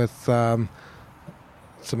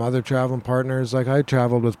some other traveling partners. Like I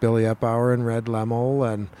traveled with Billy Epauer and Red Lemmel,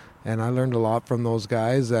 and I learned a lot from those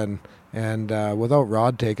guys. And without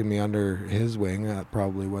Rod taking me under his wing, that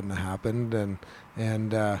probably wouldn't have happened.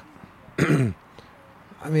 And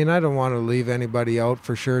I mean, I don't want to leave anybody out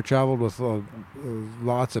for sure. Traveled with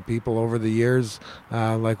lots of people over the years.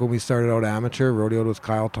 Like when we started out amateur, rodeoed with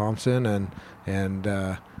Kyle Thompson and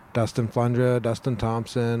Dustin Flundra, Dustin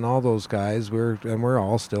Thompson, all those guys. We're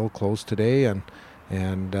all still close today.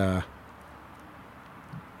 And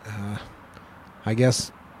I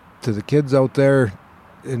guess to the kids out there,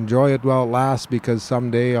 enjoy it while it lasts, because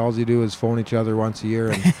someday all you do is phone each other once a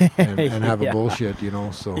year and have Yeah. a bullshit,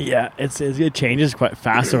 So yeah, it changes quite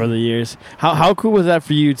fast over the years. How cool was that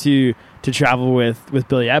for you to travel with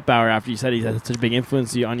Billy Epauer after you said he had such a big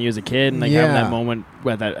influence on you as a kid, and like having that moment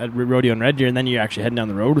with at rodeo and Red Deer, and then you're actually heading down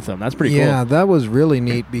the road with him? That's pretty cool. Yeah, that was really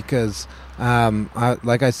neat because,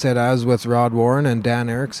 like I said, I was with Rod Warren and Dan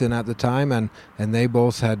Erickson at the time, and they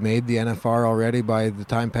both had made the NFR already by the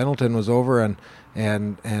time Pendleton was over, and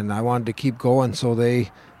I wanted to keep going, so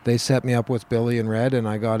they set me up with Billy and Red, and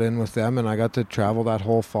I got in with them, and I got to travel that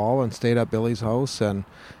whole fall and stayed at Billy's house, and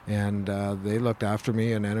they looked after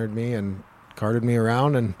me and entered me and carted me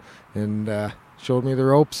around and showed me the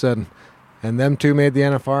ropes, and them two made the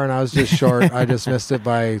NFR, and I was just short. I just missed it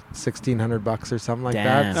by $1,600 or something like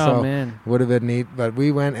Damn. that. So Oh man. would have been neat, but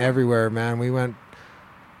we went everywhere, man. We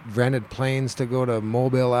rented planes to go to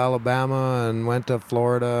Mobile, Alabama, and went to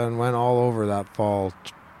Florida, and went all over that fall.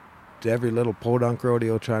 Every little podunk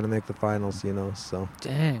rodeo trying to make the finals, So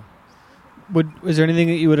Dang. Was there anything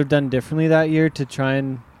that you would have done differently that year to try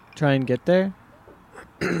and get there?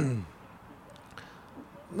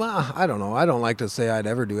 well, I don't know. I don't like to say I'd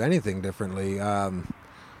ever do anything differently.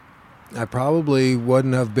 I probably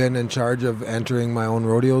wouldn't have been in charge of entering my own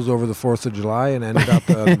rodeos over the 4th of July and ended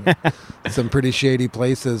up some pretty shady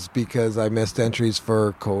places because I missed entries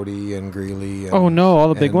for Cody and Greeley. And, Oh no, all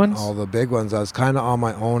the big and ones. All the big ones. I was kind of on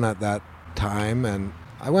my own at that time, and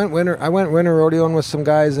I went winter rodeoing with some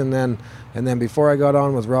guys, and then before I got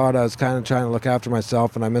on with Rod, I was kind of trying to look after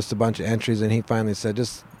myself, and I missed a bunch of entries, and he finally said,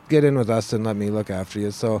 "Just get in with us and let me look after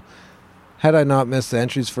you." So had I not missed the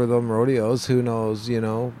entries for them rodeos, who knows,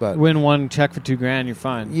 But Win one check for $2,000, you're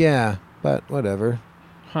fine. yeah, but whatever.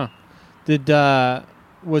 Huh. Did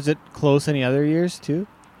was it close any other years too?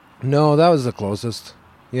 No, that was the closest.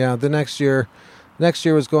 Yeah, the next year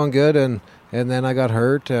was going good, and then I got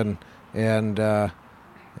hurt, and then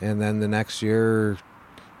the next year,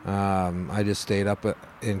 I just stayed up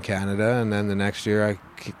in Canada, and then the next year I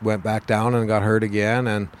went back down and got hurt again,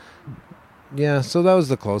 and yeah, so that was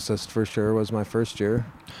the closest for sure. Was my first year.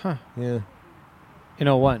 Huh. Yeah, In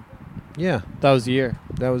 01. yeah, That was the year.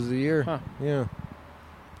 that was the year. Huh. Yeah.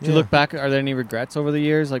 Did you look back? Are there any regrets over the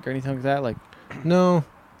years, like or anything like that? Like, No,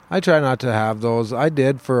 I try not to have those. I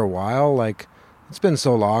did for a while. Like, it's been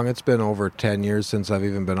so long. It's been over 10 years since I've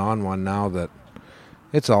even been on one now that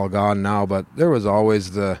it's all gone now. But there was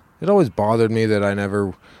always it always bothered me that I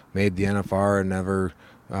never made the NFR and never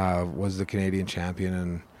was the Canadian champion,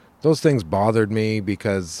 and those things bothered me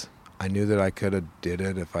because I knew that I could have did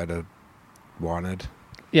it if I'd have wanted.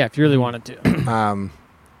 Yeah, if you really wanted to.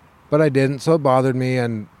 But I didn't, so it bothered me,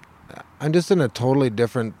 and I'm just in a totally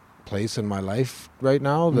different place in my life right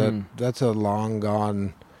now that's a long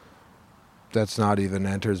gone, that's not even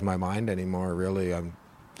enters my mind anymore, really. I've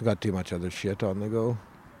got too much other shit on the go.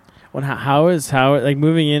 Well, how like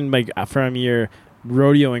moving in like from your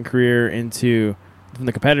rodeoing career into from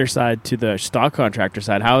the competitor side to the stock contractor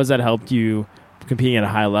side, how has that helped you competing at a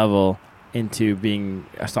high level into being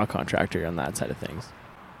a stock contractor on that side of things?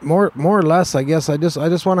 More or less, I guess. I just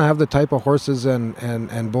want to have the type of horses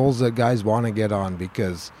and bulls that guys want to get on,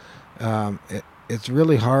 because it's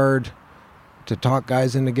really hard to talk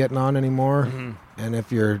guys into getting on anymore. Mm-hmm. And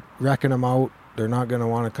if you're wrecking them out, they're not going to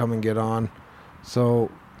want to come and get on. So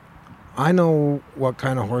I know what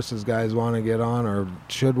kind of horses guys want to get on or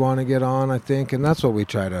should want to get on, I think, and that's what we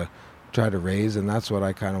try to raise, and that's what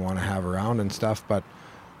I kind of want to have around and stuff. But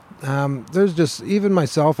there's just, even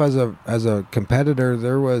myself as a competitor,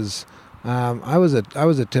 there was I was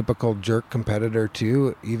a typical jerk competitor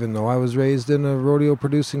too, even though I was raised in a rodeo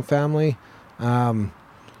producing family. And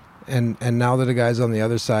now that a guy's on the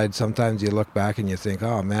other side, sometimes you look back and you think,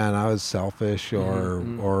 oh man, I was selfish,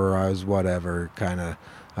 or I was whatever, I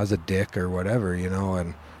was a dick or whatever,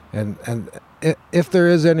 and if there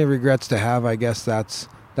is any regrets to have, I guess that's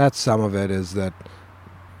some of it, is that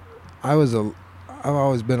I've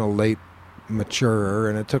always been a late maturer,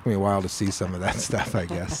 and it took me a while to see some of that stuff, I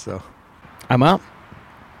guess. So I'm up.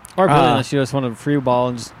 Or really, unless you just want to free ball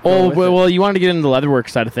and just. Well, you wanted to get into the leatherwork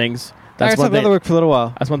side of things. That's one thing. Leatherwork for a little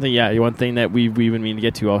while. That's one thing. Yeah, one thing that we've been meaning to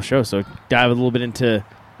get to all show. So dive a little bit into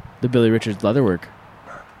the Billy Richards leatherwork.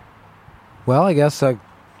 Well, I guess I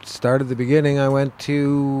started the beginning. I went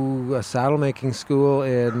to a saddle making school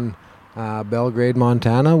in Belgrade,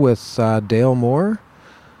 Montana, with Dale Moore.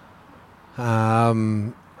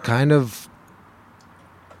 Kind of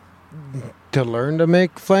to learn to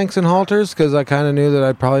make flanks and halters, because I kind of knew that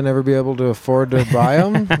I'd probably never be able to afford to buy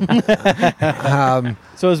them.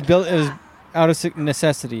 So it was out of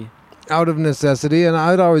necessity. Out of necessity, and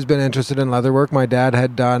I'd always been interested in leatherwork. My dad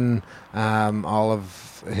had done all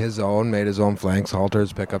of his own, made his own flanks,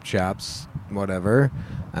 halters, pickup chaps, whatever.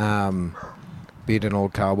 Beat an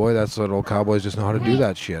old cowboy. That's what old cowboys just know how to do,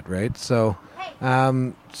 that shit, right? So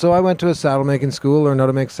I went to a saddle making school, learned how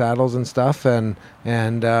to make saddles and stuff, and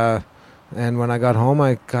when I got home,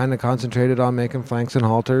 I kind of concentrated on making flanks and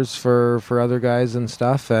halters for other guys and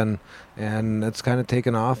stuff, and it's kind of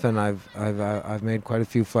taken off, and I've made quite a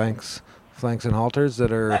few flanks and halters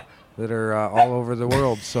that are all over the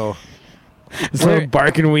world. So some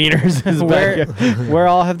barking wieners. Where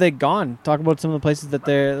all have they gone? Talk about some of the places that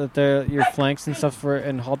they're your flanks and stuff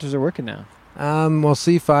and halters are working now. Well,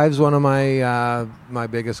 C5's one of my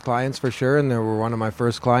biggest clients for sure, and they were one of my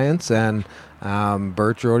first clients, and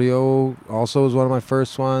Birch Rodeo also was one of my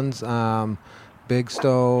first ones. Big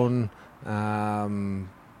Stone,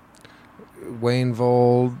 Wayne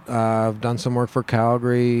Vold, I've done some work for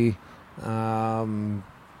Calgary.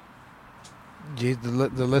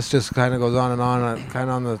 The list just kind of goes on and on. I'm kind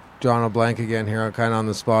of on the drawing a blank again here. I'm kind of on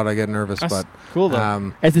the spot. I get nervous, That's but cool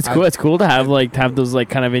though. It's cool. It's cool to have those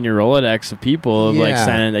kind of in your Rolodex of people of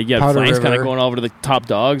standing. You have flanks kind of going over to the top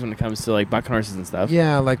dogs when it comes to bucking horses and stuff.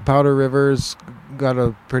 Yeah, like Powder River's got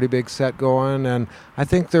a pretty big set going, and I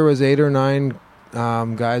think there was 8 or 9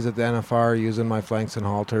 guys at the NFR using my flanks and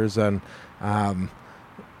halters, and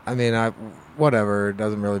whatever, it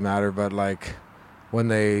doesn't really matter, but when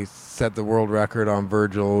they set the world record on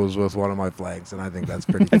Virgil, was with one of my flanks, and I think that's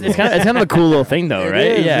pretty cool. It's kind of a cool little thing, though,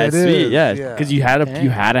 right? It's sweet. Yeah, because you had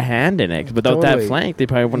a hand in it. Without that flank, they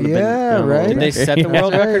probably wouldn't have been. Right. Did they set the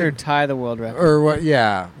world record or tie the world record? Or what?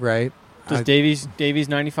 Yeah, right. Does Davies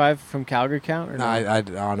 95 from Calgary count? Or no? I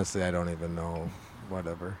honestly, I don't even know.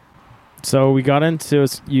 Whatever. So we got into,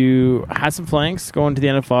 you had some flanks going to the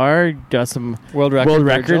NFR, got some world record,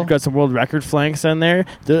 got some world record flanks in there.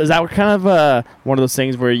 Is that kind of one of those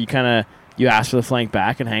things where you ask for the flank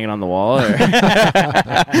back and hang it on the wall? Or? I'm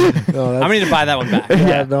going to buy that one back.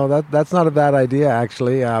 Yeah, no, that's not a bad idea,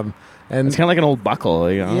 actually. And it's kind of like an old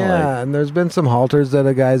buckle. Yeah, and there's been some halters that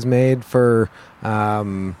a guy's made for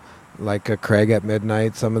like a Craig at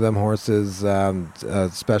Midnight. Some of them horses,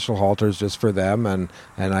 special halters just for them, and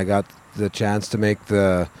I got the chance to make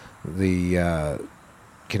the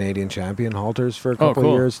Canadian champion halters for a couple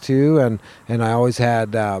years too, and I always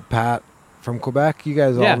had Pat from Quebec. You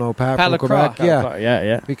guys Yeah, all know Pat Pat from Lacroix. Quebec. Yeah,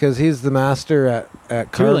 yeah. because he's the master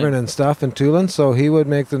at carving and stuff in Tulin. So he would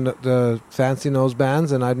make the fancy nose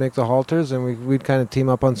bands, and I'd make the halters, and we'd kind of team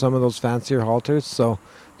up on some of those fancier halters. So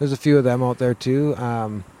there's a few of them out there too.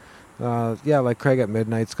 Like Craig at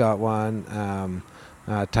Midnight's got one.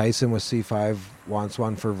 Tyson with C5 wants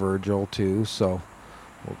one for Virgil too. So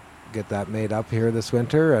we'll get that made up here this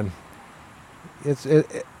winter, and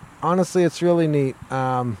honestly, it's really neat.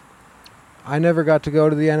 I never got to go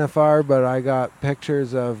to the NFR, but I got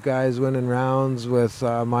pictures of guys winning rounds with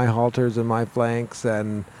my halters and my flanks,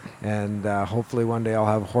 and hopefully one day I'll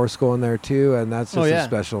have a horse going there too, and that's just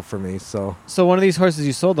special for me. So one of these horses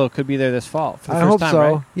you sold though could be there this fall for the I first hope time, so.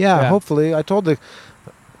 right? Yeah, hopefully.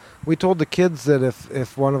 We told the kids that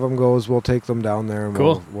if one of them goes, we'll take them down there and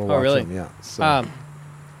Cool. we'll watch really? them. Yeah. So.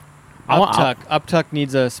 Uptuck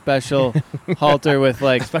needs a special halter with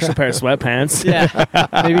like Special pair of sweatpants. yeah,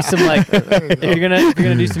 maybe some like if you're gonna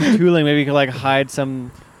do some tooling, maybe you could like hide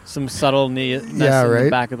some subtle ness in the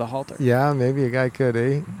back of the halter. Yeah, maybe a guy could,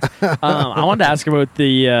 eh? I wanted to ask about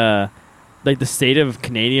the state of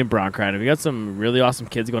Canadian bronc riding. We got some really awesome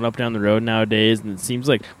kids going up and down the road nowadays, and it seems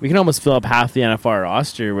like we can almost fill up half the NFR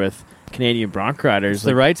roster with Canadian bronc riders. It's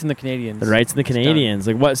the Wrights and the Canadians. The Wrights and the Canadians.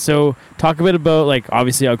 Like what? So talk a bit about like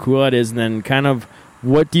obviously how cool that is, and then kind of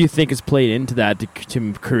what do you think has played into that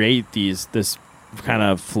to create this kind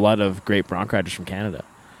of flood of great bronc riders from Canada?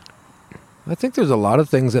 I think there's a lot of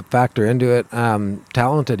things that factor into it.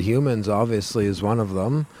 Talented humans, obviously, is one of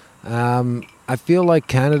them. I feel like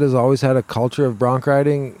Canada's always had a culture of bronc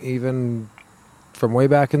riding. Even from way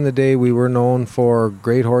back in the day, we were known for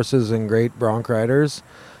great horses and great bronc riders.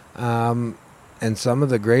 And some of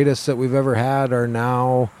the greatest that we've ever had are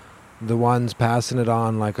now the ones passing it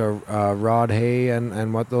on, like a Rod Hay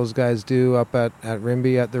and what those guys do up at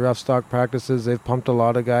Rimbey at the rough stock practices. They've pumped a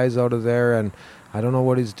lot of guys out of there, and I don't know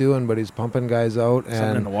what he's doing, but he's pumping guys out.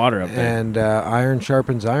 Something in the water up there. And iron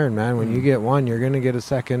sharpens iron, man. When you get one, you're going to get a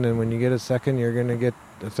second, and when you get a second, you're going to get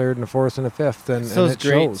a third and a fourth and a fifth, and those it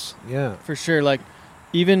greats. shows. Yeah, For sure. Like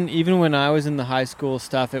even when I was in the high school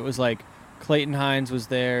stuff, it was like Clayton Hines was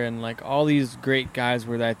there, and like all these great guys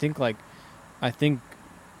were there. I think Guy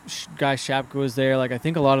Shapka was there. Like I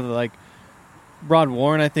think a lot of the like Rod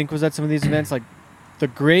Warren, I think, was at some of these events. Like the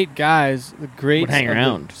great guys, the greats Would hang of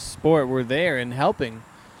around. the sport were there and helping.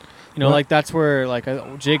 You know, like that's where like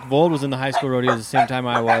Jake Vold was in the high school rodeos the same time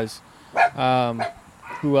I was.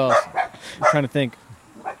 Who else? I'm trying to think.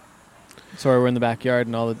 Sorry, we're in the backyard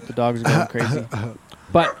and all the dogs are going crazy.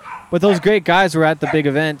 But those great guys were at the big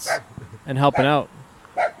events and helping out.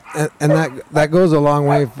 and that goes a long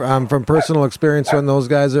way from personal experience. When those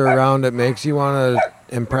guys are around, it makes you want to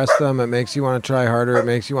impress them. It makes you want to try harder. It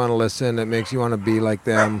makes you want to listen. It makes you want to be like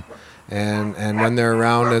them. And when they're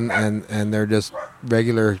around and they're just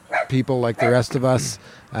regular people like the rest of us,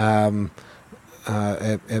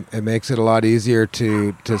 it makes it a lot easier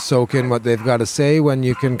to soak in what they've got to say when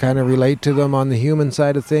you can kind of relate to them on the human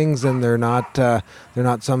side of things, and they're not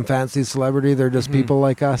some fancy celebrity. They're just people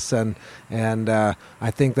like us, and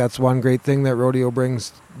I think that's one great thing that rodeo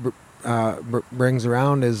brings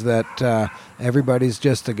around, is that everybody's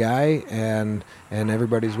just a guy, and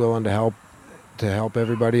everybody's willing to help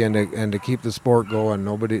everybody and to keep the sport going.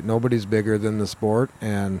 Nobody's bigger than the sport,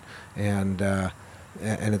 and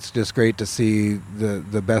it's just great to see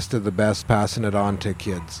the best of the best passing it on to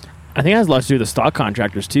kids. I think it has a lot to do with the stock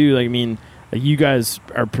contractors too. Like, I mean, like you guys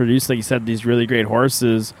are producing, like you said, these really great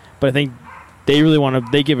horses, but I think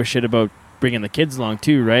they give a shit about bringing the kids along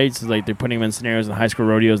too, right? So like they're putting them in scenarios in the high school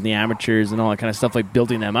rodeos and the amateurs and all that kind of stuff, like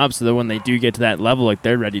building them up so that when they do get to that level, like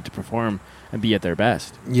they're ready to perform and be at their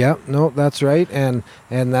best. Yeah, no, that's right, and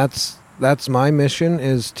that's my mission,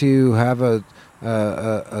 is to have a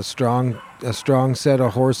strong set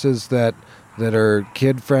of horses that are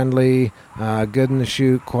kid friendly, good in the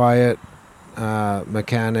chute, quiet,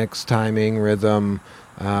 mechanics, timing, rhythm,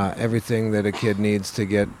 everything that a kid needs to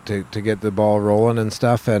get the ball rolling and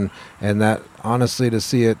stuff, and that honestly, to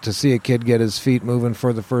see a kid get his feet moving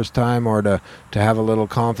for the first time, or to have a little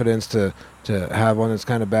confidence to have one that's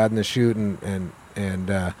kind of bad in the chute and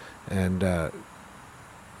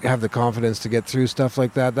have the confidence to get through stuff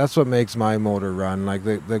like that. That's what makes my motor run. Like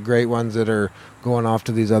the great ones that are going off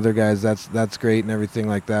to these other guys, that's great and everything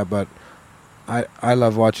like that, but I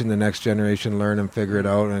love watching the next generation learn and figure it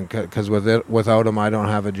out, and because without them, I don't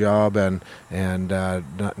have a job, and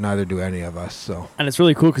neither do any of us. So, And it's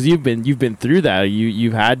really cool because you've been through that.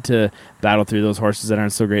 You've had to battle through those horses that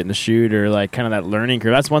aren't so great in the chute, or like kind of that learning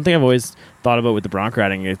curve. That's one thing I've always thought about with the bronc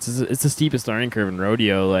riding. It's the steepest learning curve in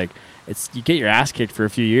rodeo. Like you get your ass kicked for a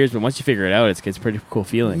few years, but once you figure it out, it's a pretty cool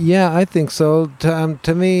feeling. yeah, I think so.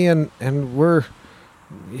 To me, and we're,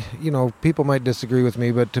 people might disagree with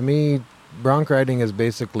me, but to me, bronc riding is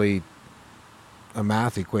basically a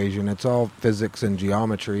math equation. It's all physics and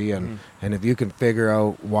geometry, and if you can figure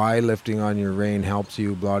out why lifting on your rein helps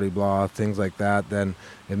you, blah blah blah, things like that, then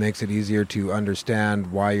it makes it easier to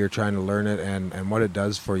understand why you're trying to learn it and what it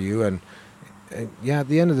does for you. And yeah, at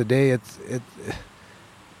the end of the day,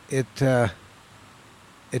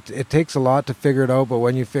 it takes a lot to figure it out, but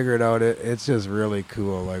when you figure it out, it's just really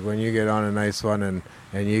cool. Like when you get on a nice one and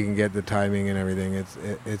you can get the timing and everything,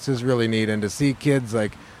 it's just really neat. And to see kids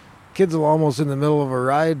will almost in the middle of a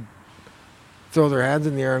ride throw their hands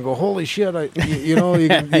in the air and go, holy shit, you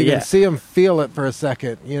can see them feel it for a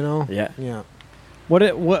second, Yeah. What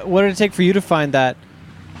did it take for you to find that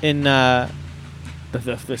in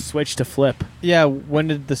The switch to flip. yeah, when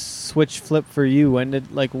did the switch flip for you? What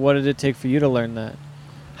did it take for you to learn that?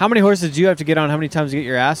 How many horses did you have to get on? How many times did you get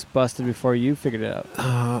your ass busted before you figured it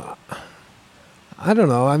out? I don't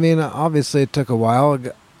know. I mean, obviously it took a while.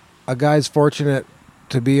 A guy's fortunate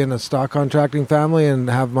to be in a stock contracting family and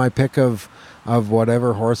have my pick of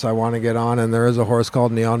whatever horse I want to get on. And there is a horse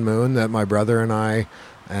called Neon Moon that my brother and I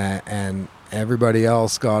and everybody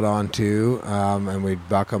else got on to, and we'd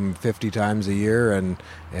buck them 50 times a year.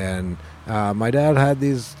 And my dad had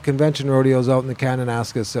these convention rodeos out in the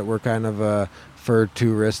Kananaskis that were kind of for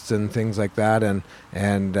tourists and things like that. And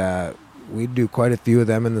we'd do quite a few of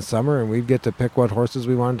them in the summer, and we'd get to pick what horses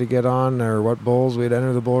we wanted to get on or what bulls we'd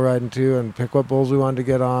enter the bull riding to and pick what bulls we wanted to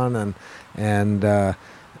get on. And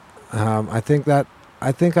I think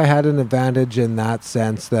I had an advantage in that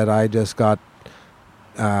sense that I just got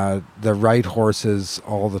the right horses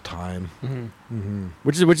all the time.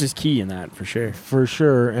 Which is key in that for sure. For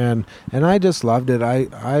sure. And I just loved it.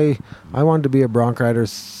 I wanted to be a bronc rider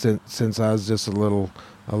since I was just a little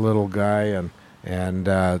guy,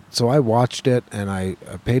 and so I watched it and I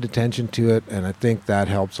paid attention to it, and I think that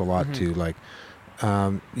helps a lot too. Like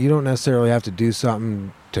you don't necessarily have to do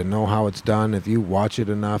something to know how it's done. If you watch it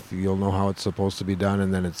enough, you'll know how it's supposed to be done,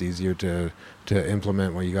 and then it's easier to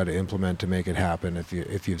implement what you got to implement to make it happen if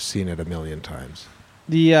you've seen it a million times.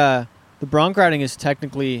 The bronc riding is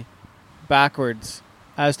technically backwards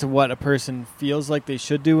as to what a person feels like they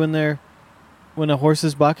should do when a horse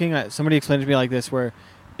is bucking. Somebody explained it to me like this, where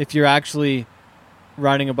if you're actually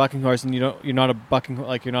riding a bucking horse and you're not a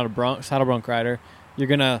saddle bronc rider, you're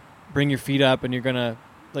gonna bring your feet up and you're gonna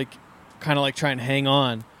kind of try and hang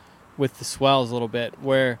on with the swells a little bit,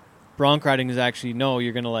 where bronc riding is actually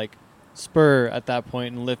you're gonna spur at that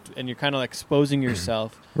point and lift, and you're kind of exposing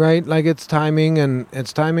yourself. Right, like it's timing and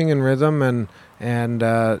rhythm and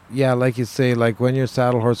yeah, like you say, like when your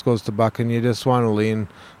saddle horse goes to bucking, you just want to lean,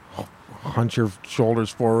 hunch your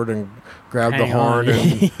shoulders forward and grab the horn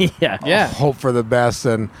and yeah, hope for the best,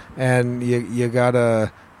 and you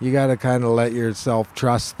gotta kind of let yourself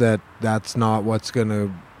trust that that's not what's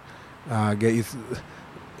gonna get you.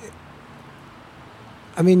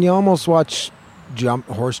 I mean, you almost watch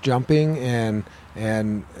horse jumping and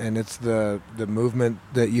it's the movement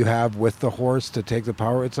that you have with the horse to take the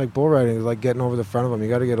power. It's like bull riding. It's like getting over the front of them. You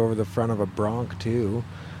got to get over the front of a bronc too,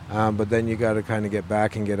 but then you got to kind of get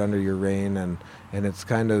back and get under your rein, and it's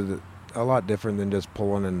kind of a lot different than just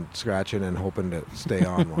pulling and scratching and hoping to stay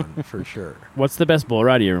on one for sure. What's the best bull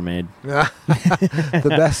ride you ever made?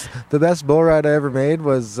 The best bull ride I ever made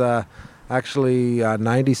was actually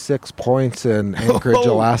 96 points in Anchorage,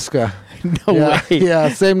 Alaska. No way. Yeah,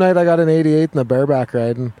 same night I got an 88 in the bareback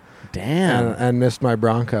riding. Damn. And missed my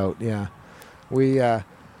bronc out. Yeah, we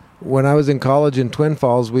when I was in college in Twin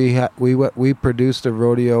Falls, we produced a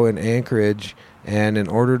rodeo in Anchorage, and in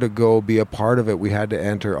order to go be a part of it, we had to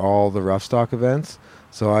enter all the rough stock events.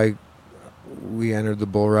 So we entered the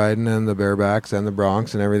bull riding and the barebacks and the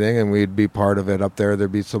broncs and everything, and we'd be part of it up there.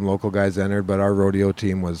 There'd be some local guys entered, but our rodeo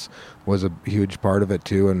team was a huge part of it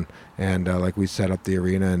too. And like we set up the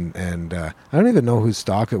arena, and I don't even know whose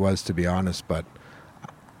stock it was, to be honest, but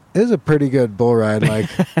it was a pretty good bull ride.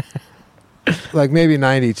 Like maybe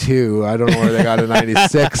 92. I don't know where they got a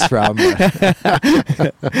 96 from.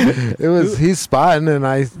 But he's spotting, and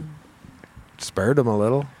I spurred them a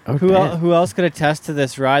little. Oh, Who else could attest to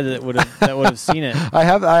this ride that would have seen it?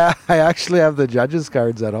 I actually have the judges'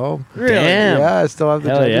 cards at home. Really? Damn. Yeah, I still have the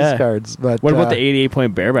Hell judges' yeah. cards. But What about the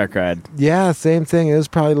 88-point bareback ride? Yeah, same thing. It was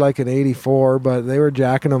probably like an 84, but they were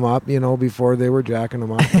jacking them up. Before they were jacking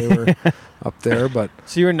them up, they were up there. But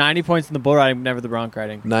So you were 90 points in the bull riding, never the bronc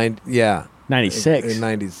riding. 96. In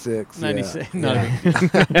 96. 96. Yeah.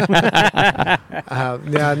 Not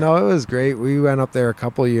Yeah. No, it was great. We went up there a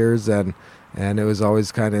couple of years, and it was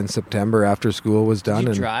always kind of in September after school was done. Did you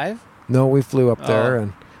and drive? No, we flew up there, Oh.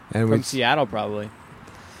 and From we. Seattle, probably.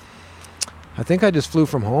 I think I just flew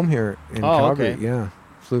from home here in Calgary. okay. Yeah,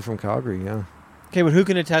 flew from Calgary. Yeah. Okay, but who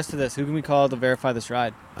can attest to this? Who can we call to verify this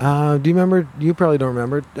ride? Do you remember? You probably don't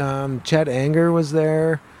remember. Chet Anger was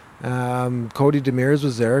there. Cody Demers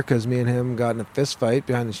was there because me and him got in a fist fight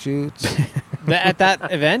behind the chutes. At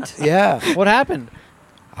that event? Yeah, What happened?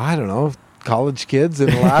 I don't know. College kids in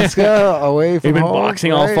Alaska away from They've been home.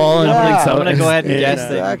 boxing all right? fall and Yeah. everything, I'm going to go ahead and guess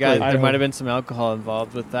that you Exactly. guys, I there don't- might have been some alcohol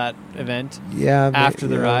involved with that event. Yeah. After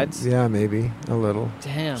the yeah, rides? Yeah, maybe a little.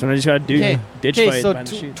 Damn. So now you just got to do ditch Okay, fight so behind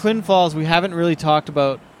the chutes. Twin Falls, we haven't really talked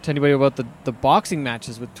to anybody about the boxing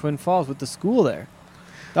matches with Twin Falls with the school there.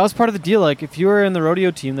 That was part of the deal. Like, if you were in the rodeo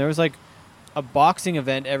team, there was like a boxing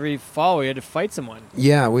event every fall where you had to fight someone.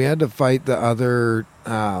 Yeah, we had to fight the other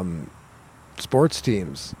sports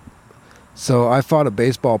teams. So I fought a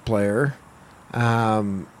baseball player,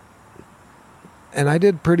 and I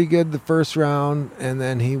did pretty good the first round, and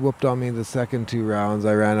then he whooped on me the second 2 rounds.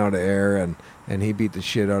 I ran out of air, and he beat the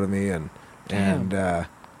shit out of me,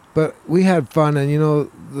 but we had fun, and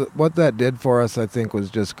what that did for us, I think, was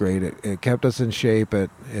just great. It kept us in shape. It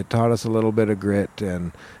taught us a little bit of grit,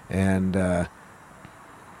 and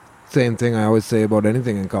same thing I always say about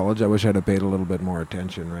anything in college. I wish I'd have paid a little bit more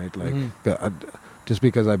attention, right? Like, just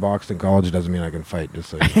because I boxed in college doesn't mean I can fight. Just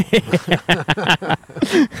so you know.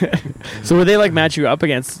 So would they like match you up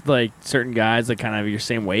against like certain guys, like kind of your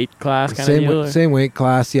same weight class kind of deal? Same weight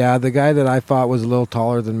class, yeah. The guy that I fought was a little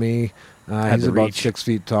taller than me. He's the about reach. 6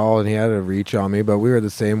 feet tall, and he had a reach on me, but we were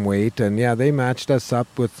the same weight. And yeah, they matched us up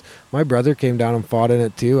with. My brother came down and fought in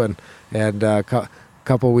it too, and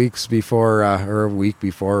couple weeks before or a week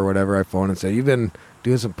before or whatever, I phoned and said, "You've been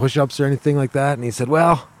doing some push-ups or anything like that?" And he said,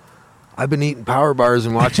 "Well, I've been eating power bars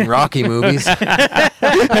and watching Rocky movies."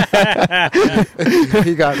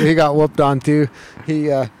 He got whooped on too. He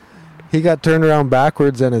got turned around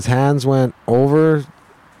backwards and his hands went over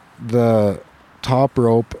the top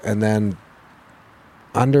rope and then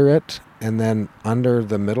under it and then under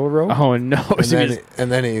the middle rope. Oh no!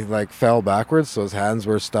 And then he like fell backwards, so his hands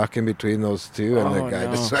were stuck in between those two, and the guy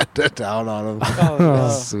just went down on him. Oh, no.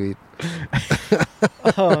 Sweet.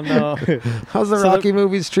 Oh, no. How's the So Rocky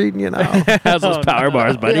movies treating you now? How's those power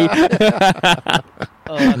bars, buddy?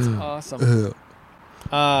 Oh, that's awesome.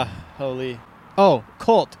 Holy. Oh,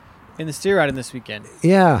 Colt in the steer riding this weekend.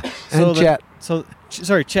 Yeah, and Chet.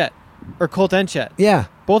 Sorry, Chet. Or Colt and Chet. Yeah,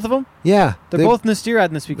 Both of them? yeah. They're both in the steer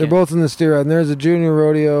riding this They're weekend. both in the steer ride. And there's a junior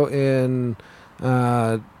rodeo in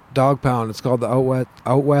Dog Pound. It's called the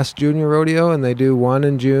Out West Junior Rodeo, and they do one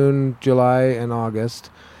in June, July, and August.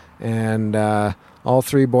 And all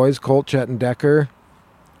 3 boys, Colt, Chet, and Decker,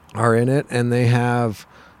 are in it, and they have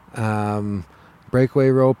breakaway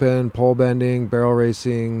roping, pole bending, barrel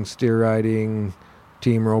racing, steer riding,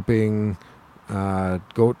 team roping,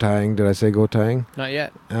 goat tying. Did I say goat tying? Not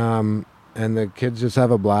yet. And the kids just have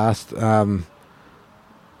a blast. I've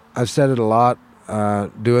said it a lot.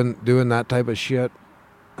 Doing that type of shit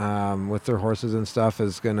with their horses and stuff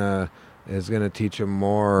is gonna teach them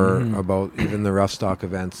more about even the rough stock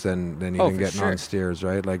events than even for getting sure. on steers,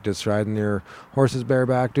 right? Like just riding your horses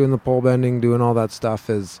bareback, doing the pole bending, doing all that stuff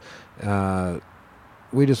is.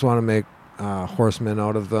 We just want to make horsemen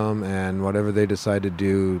out of them, and whatever they decide to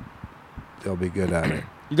do, they'll be good at it.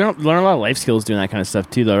 You learn a lot of life skills doing that kind of stuff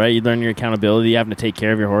too, though, right? You learn your accountability, having to take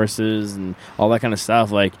care of your horses, and all that kind of stuff.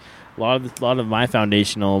 Like a lot of my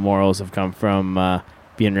foundational morals have come from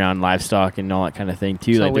being around livestock and all that kind of thing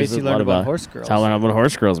too. So like ways there's you a lot learn about about horse girls. That's how I learned about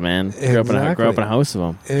horse girls, man. Grew up in a house of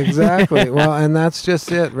them. Exactly. Well, and that's just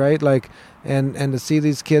it, right? Like, and to see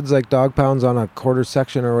these kids like Dog Pounds on a quarter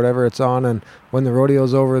section or whatever it's on, and when the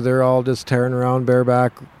rodeo's over, they're all just tearing around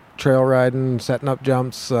bareback, trail riding, setting up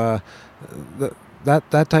jumps.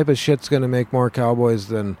 That type of shit's gonna make more cowboys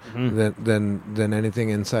than anything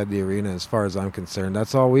inside the arena, as far as I'm concerned.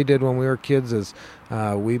 That's all we did when we were kids. Is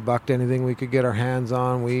we bucked anything we could get our hands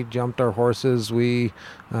on. We jumped our horses. We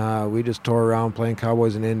just tore around playing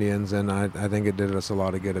cowboys and Indians, and I think it did us a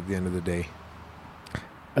lot of good at the end of the day.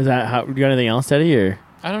 Is that how? You got anything else, Eddie? Or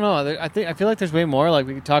I don't know. I feel like there's way more. Like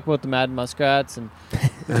we could talk about the Mad Muskrats and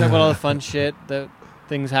We talk about all the fun shit that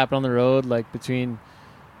things happen on the road, like between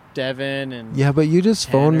Devin and Yeah, but you just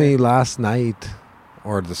phoned Tanner. me last night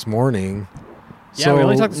or this morning. Yeah, we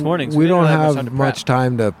only talked this morning, so we we don't didn't really have have much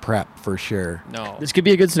time to prep for sure. No. This could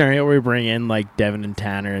be a good scenario where we bring in like Devin and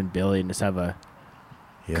Tanner and Billy and just have a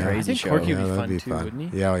Yeah. Crazy I think show. Corky would be that'd fun be too, fun.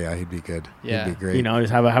 wouldn't he? Yeah, yeah, he'd be good. Yeah. He'd be great. you know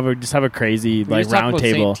just have a crazy We like just talked round about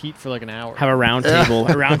table. St. Tite for like an hour. Have a round table,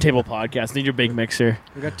 a round table podcast. Need your big mixer.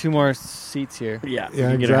 We got 2 more seats here. Yeah, Yeah,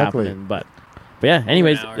 we can get it exactly. happening. But yeah.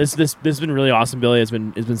 Anyways, hour. this has been really awesome, Billy. It's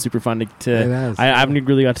been super fun It to has. I haven't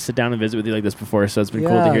really got to sit down and visit with you like this before, so it's been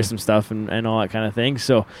cool to Yeah. hear some stuff and all that kind of thing.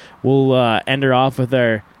 So we'll end her off with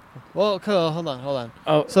our. Well, cool. Hold on.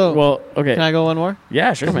 Oh, So, well, okay, Can I go one more?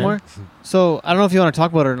 yeah, sure, Couple man. more? So I don't know if you want to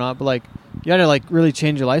talk about it or not, but like you had to like really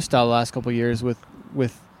change your lifestyle the last couple of years with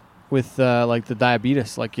like the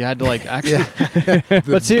diabetes. Like you had to like actually.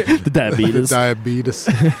 But see, The diabetes. Diabetes.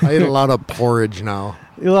 I eat a lot of porridge now.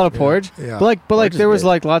 a lot of porridge. Yeah. But like Porridge is there was good.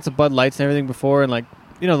 like lots of Bud Lights and everything before, and like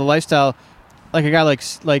the lifestyle, like a guy like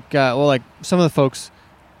some of the folks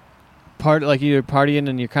you're partying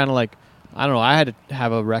and you're kind of like, I don't know. I had to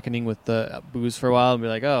have a reckoning with the booze for a while and be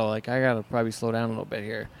like, oh, like I gotta probably slow down a little bit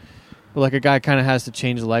here. But like a guy kind of has to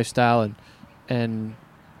change the lifestyle and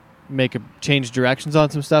change directions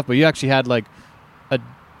on some stuff. But you actually had like a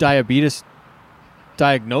diabetes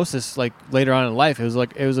diagnosis like later on in life. It was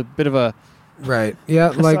a bit of a Right. Yeah.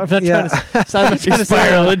 Like. I'm not yeah. trying to say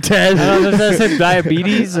Spiral intent. I don't know if I said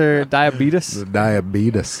diabetes or diabetes. The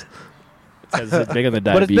diabetes. It's big on the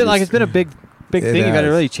But diabetes. it's been a big It thing. You've got to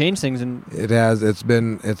has. really change things, and It has. It's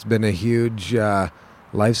been a huge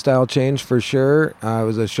lifestyle change for sure. It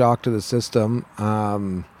was a shock to the system.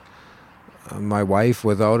 My wife,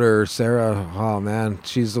 without her, Sarah, oh man,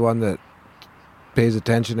 she's the one that pays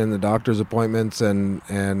attention in the doctor's appointments, and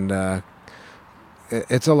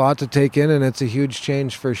it's a lot to take in, and it's a huge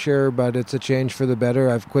change for sure. But it's a change for the better.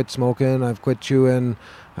 I've quit smoking. I've quit chewing.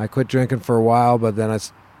 I quit drinking for a while, but then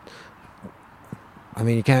I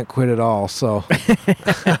mean, you can't quit it all. So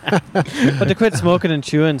but to quit smoking and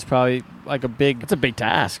chewing is probably like a big It's a big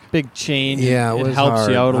task. change. yeah, it was helps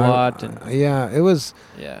hard. you out a lot. And Yeah, it was.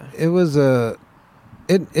 yeah, It was it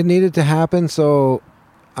needed to happen, so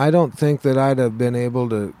I don't think that I'd have been able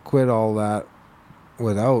to quit all that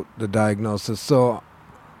without the diagnosis. So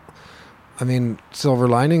I mean, silver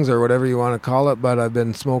linings or whatever you want to call it, but I've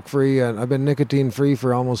been smoke free and I've been nicotine free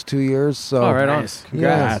for almost 2 years. So Oh, right on. Nice.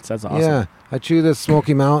 Congrats. That's awesome. yeah, I chew this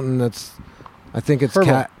Smoky Mountain. I think it's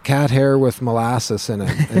Herbal. cat hair with molasses in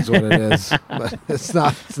it. Is what it is. But it's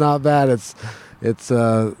not bad. It's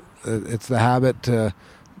the habit to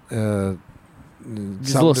Just a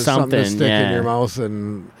little something to something, stick in yeah. your mouth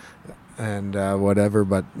and whatever.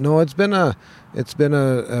 But no, it's been a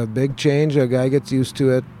big change. A guy gets used to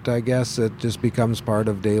it. I guess it just becomes part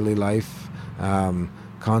of daily life.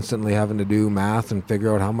 Constantly having to do math and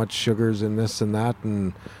figure out how much sugar's in this and that,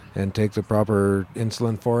 and take the proper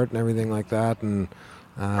insulin for it and everything like that. And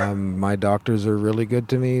my doctors are really good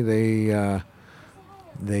to me. They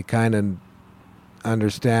kind of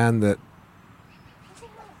understand that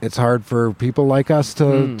it's hard for people like us to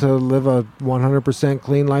live a 100%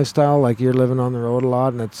 clean lifestyle. Like you're living on the road a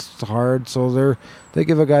lot, and it's hard. So they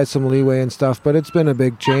give a guy some leeway and stuff. But it's been a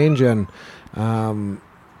big change, and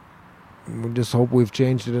we just hope we've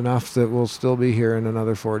changed it enough that we'll still be here in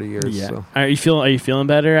another 40 years. Yeah. So. Are you feeling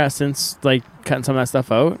better since like cutting some of that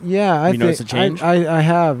stuff out? Yeah, I You noticed think a change? I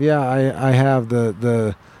have. Yeah, I have.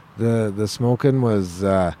 The smoking was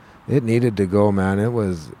it needed to go, man. It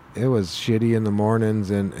was shitty in the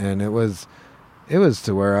mornings, and it was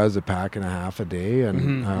to where I was a pack and a half a day,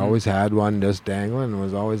 and I always had one just dangling, and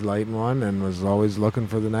was always lighting one, and was always looking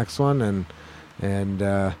for the next one, and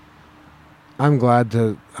I'm glad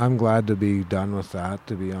to be done with that.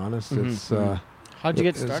 To be honest, it's how'd you get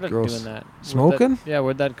It's started gross. doing that? Smoking?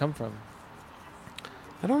 Where'd that come from?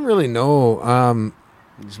 I don't really know.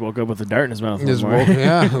 He just woke up with a dart in his mouth. Just one morning.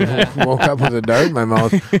 woke up with a dart in my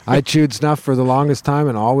mouth. I chewed snuff for the longest time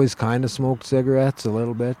and always kind of smoked cigarettes a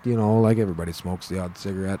little bit, like everybody smokes the odd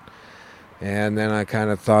cigarette. And then I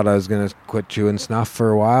kind of thought I was going to quit chewing snuff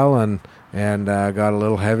for a while, and got a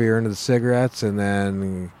little heavier into the cigarettes, and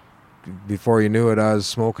then before you knew it, I was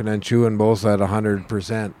smoking and chewing both at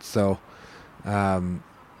 100%. So, yeah,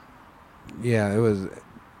 it was.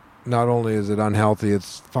 Not only is it unhealthy,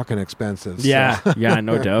 it's fucking expensive. Yeah, so. yeah,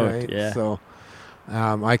 no doubt. Right? Yeah. So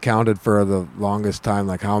I counted for the longest time,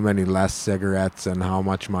 like how many less cigarettes and how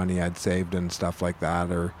much money I'd saved and stuff like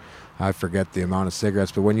that, or I forget the amount of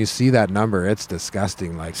cigarettes. But when you see that number, it's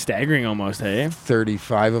disgusting. Like Staggering almost, hey?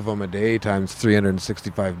 35 of them a day times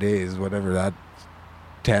 365 days, whatever that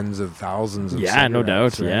tens of thousands of Yeah, no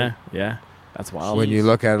doubt. cigarettes, right? Yeah. That's wild. When you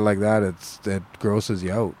look at it like that, it grosses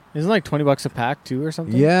you out. Isn't it like $20 a pack too, or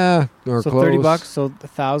something? Yeah, or So close. $30, so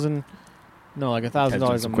 $1,000. No, like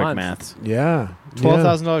 $1,000 a some quick month. maths. Yeah,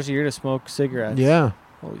 $12,000 a year to smoke cigarettes. Yeah,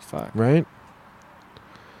 Holy fuck. right.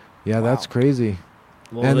 Yeah, that's crazy.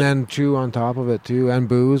 Well, And then chew on top of it too, and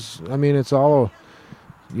booze. I mean, it's all.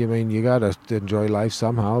 You mean you gotta enjoy life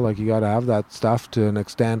somehow. Like you gotta have that stuff to an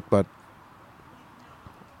extent, but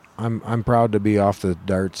I'm proud to be off the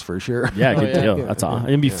darts for sure. yeah, good yeah. deal. That's all.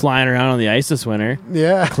 And be flying around on the ice this winter.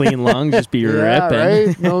 Yeah, Clean lungs, just be yeah, ripping.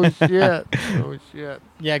 right? No shit. No shit.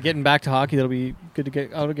 Yeah, getting back to hockey, that'll be good to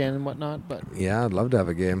get out again and whatnot. But Yeah, I'd love to have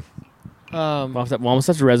a game. We'll almost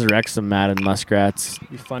have to resurrect some Madden Muskrats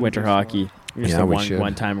be fun to winter do hockey. Just Yeah, a we should.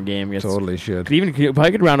 one-time game. Totally should.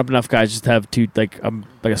 Probably could round up enough guys just to have two like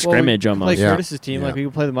a scrimmage almost. Like Yeah. Curtis's team, like Yeah. we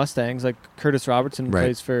could play the Mustangs. Like Curtis Robertson Right.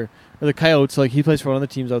 plays for or the Coyotes. Like he plays for one of the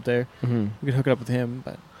teams out there. Mhm. We could hook it up with him.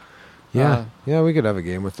 But Yeah, yeah, we could have a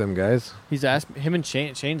game with them guys. he's asked him and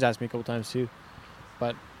Shane's asked me a couple times too.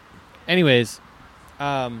 But anyways,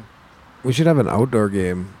 We should have an outdoor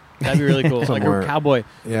game. that'd be really cool. Like Somewhere. a cowboy.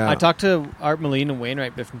 Yeah. I talked to Art Moline and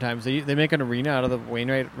Wainwright different times. They make an arena out of the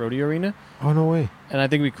Wainwright Rodeo Arena, Oh no way. and I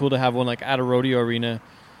think it'd be cool to have one like at a rodeo arena,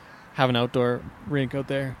 have an outdoor rink out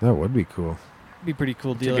there. That would be cool. Be a pretty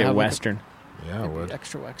cool To deal. to get have like, Western. Yeah, it maybe would.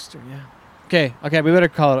 extra Western, yeah. Okay, we better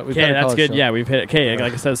call it. We Okay, better call that's it good. show. Yeah, we've hit. Okay,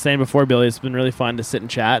 like I was saying before, Billy, it's been really fun to sit and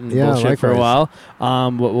chat and Yeah, bullshit for a while.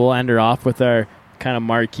 likewise. We'll end her off with our kind of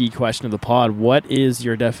marquee question of the pod. What is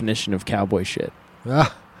your definition of cowboy shit?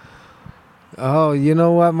 Ah. Oh, you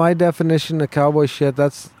know what? My definition of cowboy shit,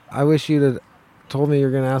 I wish you'd have told me you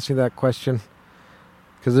were going to ask me that question.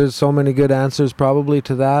 Because there's so many good answers probably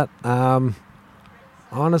to that.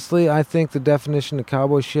 Honestly, I think the definition of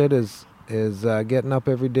cowboy shit is getting up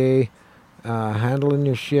every day, handling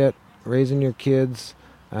your shit, raising your kids,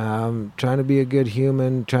 trying to be a good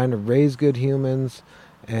human, trying to raise good humans,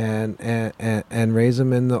 and raise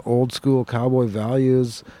them in the old school cowboy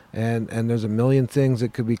values. And there's a million things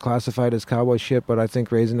that could be classified as cowboy shit, but I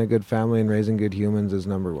think raising a good family and raising good humans is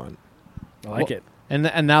number one. I like it. And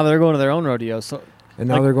now they're going to their own rodeos. So And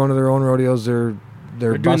now Like- they're going to their own rodeos. They're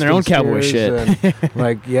doing their own busting cowboy steers shit. and,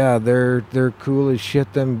 like, yeah, they're cool as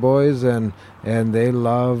shit, them boys, and they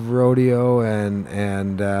love rodeo,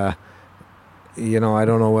 and you know, I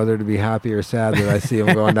don't know whether to be happy or sad that I see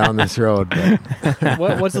them going down this road.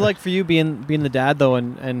 But what's it like for you being the dad though,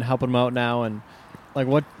 and helping them out now, and like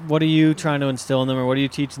what are you trying to instill in them, or what are you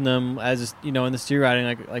teaching them as in the steer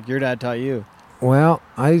riding like your dad taught you? Well,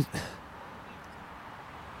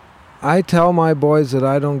 I tell my boys that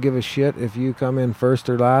I don't give a shit if you come in first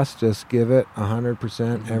or last. Just give it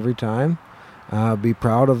 100% every time. Be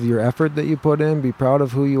proud of your effort that you put in. Be proud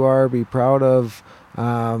of who you are. Be proud of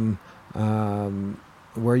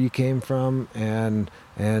where you came from, and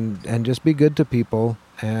just be good to people.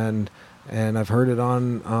 And I've heard it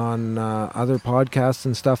on other podcasts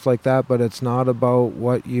and stuff like that. But it's not about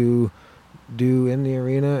what you do in the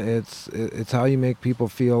arena. It's how you make people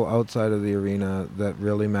feel outside of the arena that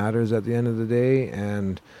really matters at the end of the day,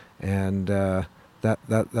 and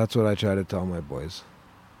that's what I try to tell my boys.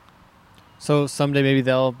 So someday maybe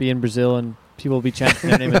they'll be in Brazil and people will be chanting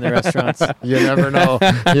their name in their restaurants. You never know.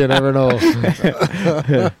 You never know.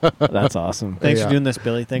 That's awesome. Thanks Yeah. for doing this,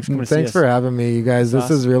 Billy. Thanks for coming to see Thanks us. for having me, you guys. This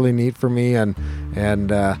Awesome. is really neat for me, and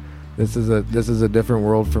this is a different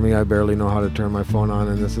world for me. I barely know how to turn my phone on,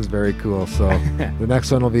 and this is very cool. So the next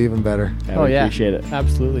one will be even better. Yeah, we yeah. appreciate it.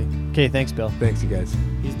 Absolutely. Okay, thanks, Bill. Thanks, you guys.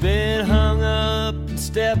 He's been hung up and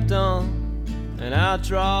stepped on and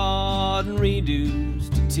outrod and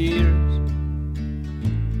reduced to tears.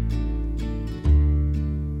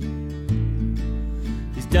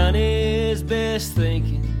 He's done his best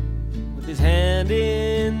thinking with his hand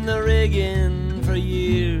in the rigging for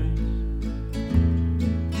years.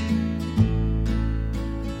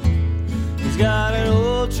 He's got an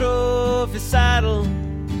old trophy saddle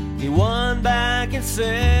he won back in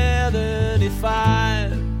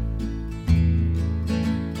 '75.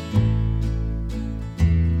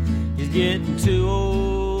 He's getting too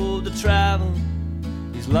old to travel.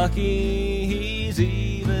 He's lucky he's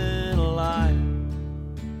even alive.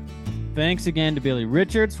 Thanks again to Billy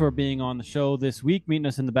Richards for being on the show this week, meeting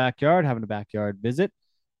us in the backyard, having a backyard visit.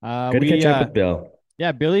 Good to catch up with Bill.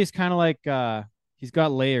 Yeah, Billy's kind of like he's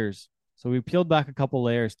got layers. So we peeled back a couple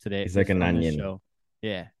layers today. He's like an on this onion. show.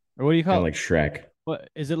 Yeah. Or what do you call Kind of it? like Shrek. What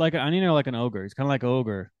is it, like an onion or like an ogre? It's kind of like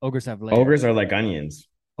ogre. Ogres have layers. Ogres are like onions.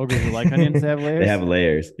 Ogres are like onions. They have layers. They have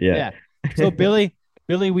layers. Yeah. So Billy,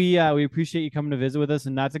 we appreciate you coming to visit with us,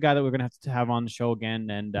 and that's a guy that we're gonna have to have on the show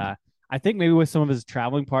again. And I think maybe with some of his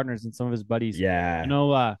traveling partners and some of his buddies. Yeah. You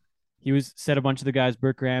know, he said a bunch of the guys,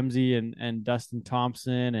 Burke Ramsey and Dustin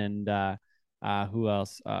Thompson and who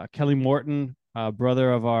else? Kelly Morton,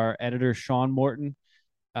 brother of our editor Sean Morton.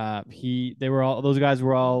 Those guys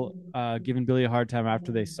were all giving Billy a hard time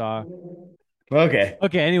after they saw. Okay.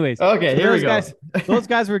 Okay. Anyways, Okay. so Here we go. those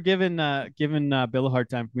guys were giving Bill a hard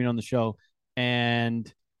time for being on the show,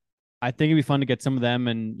 and I think it'd be fun to get some of them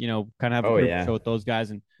and kind of have a group show with those guys.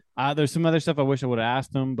 And there's some other stuff I wish I would have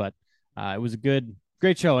asked them, but it was a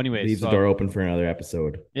great show. Anyways, Leaves the door open for another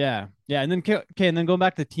episode. Yeah, and then and then going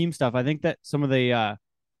back to team stuff, I think that some of the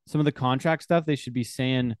contract stuff they should be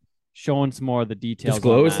showing some more of the details.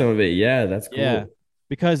 Disclose some of it. Yeah, that's cool. Yeah,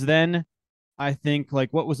 because then I think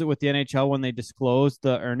like what was it with the NHL when they disclosed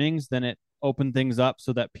the earnings? Then it opened things up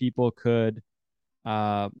so that people could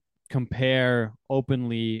compare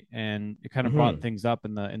openly, and it kind of brought things up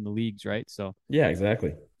in the leagues, right? So yeah,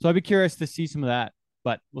 exactly. So I'd be curious to see some of that,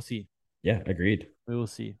 but we'll see. Yeah, agreed. We will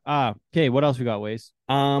see. Okay, what else we got, Waze?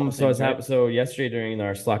 So yesterday during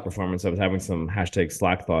our Slack performance, I was having some hashtag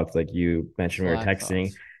Slack thoughts, like you mentioned. We were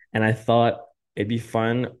texting, and I thought it'd be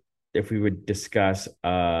fun if we would discuss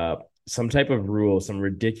some type of rule, some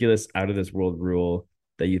ridiculous out of this world rule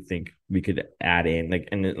that you think we could add in, like,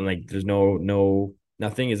 and like there's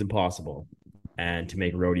nothing is impossible, and to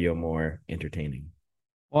make rodeo more entertaining.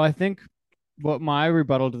 Well, I think what my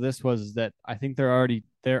rebuttal to this was that I think there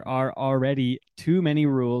are already too many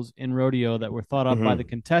rules in rodeo that were thought up by the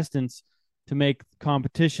contestants to make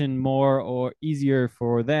competition more or easier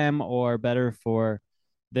for them or better for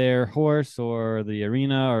their horse or the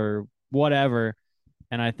arena or whatever.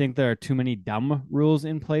 And I think there are too many dumb rules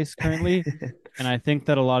in place currently. And I think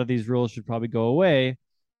that a lot of these rules should probably go away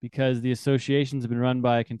because the associations have been run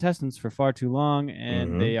by contestants for far too long,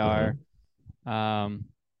 and they are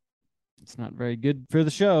it's not very good for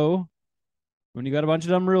the show when you got a bunch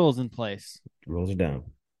of dumb rules in place. Rules are dumb.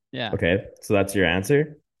 Yeah. Okay, so that's your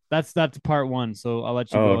answer? That's part one. So I'll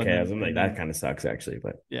let you go. Okay. I was like, that kind of sucks actually,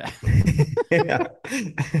 but yeah. Yeah.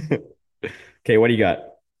 Okay, what do you got?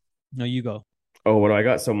 No, you go. Oh, what do I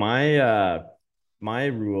got? So my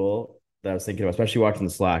rule that I was thinking about, especially watching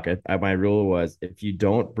the Slack, my rule was if you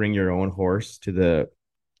don't bring your own horse to the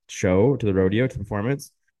show, to the rodeo, to the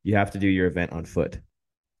performance, you have to do your event on foot.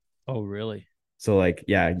 Oh, really? So like,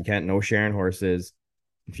 yeah, you can't sharing horses.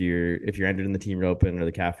 If you're entered in the team roping or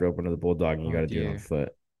the calf roping or the bulldogging, you got to do it on foot.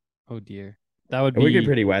 Oh dear, that would be. We get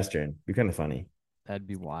pretty Western. Be kind of funny. That'd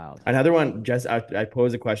be wild. Another one. I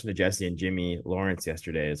posed a question to Jesse and Jimmy Lawrence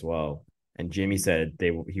yesterday as well, and Jimmy said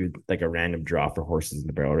he would like a random draw for horses in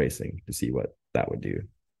the barrel racing to see what that would do.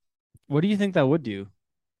 What do you think that would do?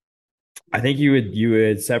 I think you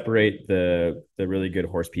would separate the really good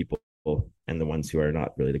horse people and the ones who are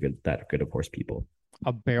not really that good of horse people.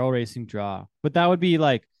 A barrel racing draw, but that would be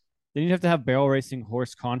like then you'd have to have barrel racing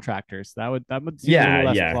horse contractors. That would seem a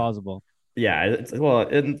little less plausible. Yeah,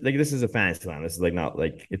 like this is a fantasy land. This is like not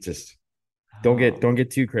like it's just don't get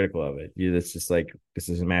too critical of it. It's just like this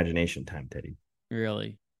is imagination time, Teddy.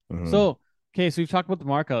 Really? So okay, so we've talked about the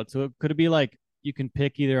mark out. So could it be like you can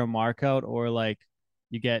pick either a mark out or like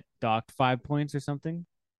you get docked 5 points or something?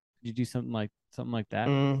 Could you do something like that?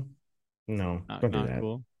 No, don't do that.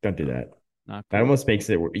 Cool. Don't do that. Not cool. That almost makes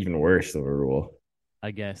it even worse of a rule. I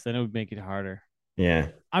guess then it would make it harder. Yeah,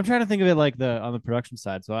 I'm trying to think of it like on the production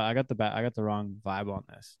side. So I got the wrong vibe on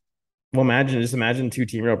this. Well, imagine two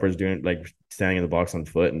team ropers doing like standing in the box on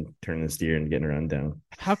foot and turning the steer and getting a run down.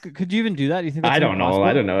 How could you even do that? Do you think that's I don't know.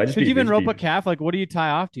 I don't know. Could you even rope a calf? Like, what do you tie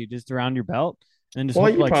off to? Just around your belt and just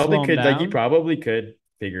you probably could. Like, you probably could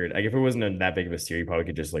figure it. Like, if it wasn't that big of a steer, you probably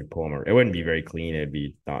could just like pull them. It wouldn't be very clean. It'd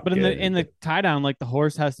be not. But in the tie down, like the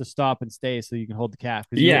horse has to stop and stay so you can hold the calf.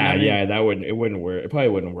 Yeah, it wouldn't work. It probably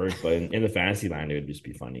wouldn't work. But in the fantasy land, it would just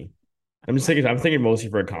be funny. I'm thinking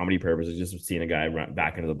mostly for a comedy purposes, just seeing a guy run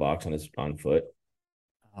back into the box on foot.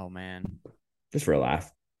 Oh man, just for a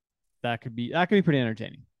laugh. That could be pretty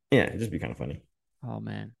entertaining. Yeah, it'd just be kind of funny. Oh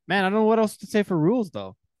man, I don't know what else to say for rules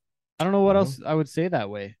though. I don't know what else I would say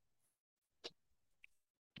that way.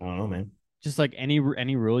 I don't know, man. Just like any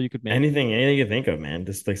rule you could make. Anything you think of, man.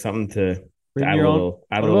 Just like something to add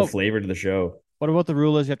a little flavor to the show. What about the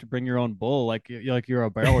rule is you have to bring your own bull, like you're a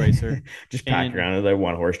barrel racer. Just pack around with like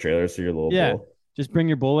one horse trailer, so your little bull. Just bring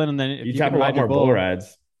your bull in, and then if you have a lot more bull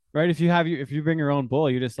rides. Right, if you bring your own bull,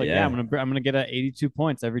 you're just like, I'm gonna get 82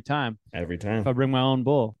 points every time. If I bring my own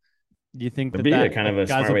bull, do you think that kind of a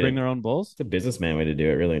guys will bring their own bulls? It's a businessman way to do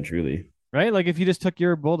it, really and truly. Right, like if you just took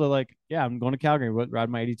your bull to like, I'm going to Calgary, ride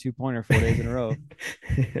my 82 pointer 4 days in a row.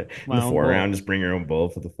 The 4 round, just bring your own bull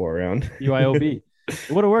for the 4 round. UIOB.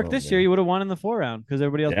 It would have worked Oh, this year. man. You would have won in the 4 round because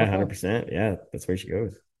everybody else. Yeah, booked out. 100%. Yeah, that's where she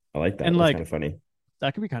goes. I like that. And That's like kind of funny.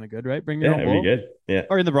 that could be kind of good, right? Bring your Yeah, own it'd be bull, good. Yeah.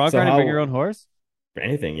 or in the broad So card, and bring your how own horse. for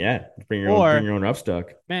anything? Yeah, Or bring your own rough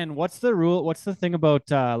stock. man, what's the rule? What's the thing about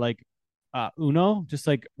like Uno? Just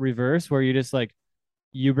like reverse, where you just like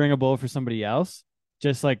you bring a bull for somebody else,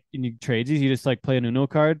 just like in you tradesies, you just like play an Uno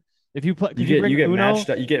card. If you play, could you bring You get Uno? matched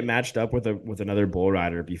up. You get matched up with another bull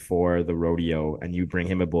rider before the rodeo, and you bring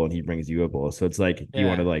him a bull, and he brings you a bull. So it's like, do you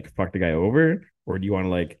want to Yeah. like fuck the guy over, or do you want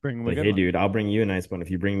to Bring him a like, good hey, one. dude, I'll bring you a nice one if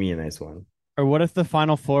you bring me a nice one. Or what if the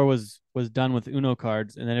final four was done with Uno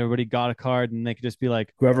cards, and then everybody got a card, and they could just be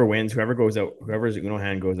like, Whoever wins, whoever goes out, whoever's Uno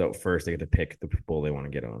hand goes out first, they get to pick the bull they want to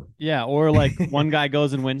get on. yeah, or like one guy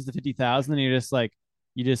goes and wins the 50,000, and you're just like,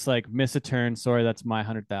 you just like miss a turn. Sorry, that's my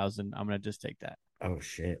 100,000. I'm gonna just take that. Oh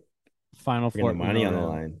shit. Final Getting four the money Uno on the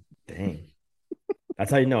round. line. Dang.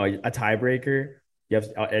 That's how you know a tiebreaker. You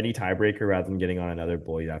have any tiebreaker rather than getting on another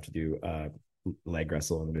bull, you have to do leg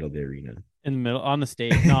wrestle in the middle of the arena. In the middle on the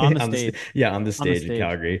stage. No, on the stage. Yeah, on the On the stage in stage.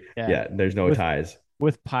 Calgary. Yeah. Yeah, there's no With- ties.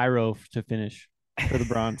 With pyro to finish for the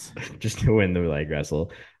bronze. Just to win the leg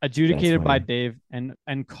wrestle. Adjudicated by funny. Dave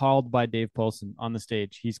and called by Dave Paulson on the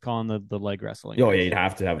stage. He's calling the leg wrestling. Oh yeah, you'd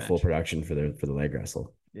have to have match. full production for the leg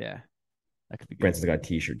wrestle. Yeah. That could be good. Branson's got a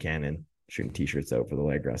t-shirt cannon shooting t-shirts out for the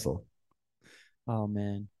leg wrestle. Oh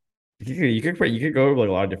man. You could go like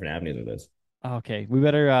a lot of different avenues with this. Okay. We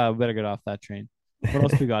better get off that train. What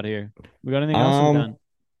else we got here? We got anything else? Or we done?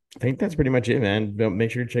 I think that's pretty much it, man.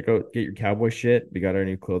 Make sure to get your cowboy shit. We got our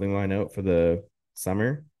new clothing line out for the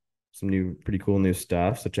summer. Some pretty cool new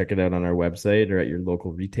stuff. So check it out on our website or at your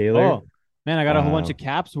local retailer. Oh man, I got a whole bunch of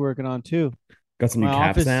caps working on too. Got some new my cap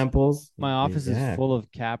office- samples. My office Yeah. is full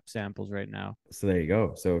of cap samples right now. So there you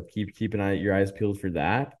go. So keep your eyes peeled for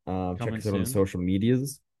that. Check Coming us out on soon. social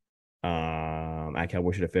medias. At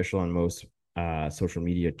Cowboy Shit Official on most social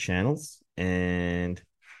media channels. And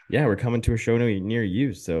yeah, we're coming to a show near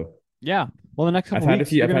you. So Yeah. Well, the next couple I've had a weeks,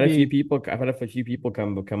 few you're I've gonna had a few be- people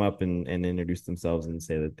come up and introduce themselves and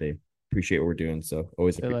say that they appreciate what we're doing. So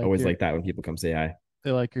always They like always your- like that when people come say hi.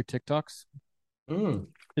 They like your TikToks.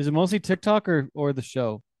 Is it mostly TikTok or the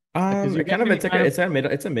show? Like, 'cause you're Kind of getting to be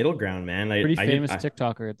it's a middle ground, man. Pretty famous I,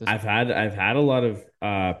 TikToker at this. I've had a lot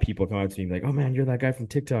of people come up to me like, "Oh man, you're that guy from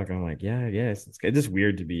TikTok." I'm like, "Yeah, it's just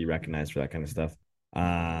weird to be recognized for that kind of stuff."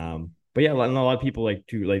 But yeah, a lot of people like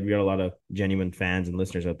we got a lot of genuine fans and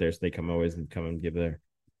listeners out there, so they come and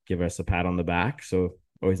give us a pat on the back. So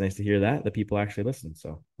always nice to hear that people actually listen.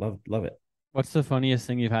 So love it. What's the funniest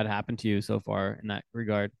thing you've had happen to you so far in that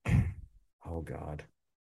regard? Oh God,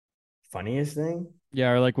 funniest thing.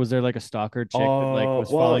 Yeah, or like, was there like a stalker chick that like was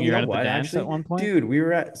well, following you know around at the what, dance actually? at one point? Dude, when we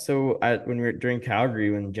were during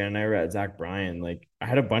Calgary when Jen and I were at Zach Bryan, like I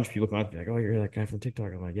had a bunch of people come up to me like, "Oh, you're that guy from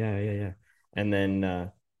TikTok." I'm like, "Yeah." And then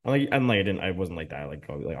I wasn't like that. Like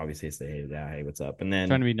obviously say, "Hey, yeah, hey, what's up?" And then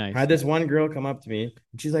Trying to be nice. I had this one girl come up to me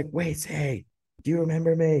and she's like, "Wait, hey, do you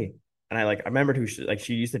remember me?" And I remembered who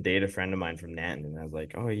she used to date a friend of mine from Nanton, and I was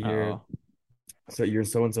like, "Oh, you're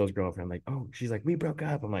so and so's girlfriend." I'm like, "Oh," she's like, "We broke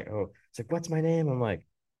up." I'm like, "Oh," it's like, "What's my name?" I'm like,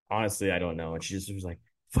 "Honestly, I don't know." And she just was like,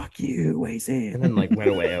 "Fuck you, Waze," and then went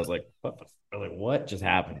away. I was like, what just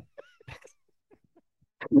happened?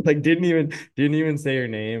 Didn't even say her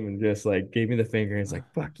name and just gave me the finger and it's like,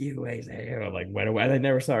 "Fuck you, Waze," and I went away. I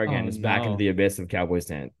never saw her again. Oh, Just back into no. the abyss of Cowboys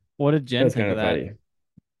tent. What did That Jen was think kind of of that? funny.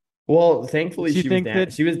 Well, thankfully She think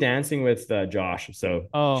that- she was dancing with Josh, so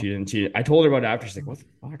Oh. she didn't. I told her about it after. She's like, "What the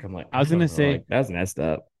fuck?" I'm like, I was don't gonna know, say- that was messed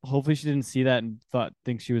up. Hopefully, she didn't see that and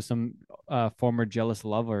think she was some former jealous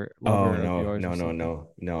lover. Oh of no, yours or something.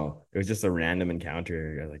 no! It was just a random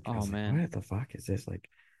encounter. I Oh, was man. what the fuck is this like?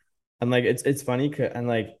 And it's funny, and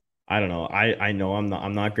I don't know. I know I'm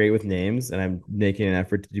not great with names, and I'm making an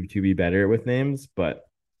effort to be better with names, but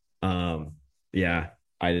yeah.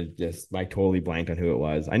 I totally blanked on who it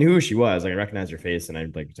was. I knew who she was. I recognized her face, and I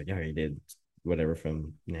was like, "Yeah, you did whatever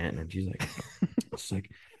from Nat." And she's like,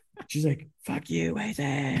 "Fuck you, Waze,"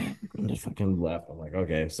 and just fucking left. I'm like,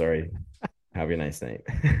 "Okay, sorry. Have a nice night."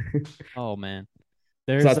 Oh man, So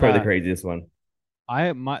there's that's probably the craziest one.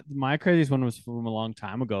 my craziest one was from a long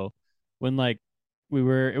time ago when it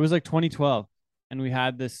was 2012 and we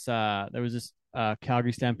had this there was this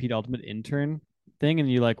Calgary Stampede Ultimate intern thing, and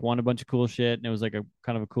you won a bunch of cool shit, and it was a kind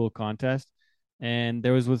of a cool contest, and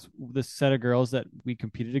there was this set of girls that we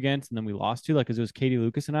competed against and then we lost to, because it was Katie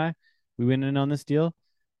Lucas and we went in on this deal,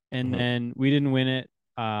 and then we didn't win it.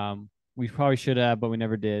 We probably should have, but we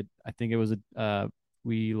never did. I think it was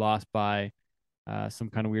we lost by some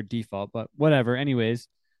kind of weird default, but whatever. Anyways,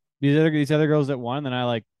 these other girls that won, then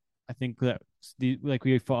I think that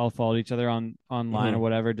we all followed each other online or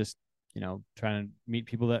whatever, just trying to meet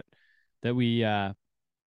people that we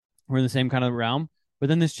were in the same kind of realm. But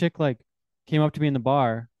then this chick like came up to me in the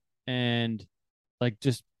bar and like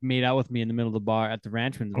just made out with me in the middle of the bar at the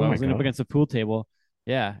Ranchman's. Oh While I my was leaning up God. against the pool table.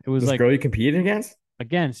 Yeah, it was This like girl you competed against?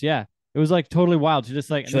 against. Yeah, it was like totally wild. She just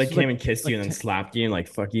like She and like this was, came and kissed like you and then slapped you and like,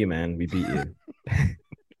 fuck you, man. We beat you.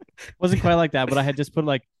 wasn't quite like that, but I had just put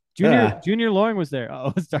like Ah. Junior Loring was there.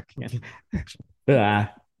 Oh, it's dark again.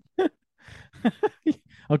 Ah.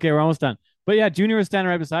 Okay, we're almost done. But yeah, Junior was standing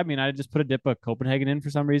right beside me, and I just put a dip of Copenhagen in for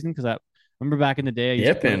some reason because I remember back in the day. I used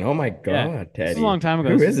to put Dipping. Oh my yeah, God, this is Teddy. a long time ago.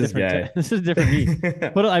 Who This is this different. guy? This is different me.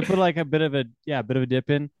 I put like a bit of a dip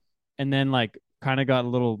in, and then like kind of got a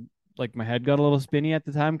little like my head got a little spinny at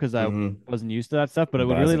the time because I Mhm. wasn't used to that stuff. But it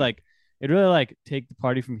would really Buzzing. like take the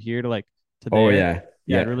party from here to like to there. Oh yeah.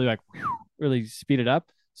 Yeah, Yeah. it really like really speed it up.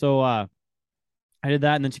 So I did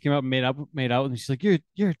that, and then she came up and made out with me. She's like,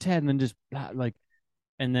 "You're Ted," and then just like,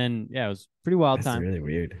 and then yeah, it was a pretty wild That's time. really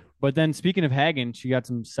weird. But then speaking of Hagen, she got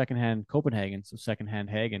some secondhand Copenhagen, so secondhand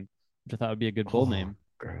Hagen, which I thought would be a good bull Oh, name.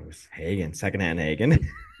 Gross. Hagen. Secondhand Hagen.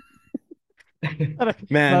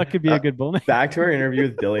 Thought Man, it could be a good bull name. back to our interview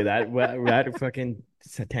with Billy. That fucking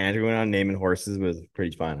tangent going on naming horses was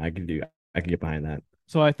pretty fun. I could get behind that.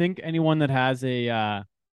 So I think anyone that has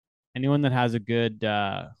a good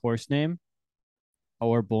horse name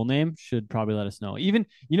or bull name should probably let us know. Even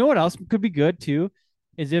you know what else could be good too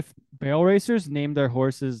is if barrel racers name their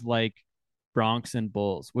horses like broncs and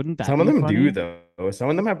bulls. Wouldn't that Some be of them funny? do though. Some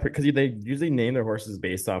of them have because they usually name their horses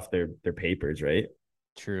based off their papers, right?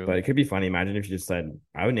 True. But it could be funny. Imagine if you just said,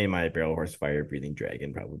 I would name my barrel horse Fire Breathing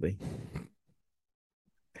Dragon, probably.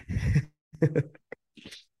 Because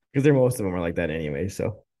most of them are like that anyway.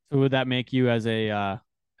 So would that make you as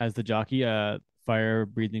the jockey fire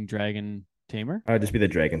breathing dragon tamer? I would just be the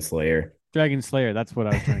Dragon Slayer. Dragon Slayer, that's what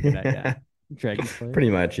I was trying to get at. Yeah. Dragon Slayer. Pretty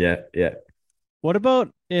much, yeah. Yeah. What about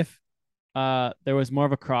if there was more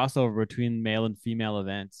of a crossover between male and female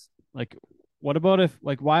events? Like what about if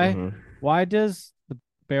like Mhm. why does the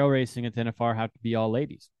barrel racing at the NFR have to be all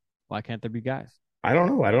ladies? Why can't there be guys? I don't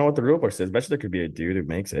know. I don't know what the rule book says. Bet you there could be a dude who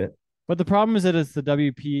makes it. But the problem is that it's the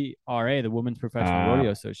WPRA, the Women's Professional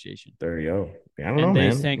Rodeo Association. There you go. I don't know, And they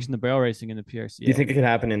man. sanction the barrel racing in the PRCA. Do you think it could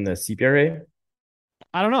happen in the CPRA?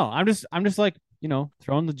 I don't know. I'm just like,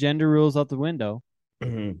 throwing the gender rules out the window.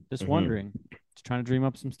 Mhm. Just Mhm. wondering. Just trying to dream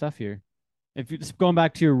up some stuff here. If you're just going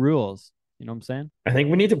back to your rules, you know what I'm saying? I think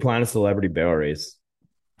we need to plan a celebrity barrel race.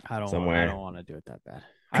 I don't Somewhere. want to do it that bad.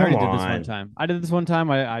 I Come already did this one on. time. I did this one time.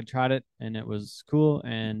 I tried it and it was cool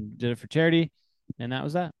and did it for charity, and that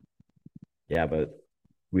was that. Yeah, but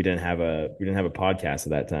we didn't have a podcast at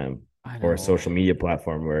that time I or know. a social media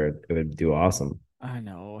platform where it would do awesome. I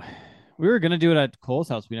know. We were gonna do it at Cole's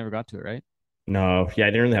house. We never got to it, right? No, yeah, I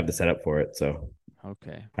didn't really have the setup for it, so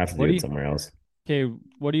Okay. I have to What do do it you- somewhere else. Okay.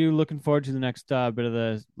 What are you looking forward to the next bit of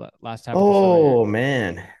the last half of the show Oh here?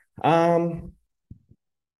 man.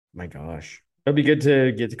 My gosh. It'd be good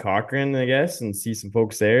to get to Cochrane, I guess, and see some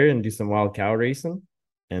folks there and do some wild cow racing.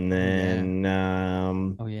 And then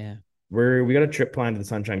Oh yeah. we got a trip planned to the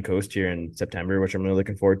Sunshine Coast here in September, which I'm really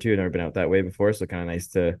looking forward to. I've never been out that way before, so kind of nice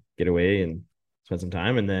to get away and spend some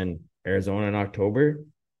time. And then Arizona in October,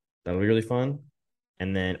 that'll be really fun.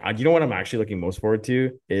 And then you know what I'm actually looking most forward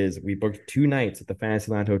to is we booked 2 nights at the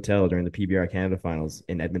Fantasyland Hotel during the PBR Canada Finals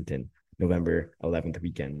in Edmonton, November 11th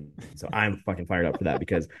weekend. So I'm fucking fired up for that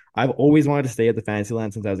because I've always wanted to stay at the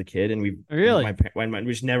Fantasyland since I was a kid, and Really? we've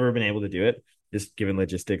just never been able to do it, just given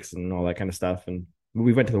logistics and all that kind of stuff. And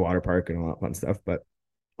we went to the water park and all that fun stuff, but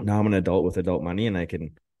now I'm an adult with adult money, and I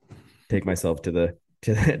can take myself to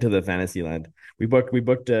the Fantasyland. We booked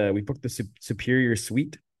the Superior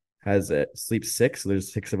Suite. Has sleeps 6, so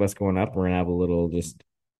there's 6 of us going up. We're gonna have a little just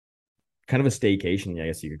kind of a staycation, I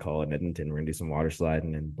guess you could call it, in Edmonton. We're gonna do some water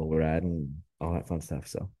sliding and bull ride and all that fun stuff.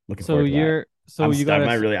 So looking So forward to that. you're so I'm you got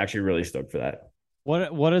really stoked for that.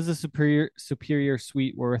 what is the superior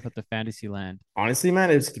suite worth at the Fantasyland? Honestly,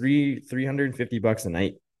 man, it's $350 a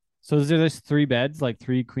night. So is there this 3 beds, like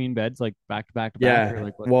 3 queen beds, like back to back to back? Yeah. Or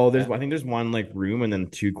like what? Well, I think there's one like room and then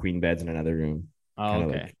 2 queen beds in another room. Oh, Kinda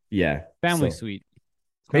okay. like, yeah. Family So, suite.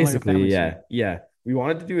 It's kinda like a basically, family yeah. suite. Yeah. We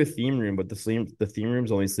wanted to do a theme room, but the theme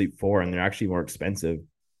rooms only sleep 4, and they're actually more expensive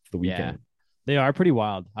for the weekend. They are pretty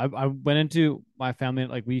wild. I went into my family,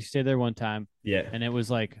 like we stayed there one time, Yeah. and it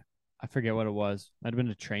was like I forget what it was. Might have been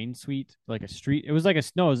a train suite, like a street. It was like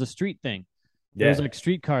it was a street thing. It Yeah. was like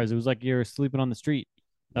street cars. It was like you were sleeping on the street.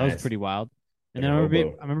 That was Nice. pretty wild. And Like then a I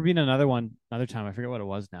hobo. remember being another time. I forget what it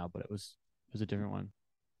was now, but it was a different one.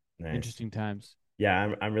 Nice. Interesting times.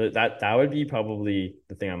 Yeah, I'm really that would be probably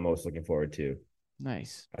the thing I'm most looking forward to,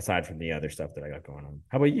 Nice. aside from the other stuff that I got going on.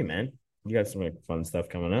 How about you, man? You got some like, fun stuff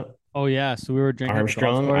coming up. Oh yeah, so we were drinking at the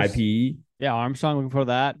golf Armstrong, course. IPE. Yeah, Armstrong. Looking forward to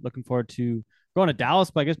that. Looking forward to going to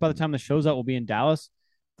Dallas. But I guess by the time the show's out, we'll be in Dallas.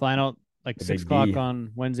 Flying out like The 6 o'clock Big D.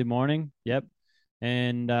 on Wednesday morning. Yep,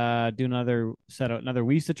 and do another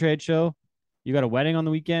WISA trade show. You got a wedding on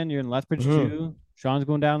the weekend. You're in Lethbridge Mhm. too. Sean's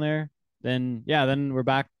going down there. Then then we're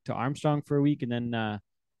back to Armstrong for a week, and then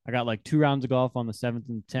I got like 2 rounds of golf on the 7th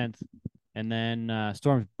and 10th, and then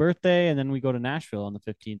Storm's birthday, and then we go to Nashville on the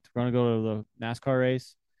 15th. We're gonna go to the NASCAR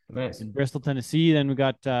race Nice. in Bristol, Tennessee. Then we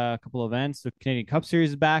got a couple events. The Canadian Cup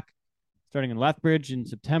Series is back, starting in Lethbridge in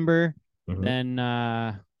September.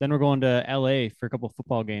 Mhm. Then we're going to LA for a couple of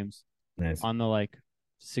football games Nice. on the like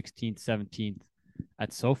 16th, 17th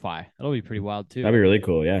at SoFi. That'll be pretty wild too. That'd be really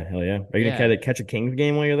cool. Yeah, hell yeah. Are you Yeah. gonna catch a Kings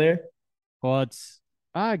game while you're there? Well, it's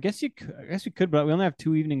I guess we could, but we only have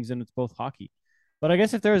 2 evenings and it's both hockey. But I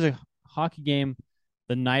guess if there was a hockey game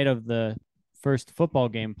the night of the first football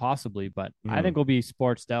game, possibly. But I Mhm. think we'll be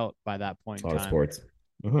sportsed out by that point It's a in lot of time. sports.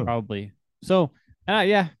 Mhm. Probably. So,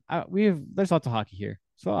 there's lots of hockey here,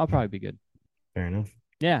 so I'll probably be good. Fair enough.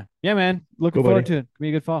 Yeah, man. Looking Cool, forward buddy. to it. It'll be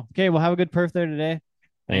a good fall. Okay, we'll have a good perf there today.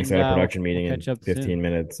 Thanks. And, I got a production meeting we'll in catch up 15 soon.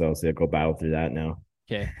 minutes, so I'll go battle through that now.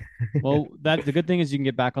 Okay. Well, the good thing is you can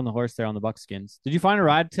get back on the horse there on the Buckskins. Did you find a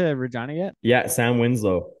ride to Regina yet? Yeah, Sam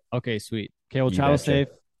Winslow. Okay, sweet. Okay, well, You travel betcha. safe.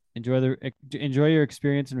 Enjoy your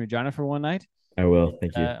experience in Regina for one night. I will.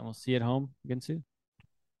 Thank you. And we'll see you at home again soon.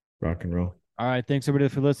 Rock and roll. All right, thanks everybody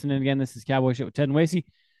for listening. Again, this is Cowboy Shit with Ted and Wasey.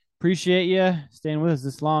 Appreciate you staying with us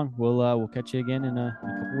this long. We'll catch you again in a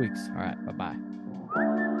couple weeks. All right, bye.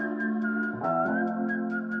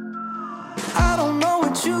 I don't know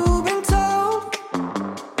what you've been